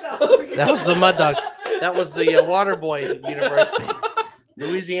Dogs. That was the Mud Dogs. That was the Waterboy University.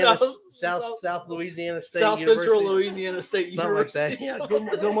 Louisiana, South Louisiana State South University. Central Louisiana State Something like that. University.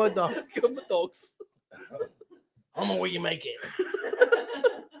 Yeah, go Mud Dogs. Go Mud Dogs. I'm on where you make it.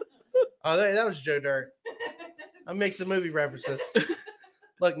 Oh, that was Joe Dirt. I make some movie references.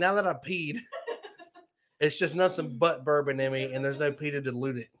 Look, now that I peed, it's just nothing but bourbon in me, and there's no pee to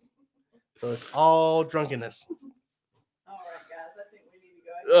dilute it. So it's all drunkenness. All right, guys. I think we need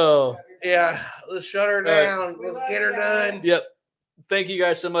to go. Oh, yeah. Let's shut her down. Let's get her done. Yep. Thank you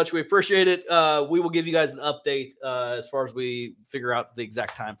guys so much. We appreciate it. We will give you guys an update as far as we figure out the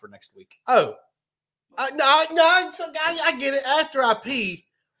exact time for next week. Oh. No, I get it. After I pee,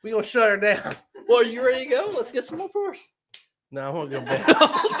 we're going to shut her down. Well, are you ready to go? Let's get some more first. No, I want to go bed.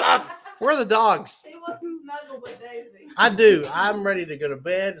 Where are the dogs? He wants to snuggle with Daisy. I do. I'm ready to go to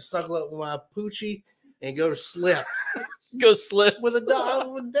bed, snuggle up with my poochie, and go to sleep. Go slip. With a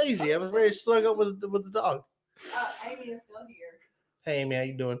dog, with Daisy. I was ready to snuggle up with the dog. Amy is still here. Hey, Amy, how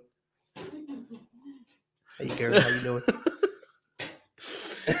you doing? Hey, Karen, how you doing?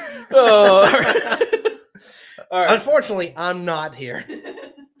 Oh, all right. All right. Unfortunately, I'm not here.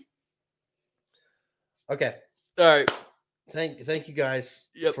 Okay. All right. Thank you guys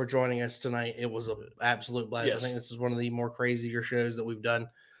for joining us tonight. It was an absolute blast. Yes. I think this is one of the more crazier shows that we've done.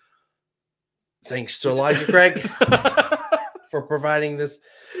 Thanks to Elijah Craig for providing this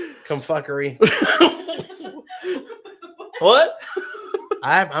cumfuckery. What?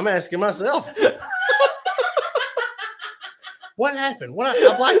 I'm asking myself. What happened?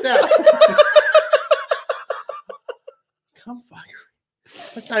 I blacked out.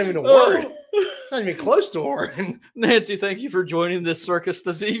 Cumfuckery. That's not even a word. It's not even close to a word. Nancy, thank you for joining this circus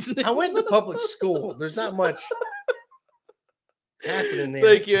this evening. I went to public school. There's not much happening there.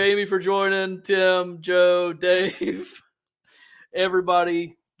 Thank you, Amy, for joining. Tim, Joe, Dave,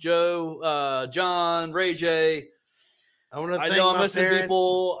 everybody, Joe, John, Ray J. I want to I thank know I'm my missing parents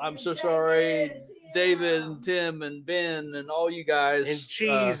people. I'm so sorry. David and Tim and Ben and all you guys. and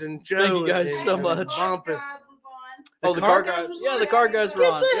Cheese and Joe. thank you guys and, so and much. Bumpus. Oh, the car guys. was Yeah, on the it? car guys were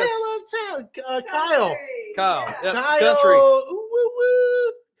Get on. the Yes. hell out of town. Kyle. Kyle. Yep. Kyle. Country. Woo,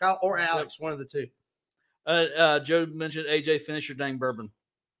 woo. Kyle or Alex, one of the two. Joe mentioned AJ, finish your dang bourbon.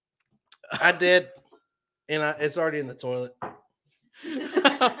 I did. And it's already in the toilet.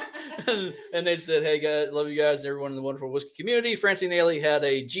 and they said, hey, guys, love you guys and everyone in the wonderful whiskey community. Francie and Ailey had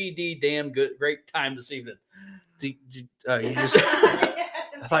a GD damn good, great time this evening. You just,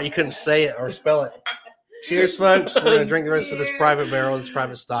 I thought you couldn't say it or spell it. Cheers, folks. We're going to drink the rest of this private barrel, this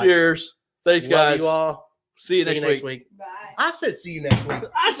private stock. Cheers. Thanks, Love guys. you all. See you next week. Bye. I said see you next week.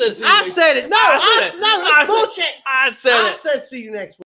 I said see you I next said it. No, I said it. no, I that's said- bullshit. I said I it. said see you next week.